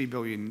figure. The £3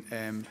 billion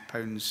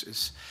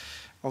is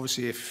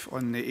obviously, if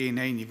on the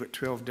A9 you've got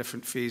 12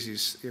 different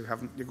phases, you're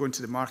going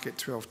to the market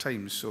 12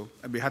 times. So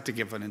we had to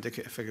give an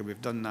indicative figure.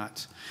 We've done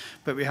that,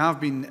 but we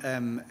have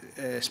been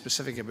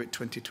specific about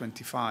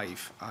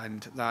 2025,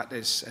 and that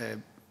is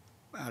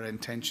our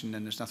intention,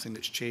 and there's nothing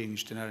that's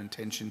changed in our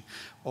intention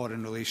or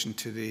in relation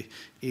to the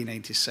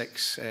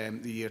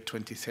A96, the year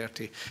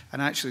 2030. And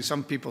actually,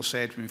 some people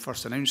said when we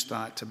first announced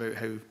that about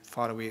how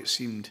far away it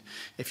seemed.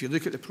 If you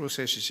look at the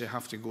processes you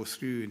have to go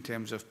through in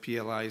terms of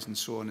PLIs and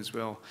so on as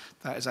well,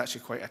 that is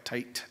actually quite a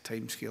tight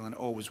timescale, and it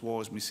always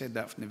was. And we said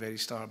that from the very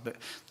start. But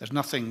there's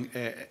nothing,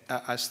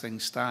 as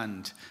things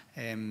stand,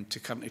 to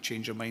currently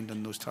change our mind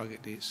on those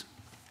target dates.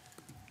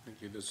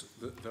 Thank you.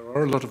 There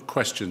are a lot of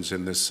questions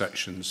in this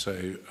section,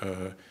 so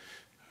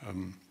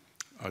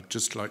I'd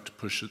just like to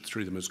push it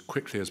through them as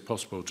quickly as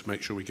possible to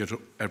make sure we get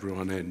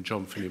everyone in.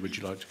 John Finney, would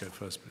you like to go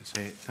first,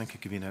 please? Thank you,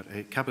 Convener.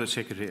 Cabinet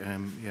Secretary,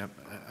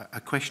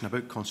 a question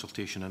about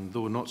consultation, and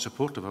though not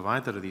supportive of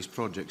either of these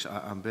projects,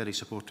 I'm very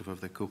supportive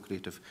of the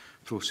co-creative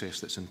process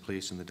that's in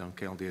place in the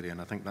Dunkeld area,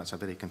 and I think that's a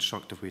very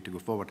constructive way to go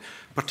forward,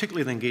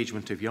 particularly the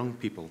engagement of young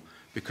people,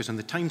 because in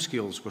the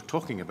timescales we're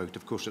talking about,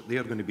 of course,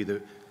 they're going to be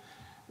the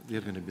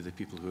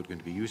people who are going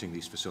to be using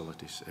these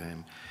facilities.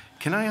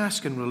 Can I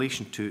ask, in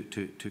relation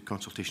to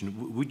consultation,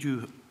 would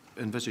you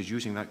envisage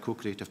using that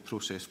co-creative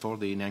process for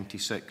the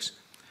 96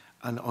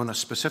 And on a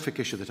specific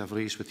issue that I've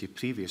raised with you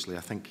previously,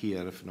 I think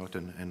here, if not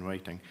in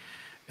writing,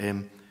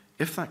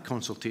 if that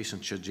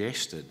consultation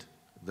suggested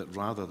that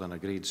rather than a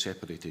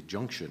grade-separated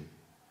junction,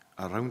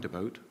 a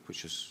roundabout,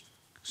 which is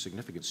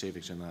significant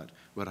savings in that,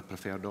 were a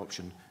preferred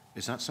option,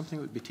 is that something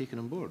that would be taken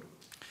on board?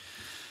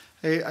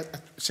 I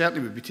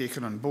certainly would be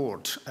taken on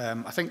board.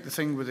 I think the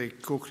thing with the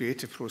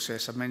co-creative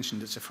process, I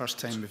mentioned it's the first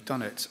time we've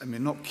done it, and we're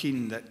not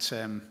keen that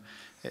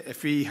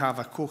if we have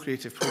a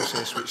co-creative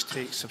process which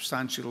takes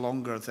substantially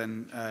longer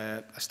than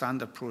a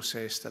standard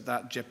process,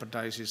 that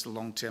jeopardises the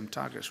long-term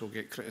targets. We'll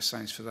get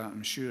criticised for that,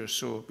 I'm sure.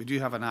 So we do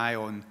have an eye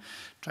on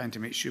trying to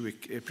make sure we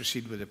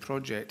proceed with the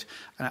project.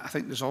 And I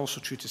think there's also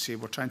true to say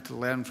we're trying to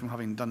learn from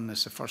having done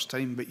this the first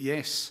time. But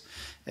yes,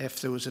 if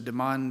there was a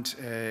demand,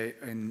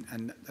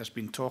 and there's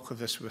been talk of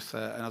this with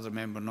another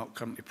member not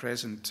currently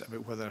present,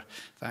 about whether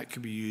that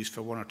could be used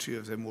for one or two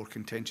of the more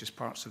contentious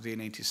parts of the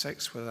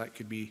A96, whether that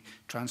could be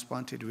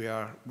transplanted, we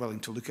are willing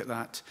to look at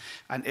that.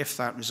 And if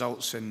that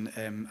results in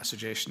a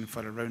suggestion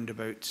for a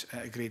roundabout,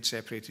 a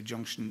grade-separated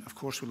junction, of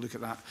course we'll look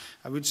at that.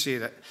 I would say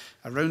that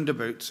a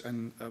roundabout,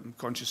 and I'm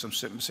conscious I'm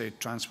sitting beside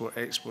transport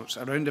experts,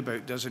 a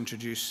roundabout does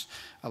introduce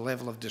a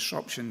level of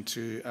disruption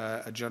to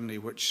a journey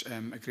which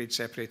a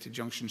grade-separated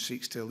junction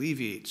seeks to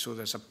alleviate. So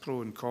there's a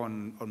pro and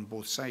con on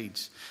both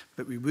sides.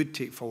 But we would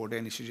take forward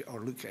any or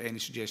look at any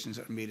suggestions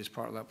that are made as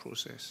part of that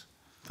process.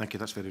 Thank you.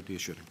 That's very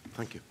reassuring.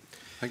 Thank you.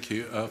 Thank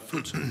you.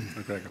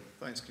 McGregor.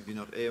 Thanks,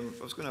 Convener.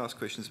 I was going to ask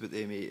questions about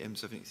the M8,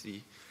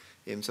 M73,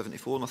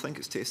 M74, and I think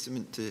it's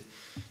testament to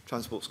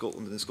Transport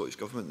Scotland and the Scottish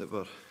Government that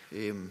we're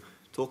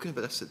talking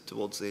about this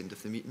towards the end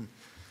of the meeting.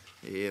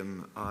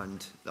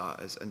 And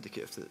that is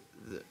indicative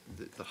that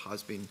there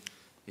has been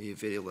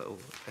very little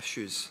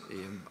issues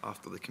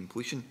after the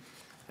completion.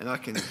 And I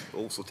can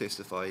also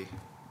testify,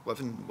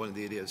 living in one of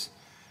the areas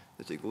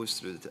that it goes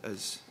through, that it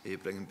is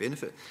bringing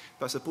benefit.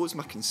 But I suppose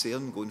my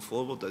concern going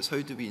forward is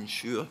how do we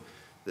ensure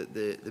that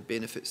the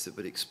benefits that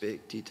were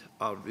expected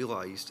are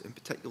realised, and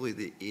particularly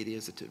the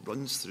areas that it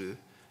runs through.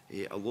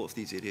 A lot of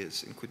these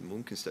areas, including my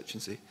own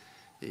constituency,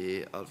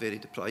 are very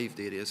deprived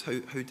areas. How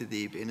do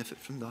they benefit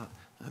from that?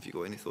 Have you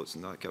got any thoughts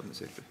on that, Cabinet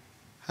Secretary?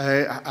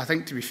 I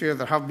think, to be fair,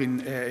 there have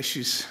been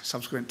issues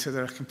subsequent to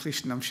their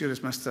completion. I'm sure,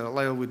 as Mr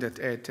Lyle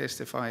would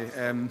testify.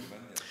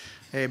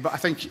 But I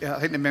think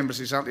the member's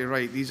exactly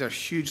right. These are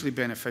hugely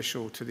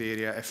beneficial to the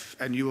area.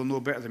 And you will know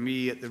better than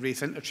me at the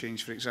Wraith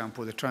interchange, for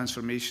example, the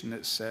transformation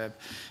that's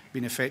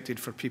been affected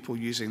for people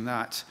using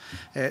that.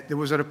 There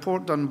was a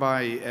report done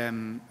by,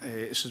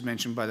 this was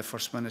mentioned by the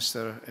First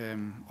Minister,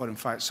 or in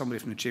fact somebody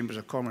from the Chambers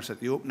of Commerce at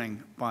the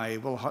opening, by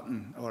Will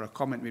Hutton, or a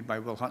comment made by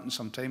Will Hutton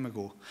some time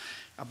ago,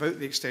 about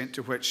the extent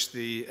to which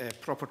the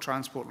proper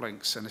transport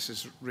links, and this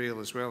is rail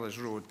as well as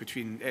road,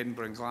 between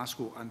Edinburgh and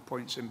Glasgow and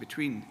points in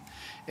between,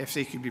 if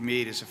they could be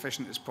made as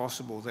efficient as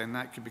possible, then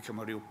that could become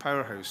a real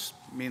powerhouse,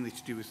 mainly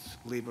to do with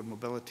labour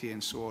mobility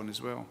and so on as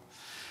well.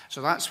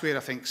 So that's where I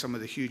think some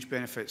of the huge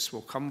benefits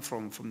will come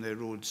from the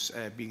roads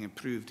being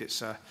improved. It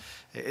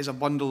is a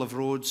bundle of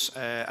roads.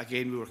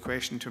 Again, we were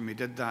questioned when we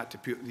did that to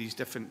put these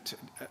different,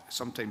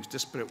 sometimes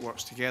disparate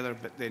works together,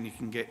 but then you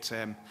can get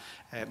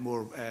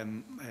more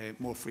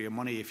for your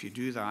money if you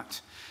do that.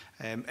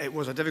 It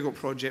was a difficult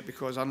project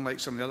because, unlike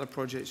some of the other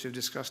projects we've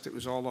discussed, it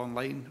was all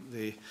online.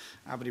 The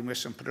Aberdeen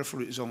Western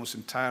Peripheral route is almost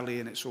entirely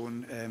in its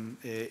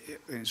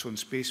own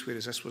space,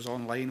 whereas this was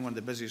online, one of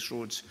the busiest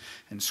roads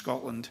in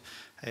Scotland.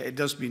 It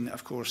does mean,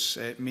 of course,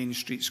 Main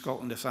Street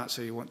Scotland, if that's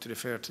how you want to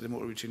refer to the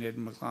motorway between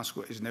Edinburgh and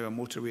Glasgow, is now a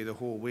motorway the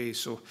whole way.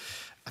 So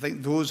I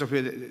think those are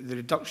where the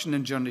reduction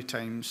in journey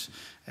times,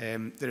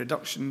 the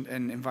reduction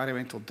in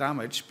environmental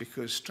damage,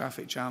 because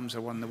traffic jams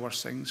are one of the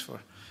worst things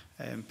for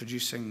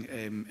producing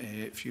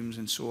fumes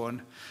and so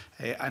on,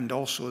 and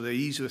also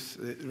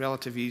the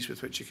relative ease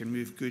with which you can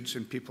move goods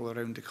and people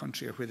around the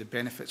country are where the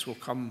benefits will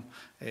come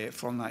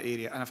from that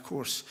area. And of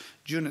course,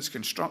 during its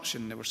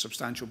construction, there were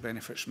substantial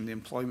benefits from the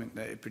employment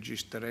that it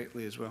produced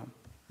directly as well.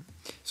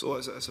 So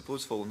I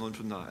suppose following on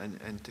from that,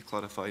 and to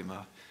clarify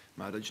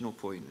my original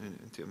point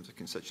in terms of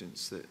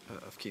constituents that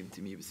have came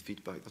to me with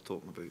feedback, they're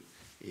talking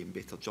about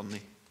better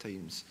journey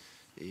times,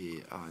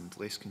 and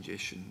less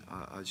congestion,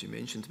 as you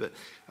mentioned. But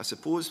I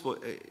suppose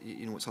what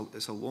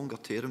it's a longer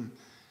term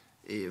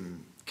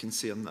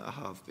concern that I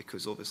have,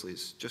 because obviously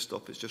it's just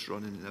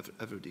running, and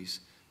everybody's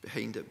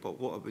behind it. But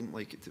what I wouldn't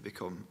like it to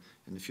become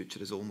in the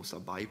future is almost a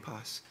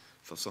bypass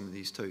for some of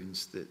these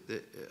towns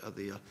that are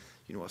there.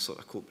 A sort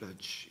of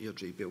Coatbridge,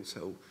 Airdrie, Bells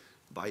Hill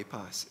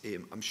bypass.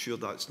 I'm sure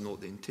that's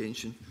not the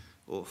intention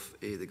of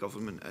the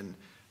government, and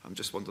I'm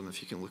just wondering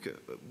if you can look at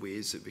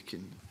ways that we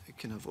can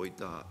avoid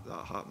that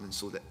happening,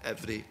 so that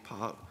every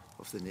part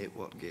of the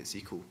network gets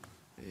equal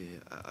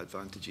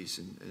advantages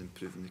in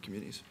improving the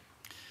communities.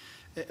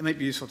 It might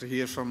be useful to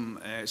hear from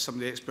some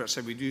of the experts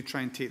that we do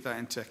try and take that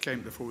into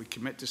account before we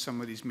commit to some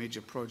of these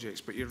major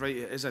projects. But you're right,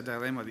 it is a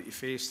dilemma that you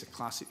face. The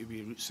classic would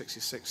be Route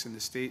 66 in the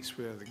States,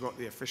 where they've got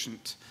the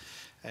efficient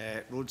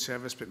road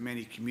service, but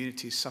many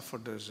communities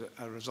suffered as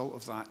a result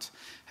of that.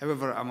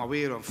 However, I'm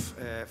aware of,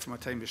 from my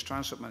time as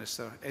Transport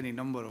Minister, any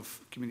number of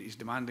communities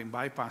demanding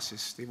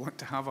bypasses. They want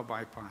to have a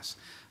bypass.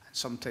 And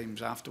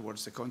sometimes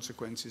afterwards, the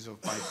consequences of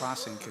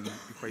bypassing can be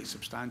quite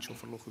substantial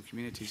for local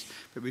communities.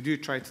 But we do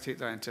try to take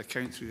that into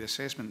account through the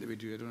assessment that we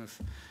do. I don't know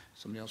if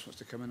somebody else wants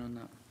to come in on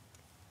that.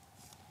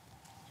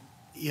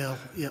 Yeah.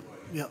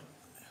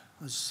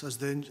 As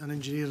an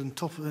engineer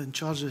in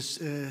charge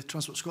of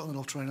Transport Scotland,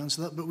 I'll try and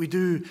answer that. But we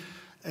do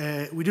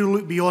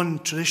look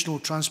beyond traditional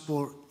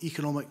transport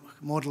economic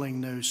modelling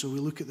now. So we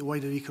look at the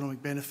wider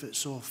economic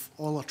benefits of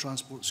all our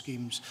transport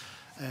schemes.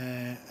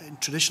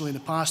 And traditionally in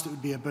the past, it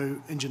would be about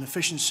engine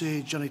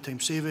efficiency, journey time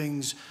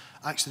savings,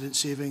 accident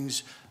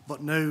savings.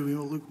 But now we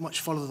will look much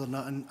further than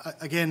that. And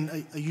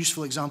again, a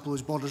useful example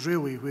is Borders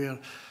Railway, where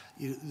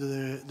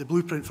the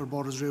blueprint for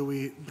Borders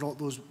Railway brought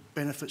those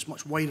benefits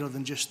much wider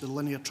than just the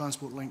linear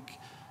transport link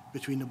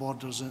between the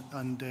borders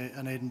and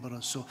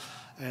Edinburgh. So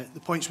the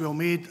point's well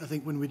made. I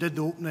think when we did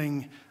the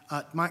opening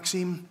at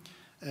Maxime,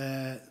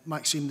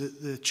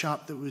 the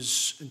chap that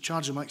was in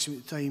charge of Maxime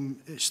at the time,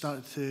 it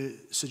started to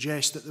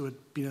suggest that there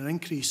would be an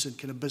increase in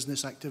kind of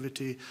business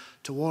activity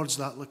towards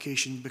that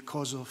location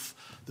because of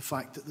the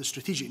fact that the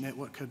strategic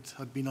network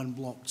had been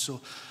unblocked.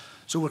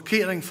 So we're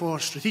catering for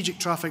strategic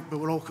traffic, but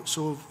we're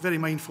also very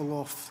mindful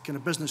of kind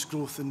of business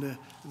growth in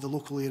the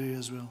local area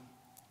as well.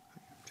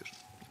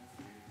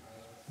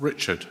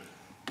 Richard.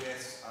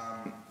 Yes.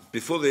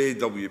 Before the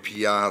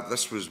AWPR,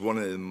 this was one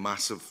of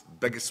the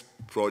biggest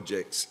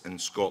projects in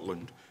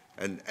Scotland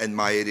and in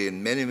my area.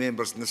 And many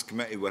members in this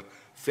committee were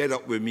fed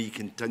up with me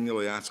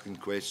continually asking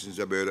questions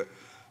about it.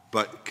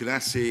 But can I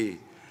say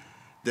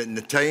that in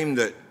the time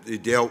that they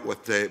dealt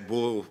with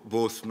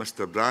both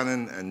Mr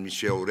Brannen and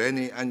Michelle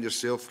Rennie and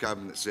yourself,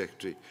 Cabinet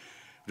Secretary,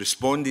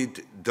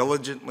 responded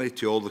diligently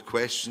to all the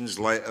questions,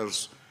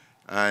 letters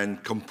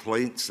and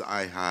complaints that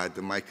I had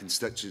and my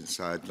constituents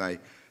had. And I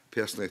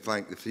personally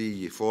thank the three of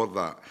you for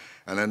that.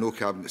 And I know,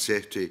 Cabinet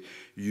Secretary,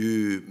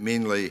 you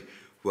mainly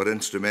were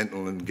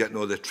instrumental in getting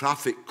all the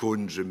traffic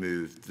cones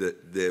removed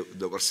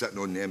that were sitting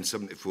on the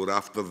M74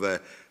 after the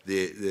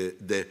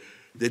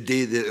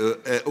day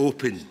that it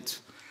opened.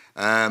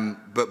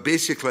 But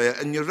basically,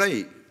 and you're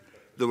right,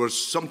 there was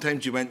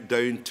sometimes you went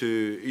down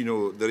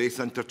to the Wraith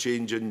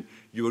interchange and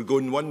you were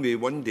going one way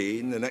one day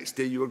and the next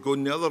day you were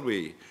going the other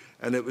way.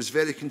 And it was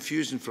very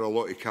confusing for a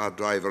lot of car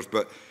drivers.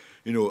 But,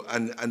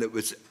 and it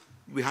was,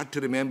 we had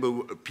to remember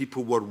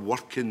people were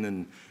working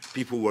and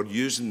people were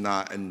using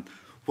that. And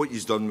what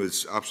you've done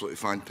was absolutely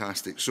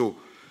fantastic. So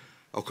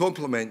I'll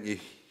compliment you.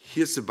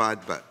 Here's the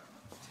bad bit.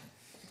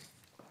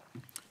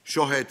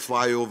 Shawhead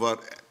flyover.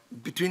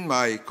 Between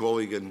my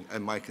colleague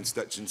and my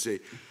constituency,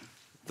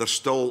 there's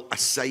still a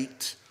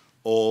site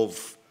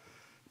of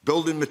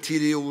building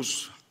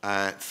materials,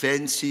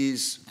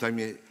 fences,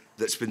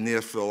 that's been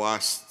there for the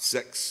last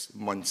 6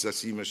 months. I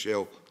see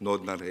Michelle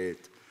nodding her head.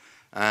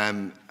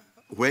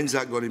 When's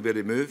that going to be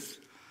removed?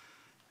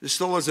 There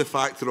still is a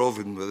factor of,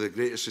 and with the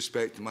greatest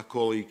respect to my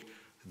colleague,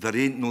 there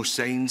ain't no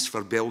signs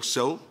for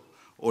Belsill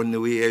on the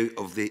way out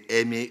of the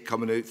M8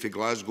 coming out for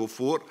Glasgow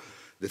Fort.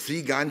 The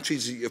 3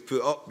 gantries that you've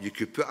put up, you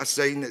could put a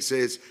sign that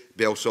says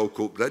Belsill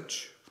Coat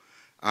Bridge.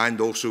 And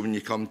also when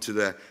you come to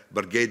the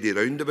Bargedi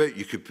roundabout,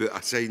 you could put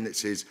a sign that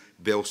says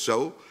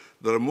Belsill.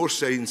 There are more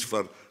signs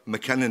for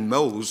McKinnon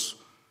Mills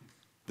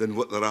than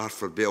what there are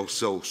for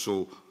Belsill.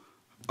 So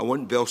I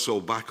want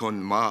Belsill back on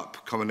the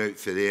map coming out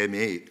for the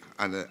M8.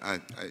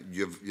 And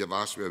you've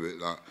asked me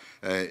about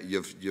that.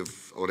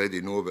 You've already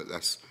know about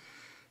this.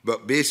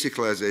 But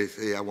basically, as I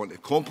say, I want to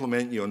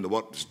compliment you on the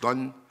work that's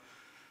done.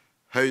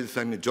 How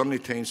the journey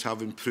times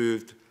have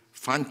improved,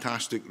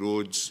 fantastic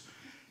roads,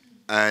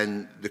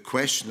 and the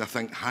question I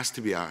think has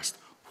to be asked,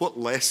 what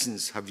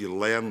lessons have you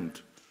learned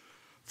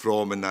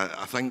from, and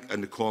I think in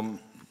the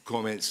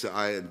comments that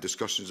and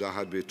discussions I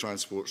had with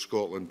Transport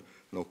Scotland,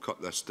 and I'll cut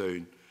this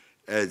down,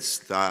 is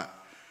that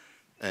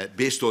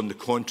based on the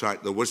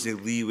contract, there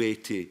wasn't leeway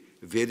to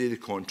vary the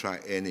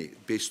contract any,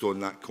 based on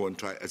that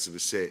contract as it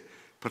was set,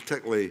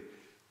 particularly,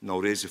 and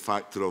I'll raise the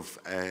factor of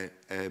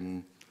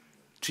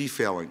tree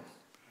felling,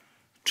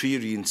 tree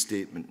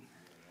reinstatement.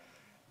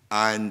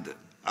 And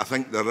I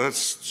think there is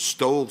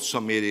still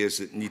some areas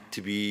that need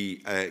to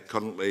be,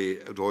 currently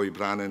Roy,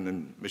 Brannen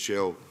and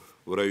Michelle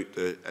were out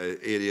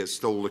areas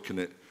still looking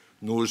at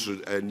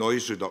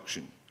noise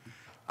reduction.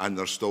 And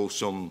there's still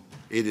some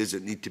areas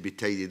that need to be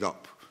tidied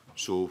up.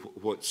 So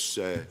what's,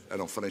 and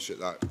I'll finish at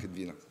that,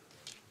 Convener.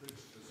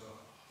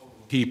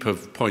 Heap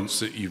of points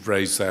that you've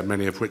raised there,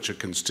 many of which are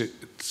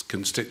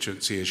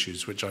constituency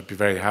issues, which I'd be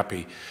very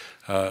happy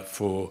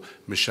for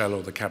Michelle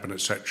or the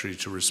Cabinet Secretary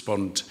to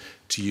respond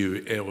to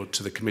you or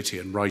to the committee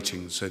in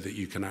writing so that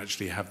you can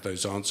actually have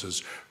those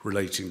answers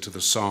relating to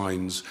the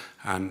signs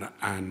and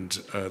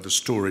the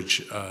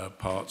storage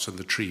parts and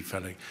the tree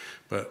felling.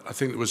 But I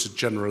think there was a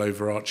general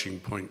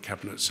overarching point,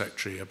 Cabinet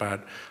Secretary,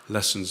 about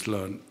lessons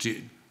learned.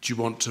 Do Do you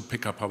want to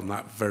pick up on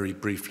that very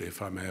briefly,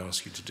 if I may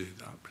ask you to do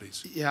that,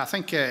 please? Yeah, I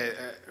think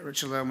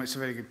Richard Lyle makes a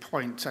very good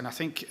point, and I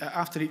think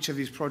after each of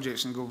these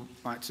projects, and go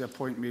back to a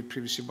point made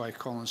previously by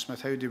Colin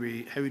Smith, how do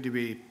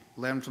we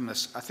learn from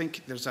this? I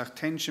think there's a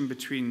tension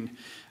between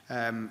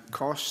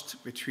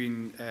cost,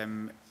 between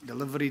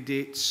delivery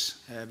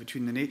dates,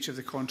 between the nature of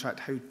the contract,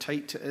 how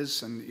tight it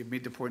is, and you've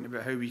made the point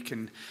about how we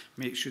can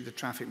make sure the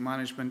traffic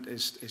management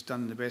is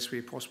done in the best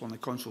way possible and the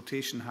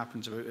consultation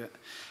happens about it,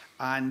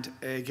 and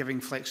giving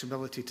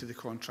flexibility to the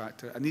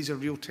contractor. And these are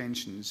real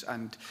tensions,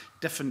 and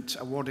different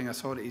awarding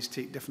authorities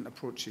take different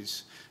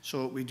approaches.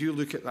 So we do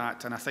look at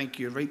that, and I think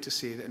you're right to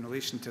say that in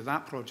relation to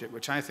that project,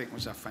 which I think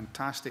was a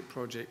fantastic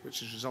project,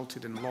 which has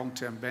resulted in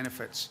long-term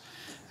benefits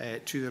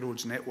to the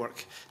roads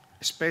network,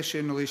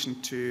 especially in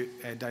relation to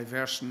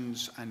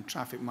diversions and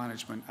traffic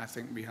management, I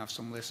think we have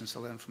some lessons to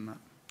learn from that.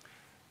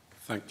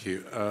 Thank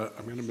you.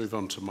 I'm going to move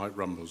on to Mike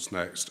Rumbles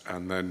next,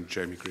 and then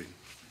Jamie Green.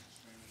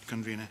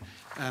 Convener.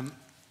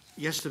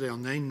 Yesterday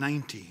on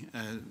 990,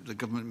 the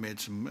government made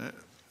some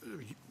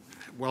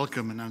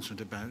welcome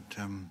announcement about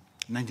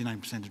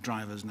 99% of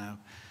drivers now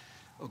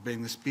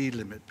obeying the speed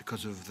limit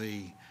because of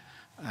the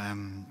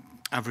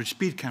average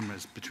speed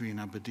cameras between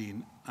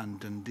Aberdeen and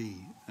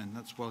Dundee. And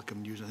that's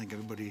welcome news. I think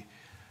everybody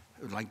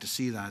would like to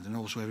see that, and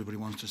also everybody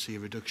wants to see a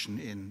reduction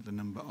in the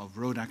number of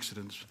road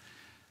accidents.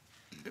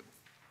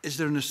 Is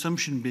there an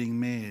assumption being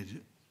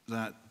made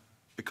that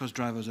because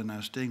drivers are now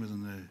staying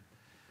within the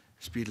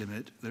speed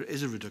limit, there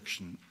is a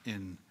reduction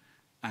in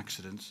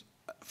accidents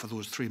for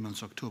those 3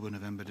 months, October,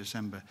 November,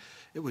 December?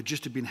 It would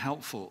just have been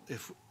helpful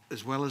if,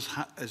 as well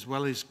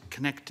as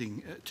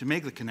connecting, to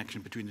make the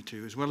connection between the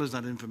two, as well as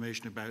that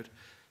information about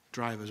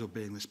drivers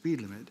obeying the speed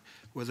limit,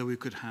 whether we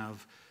could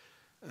have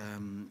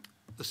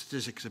the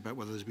statistics about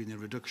whether there's been a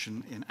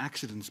reduction in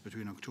accidents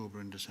between October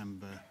and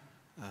December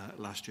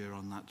last year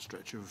on that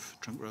stretch of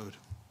Trunk Road.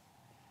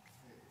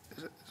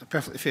 It's a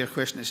perfectly fair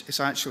question. It's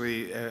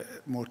actually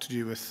more to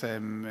do with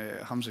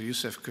Hamza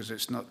Youssef, because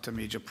it's not a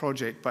major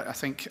project. But I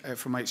think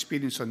from my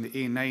experience on the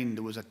A9,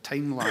 there was a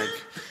time lag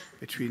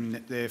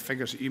between the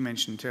figures that you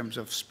mentioned in terms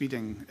of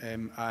speeding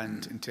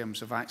and in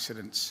terms of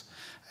accidents.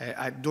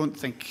 I don't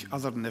think,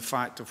 other than the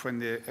fact of when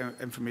the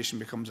information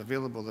becomes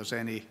available, there's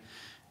any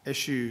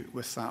issue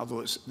with that,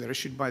 although they're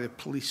issued by the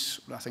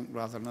police, I think,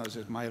 rather than us,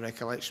 is my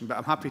recollection. But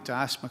I'm happy to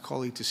ask my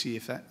colleague to see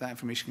if that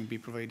information can be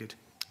provided.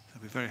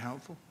 That'd be very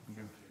helpful. Thank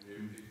you.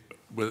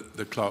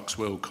 The clerks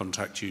will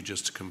contact you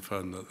just to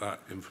confirm that that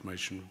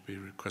information will be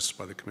requested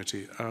by the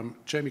committee.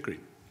 Jamie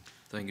Green.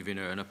 Thank you,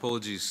 Convener. And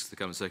apologies to the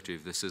Cabinet Secretary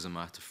if this is a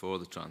matter for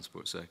the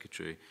Transport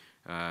Secretary.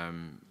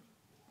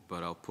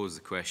 But I'll pose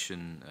the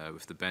question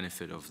with the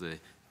benefit of the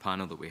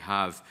panel that we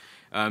have.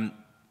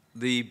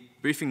 The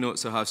briefing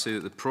notes I have say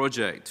that the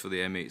project for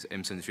the M8,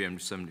 M73,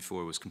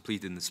 M74 was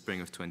completed in the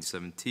spring of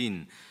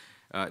 2017.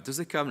 Does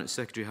the Cabinet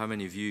Secretary have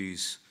any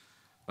views,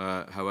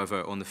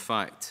 however, on the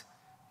fact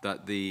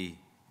that the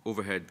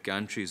overhead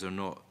gantries are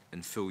not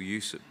in full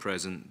use at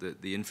present, that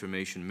the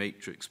information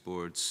matrix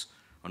boards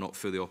are not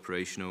fully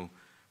operational,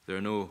 there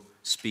are no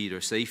speed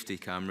or safety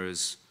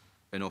cameras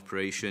in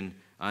operation,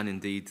 and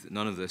indeed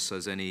none of this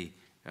has any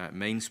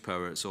mains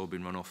power, it's all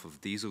been run off of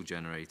diesel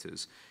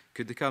generators.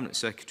 Could the Cabinet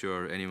Secretary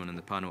or anyone in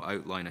the panel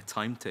outline a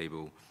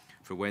timetable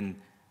for when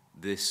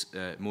this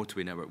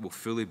motorway network will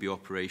fully be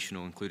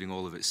operational, including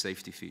all of its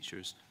safety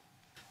features?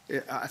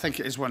 I think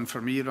it is one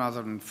for me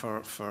rather than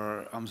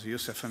for Hamza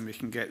Youssef, and we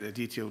can get the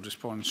detailed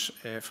response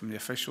from the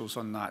officials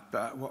on that.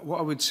 But what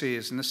I would say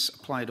is, and this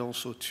applied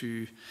also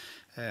to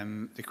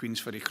the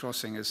Queensferry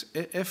crossing, is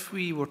if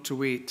we were to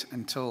wait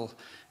until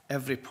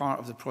every part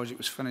of the project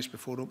was finished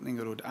before opening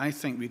the road, I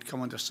think we'd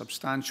come under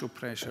substantial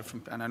pressure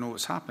from, and I know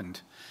it's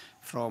happened,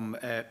 from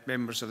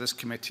members of this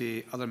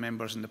committee, other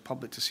members in the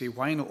public, to say,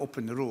 why not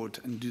open the road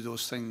and do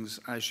those things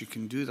as you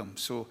can do them?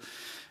 So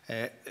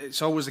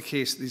it's always the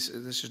case, this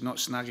is not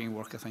snagging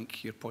work. I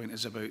think your point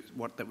is about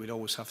work that would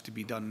always have to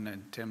be done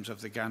in terms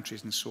of the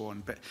gantries and so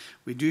on. But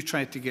we do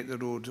try to get the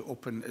road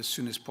open as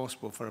soon as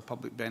possible for a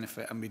public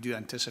benefit, and we do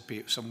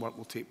anticipate some work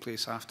will take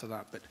place after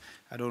that. But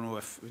I don't know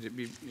if, would it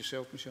be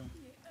yourself, Michelle?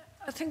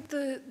 I think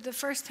the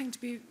first thing to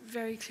be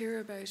very clear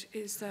about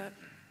is that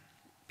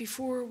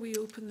before we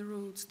open the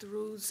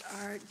roads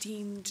are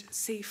deemed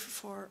safe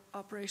for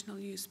operational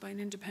use by an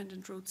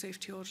independent road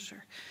safety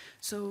auditor.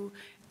 So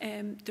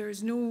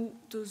there's no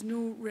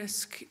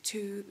risk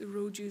to the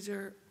road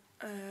user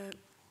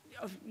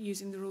of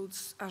using the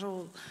roads at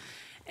all.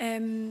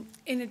 In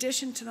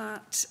addition to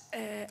that,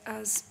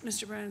 as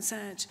Mr. Brown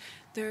said,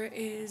 there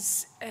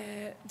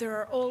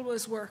are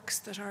always works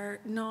that are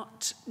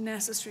not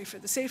necessary for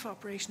the safe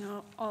operation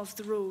of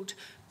the road,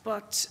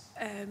 but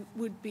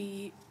would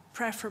be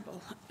preferable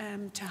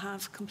to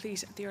have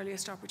complete at the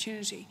earliest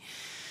opportunity.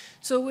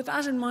 So with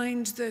that in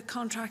mind, the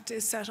contract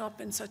is set up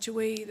in such a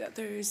way that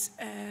there's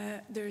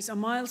a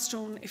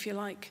milestone, if you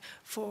like,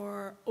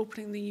 for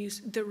opening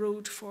the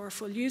road for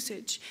full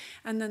usage.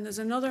 And then there's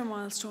another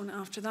milestone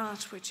after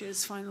that, which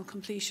is final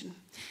completion.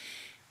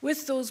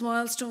 With those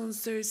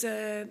milestones, there's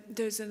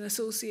an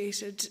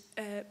associated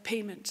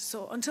payment.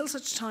 So until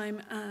such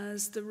time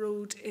as the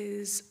road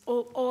is,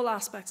 all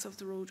aspects of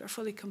the road are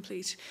fully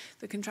complete,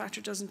 the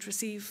contractor doesn't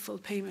receive full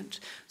payment.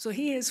 So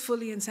he is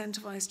fully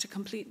incentivised to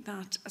complete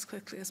that as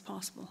quickly as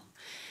possible.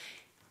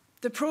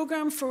 The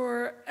programme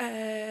for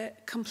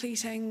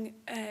completing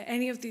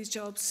any of these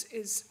jobs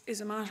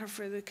is a matter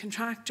for the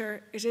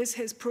contractor. It is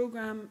his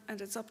programme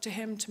and it's up to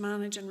him to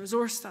manage and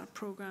resource that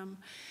programme.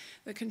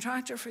 The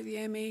contractor for the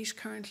M8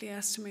 currently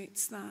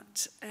estimates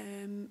that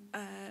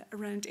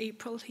around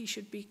April he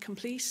should be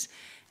complete,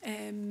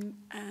 and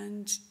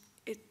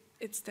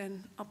it's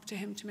then up to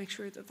him to make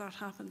sure that that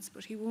happens,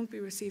 but he won't be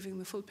receiving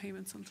the full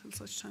payments until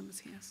such time as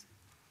he is.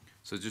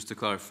 So just to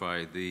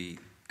clarify, the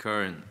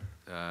current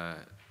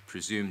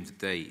presumed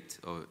date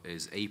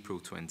is April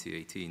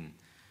 2018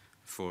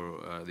 for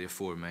the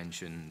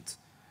aforementioned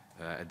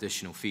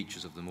additional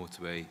features of the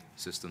motorway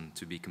system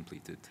to be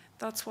completed.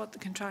 That's what the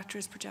contractor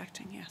is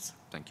projecting, yes.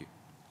 Thank you.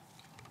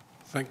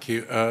 Thank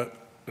you.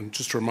 And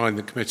just to remind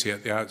the committee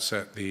at the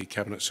outset, the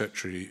Cabinet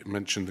Secretary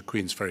mentioned the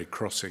Queensferry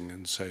crossing,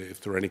 and so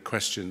if there are any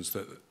questions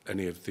that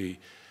any of the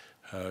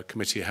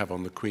committee have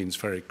on the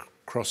Queensferry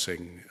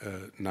crossing,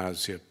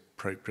 now's the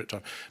appropriate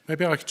time.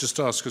 Maybe I could just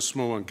ask a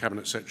small one,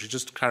 Cabinet Secretary,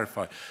 just to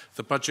clarify,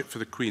 the budget for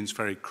the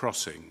Queensferry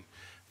crossing,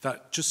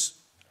 that just,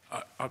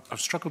 I've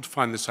struggled to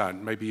find this out,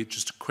 maybe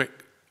just a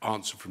quick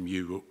answer from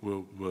you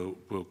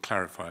will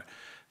clarify.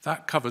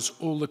 That covers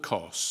all the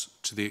costs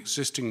to the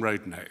existing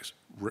road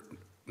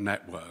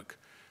network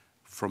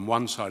from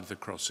one side of the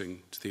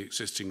crossing to the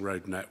existing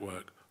road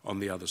network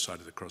on the other side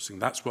of the crossing.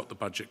 That's what the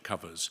budget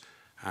covers,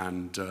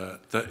 and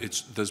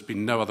there's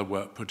been no other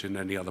work put in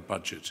any other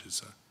budget,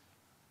 is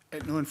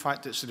there? No, in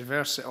fact, it's the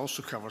reverse. It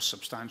also covers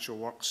substantial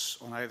works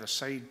on either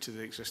side to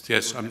the existing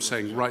Yes, road I'm network.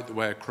 saying right the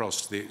way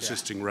across to the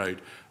existing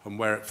road, and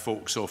where it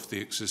forks off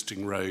the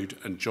existing road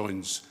and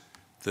joins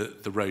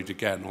the road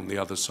again on the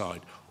other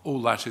side.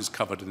 All that is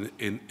covered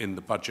in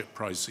the budget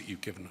price that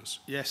you've given us.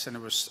 Yes, and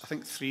there was, I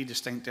think, 3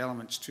 distinct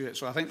elements to it.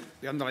 So I think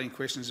the underlying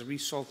question is, are we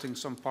salting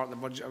some part of the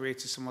budget away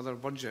to some other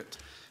budget?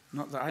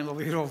 Not that I'm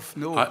aware of,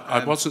 no.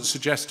 I wasn't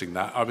suggesting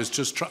that. I was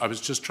just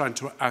trying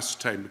to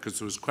ascertain, because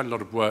there was quite a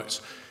lot of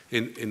works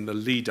in the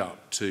lead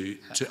up to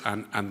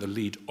and the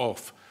lead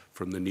off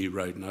from the new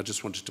road, and I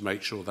just wanted to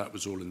make sure that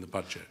was all in the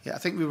budget. Yeah, I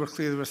think we were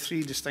clear there were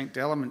 3 distinct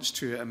elements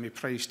to it, and we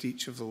priced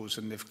each of those,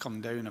 and they've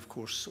come down, of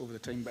course, over the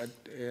time. But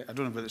I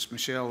don't know whether it's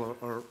Michelle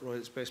or Roy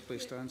that's best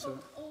placed to answer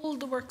that. All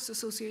the works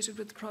associated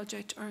with the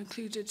project are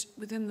included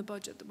within the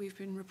budget that we've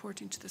been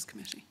reporting to this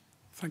committee.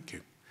 Thank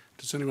you.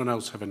 Does anyone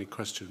else have any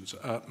questions?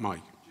 Mike.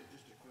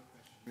 Just a quick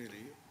question,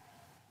 really.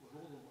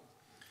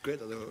 Great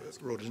that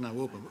the road is now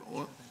open,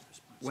 but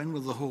when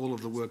will the whole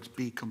of the works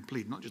be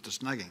complete? Not just the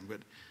snagging, but,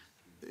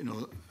 you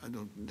know, I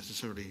don't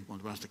necessarily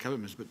want to ask the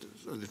cabinets, but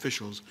the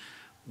officials,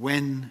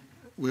 when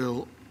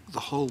will the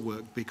whole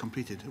work be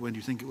completed? When do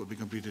you think it will be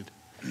completed?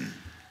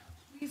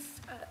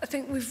 I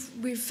think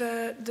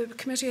the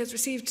committee has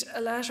received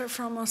a letter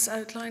from us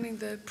outlining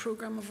the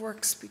programme of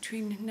works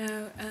between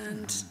now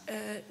and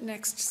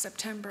next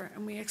September,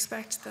 and we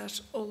expect that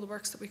all the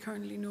works that we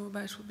currently know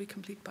about will be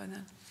complete by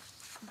then.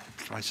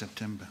 By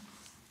September.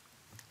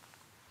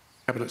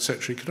 Cabinet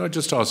Secretary, could I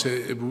just ask,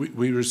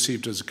 we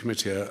received as a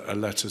committee a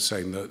letter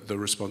saying that the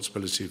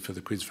responsibility for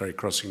the Queensferry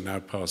crossing now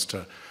passed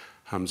to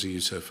Hamza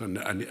Youssef,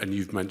 and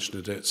you've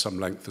mentioned it at some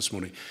length this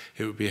morning.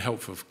 It would be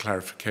helpful for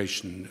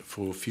clarification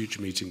for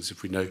future meetings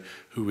if we know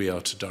who we are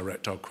to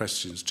direct our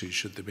questions to,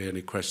 should there be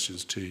any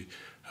questions to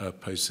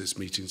post this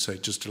meeting. So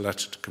just a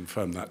letter to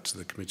confirm that to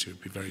the committee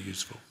would be very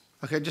useful.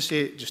 Okay, just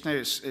say just now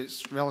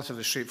it's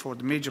relatively straightforward.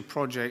 The major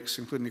projects,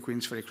 including the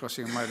Queensferry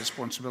crossing, are my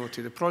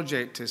responsibility. The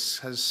project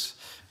is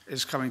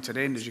coming to an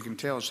end, as you can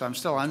tell, so I'm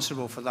still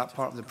answerable for that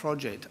part of the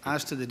project.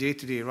 As to the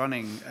day-to-day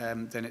running,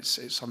 then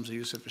it's Hamza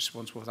Youssef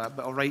responsible for that.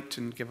 But I'll write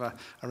and give a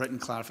written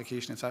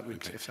clarification if that would,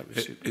 okay. if that would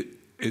suit.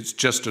 It's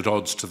just at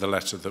odds to the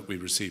letter that we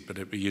received, but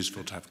it'd be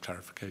useful to have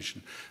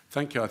clarification.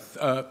 Thank you.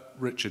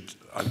 Richard,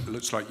 it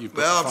looks like you've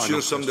got Well, I'm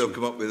sure somebody will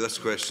come up with this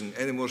question.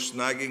 Any more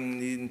snagging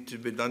needing to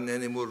be done?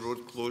 Any more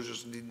road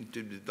closures needing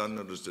to be done?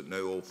 Or is it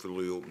now all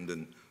fully opened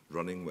and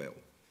running well?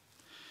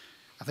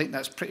 I think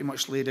that's pretty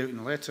much laid out in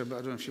the letter, but I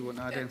don't know if you want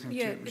to add anything to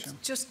it, Michelle.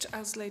 It's just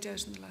as laid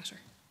out in the letter.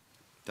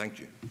 Thank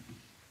you.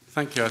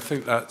 Thank you. I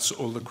think that's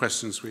all the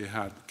questions we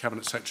had.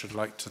 Cabinet Secretary, I'd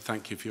like to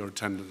thank you for your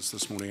attendance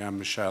this morning, and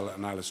Michelle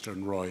and Alasdair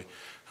and Roy.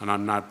 And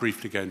I'm now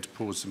briefly going to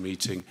pause the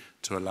meeting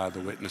to allow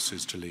the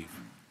witnesses to leave.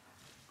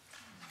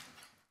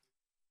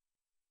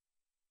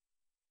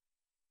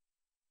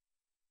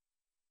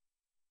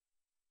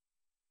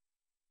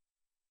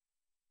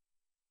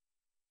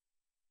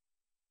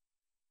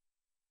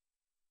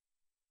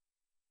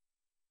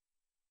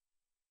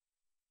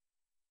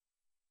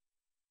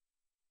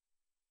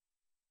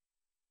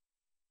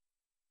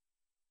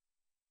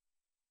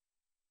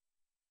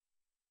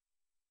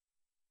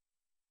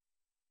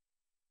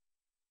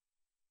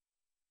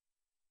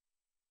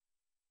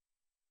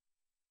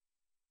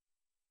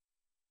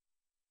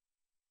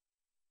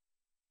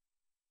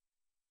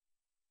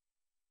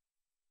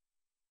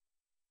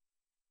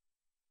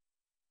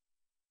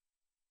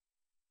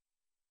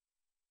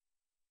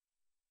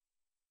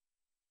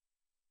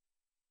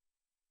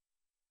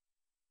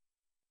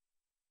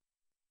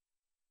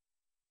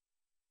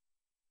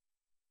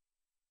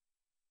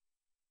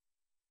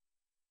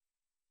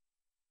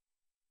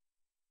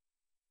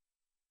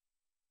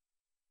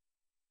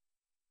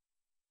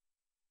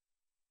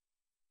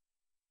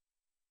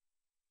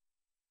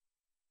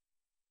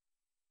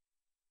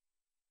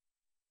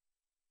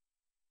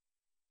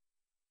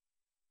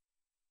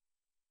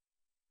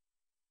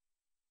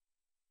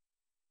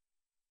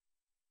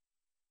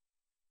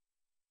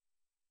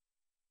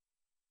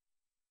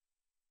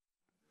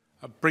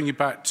 I'll bring you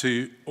back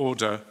to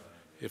order,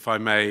 if I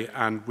may,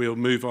 and we'll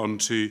move on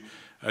to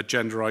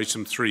agenda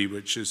item 3,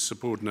 which is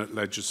subordinate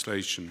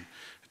legislation.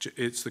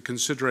 It's the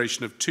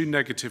consideration of 2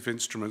 negative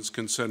instruments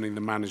concerning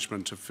the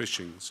management of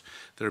fishings.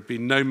 There have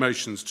been no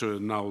motions to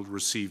annul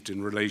received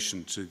in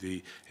relation to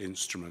the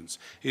instruments.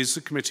 Is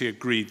the committee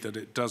agreed that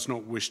it does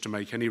not wish to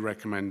make any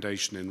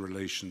recommendation in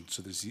relation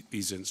to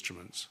these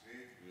instruments?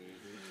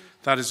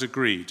 That is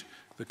agreed.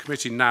 The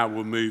committee now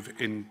will move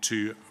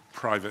into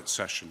private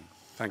session.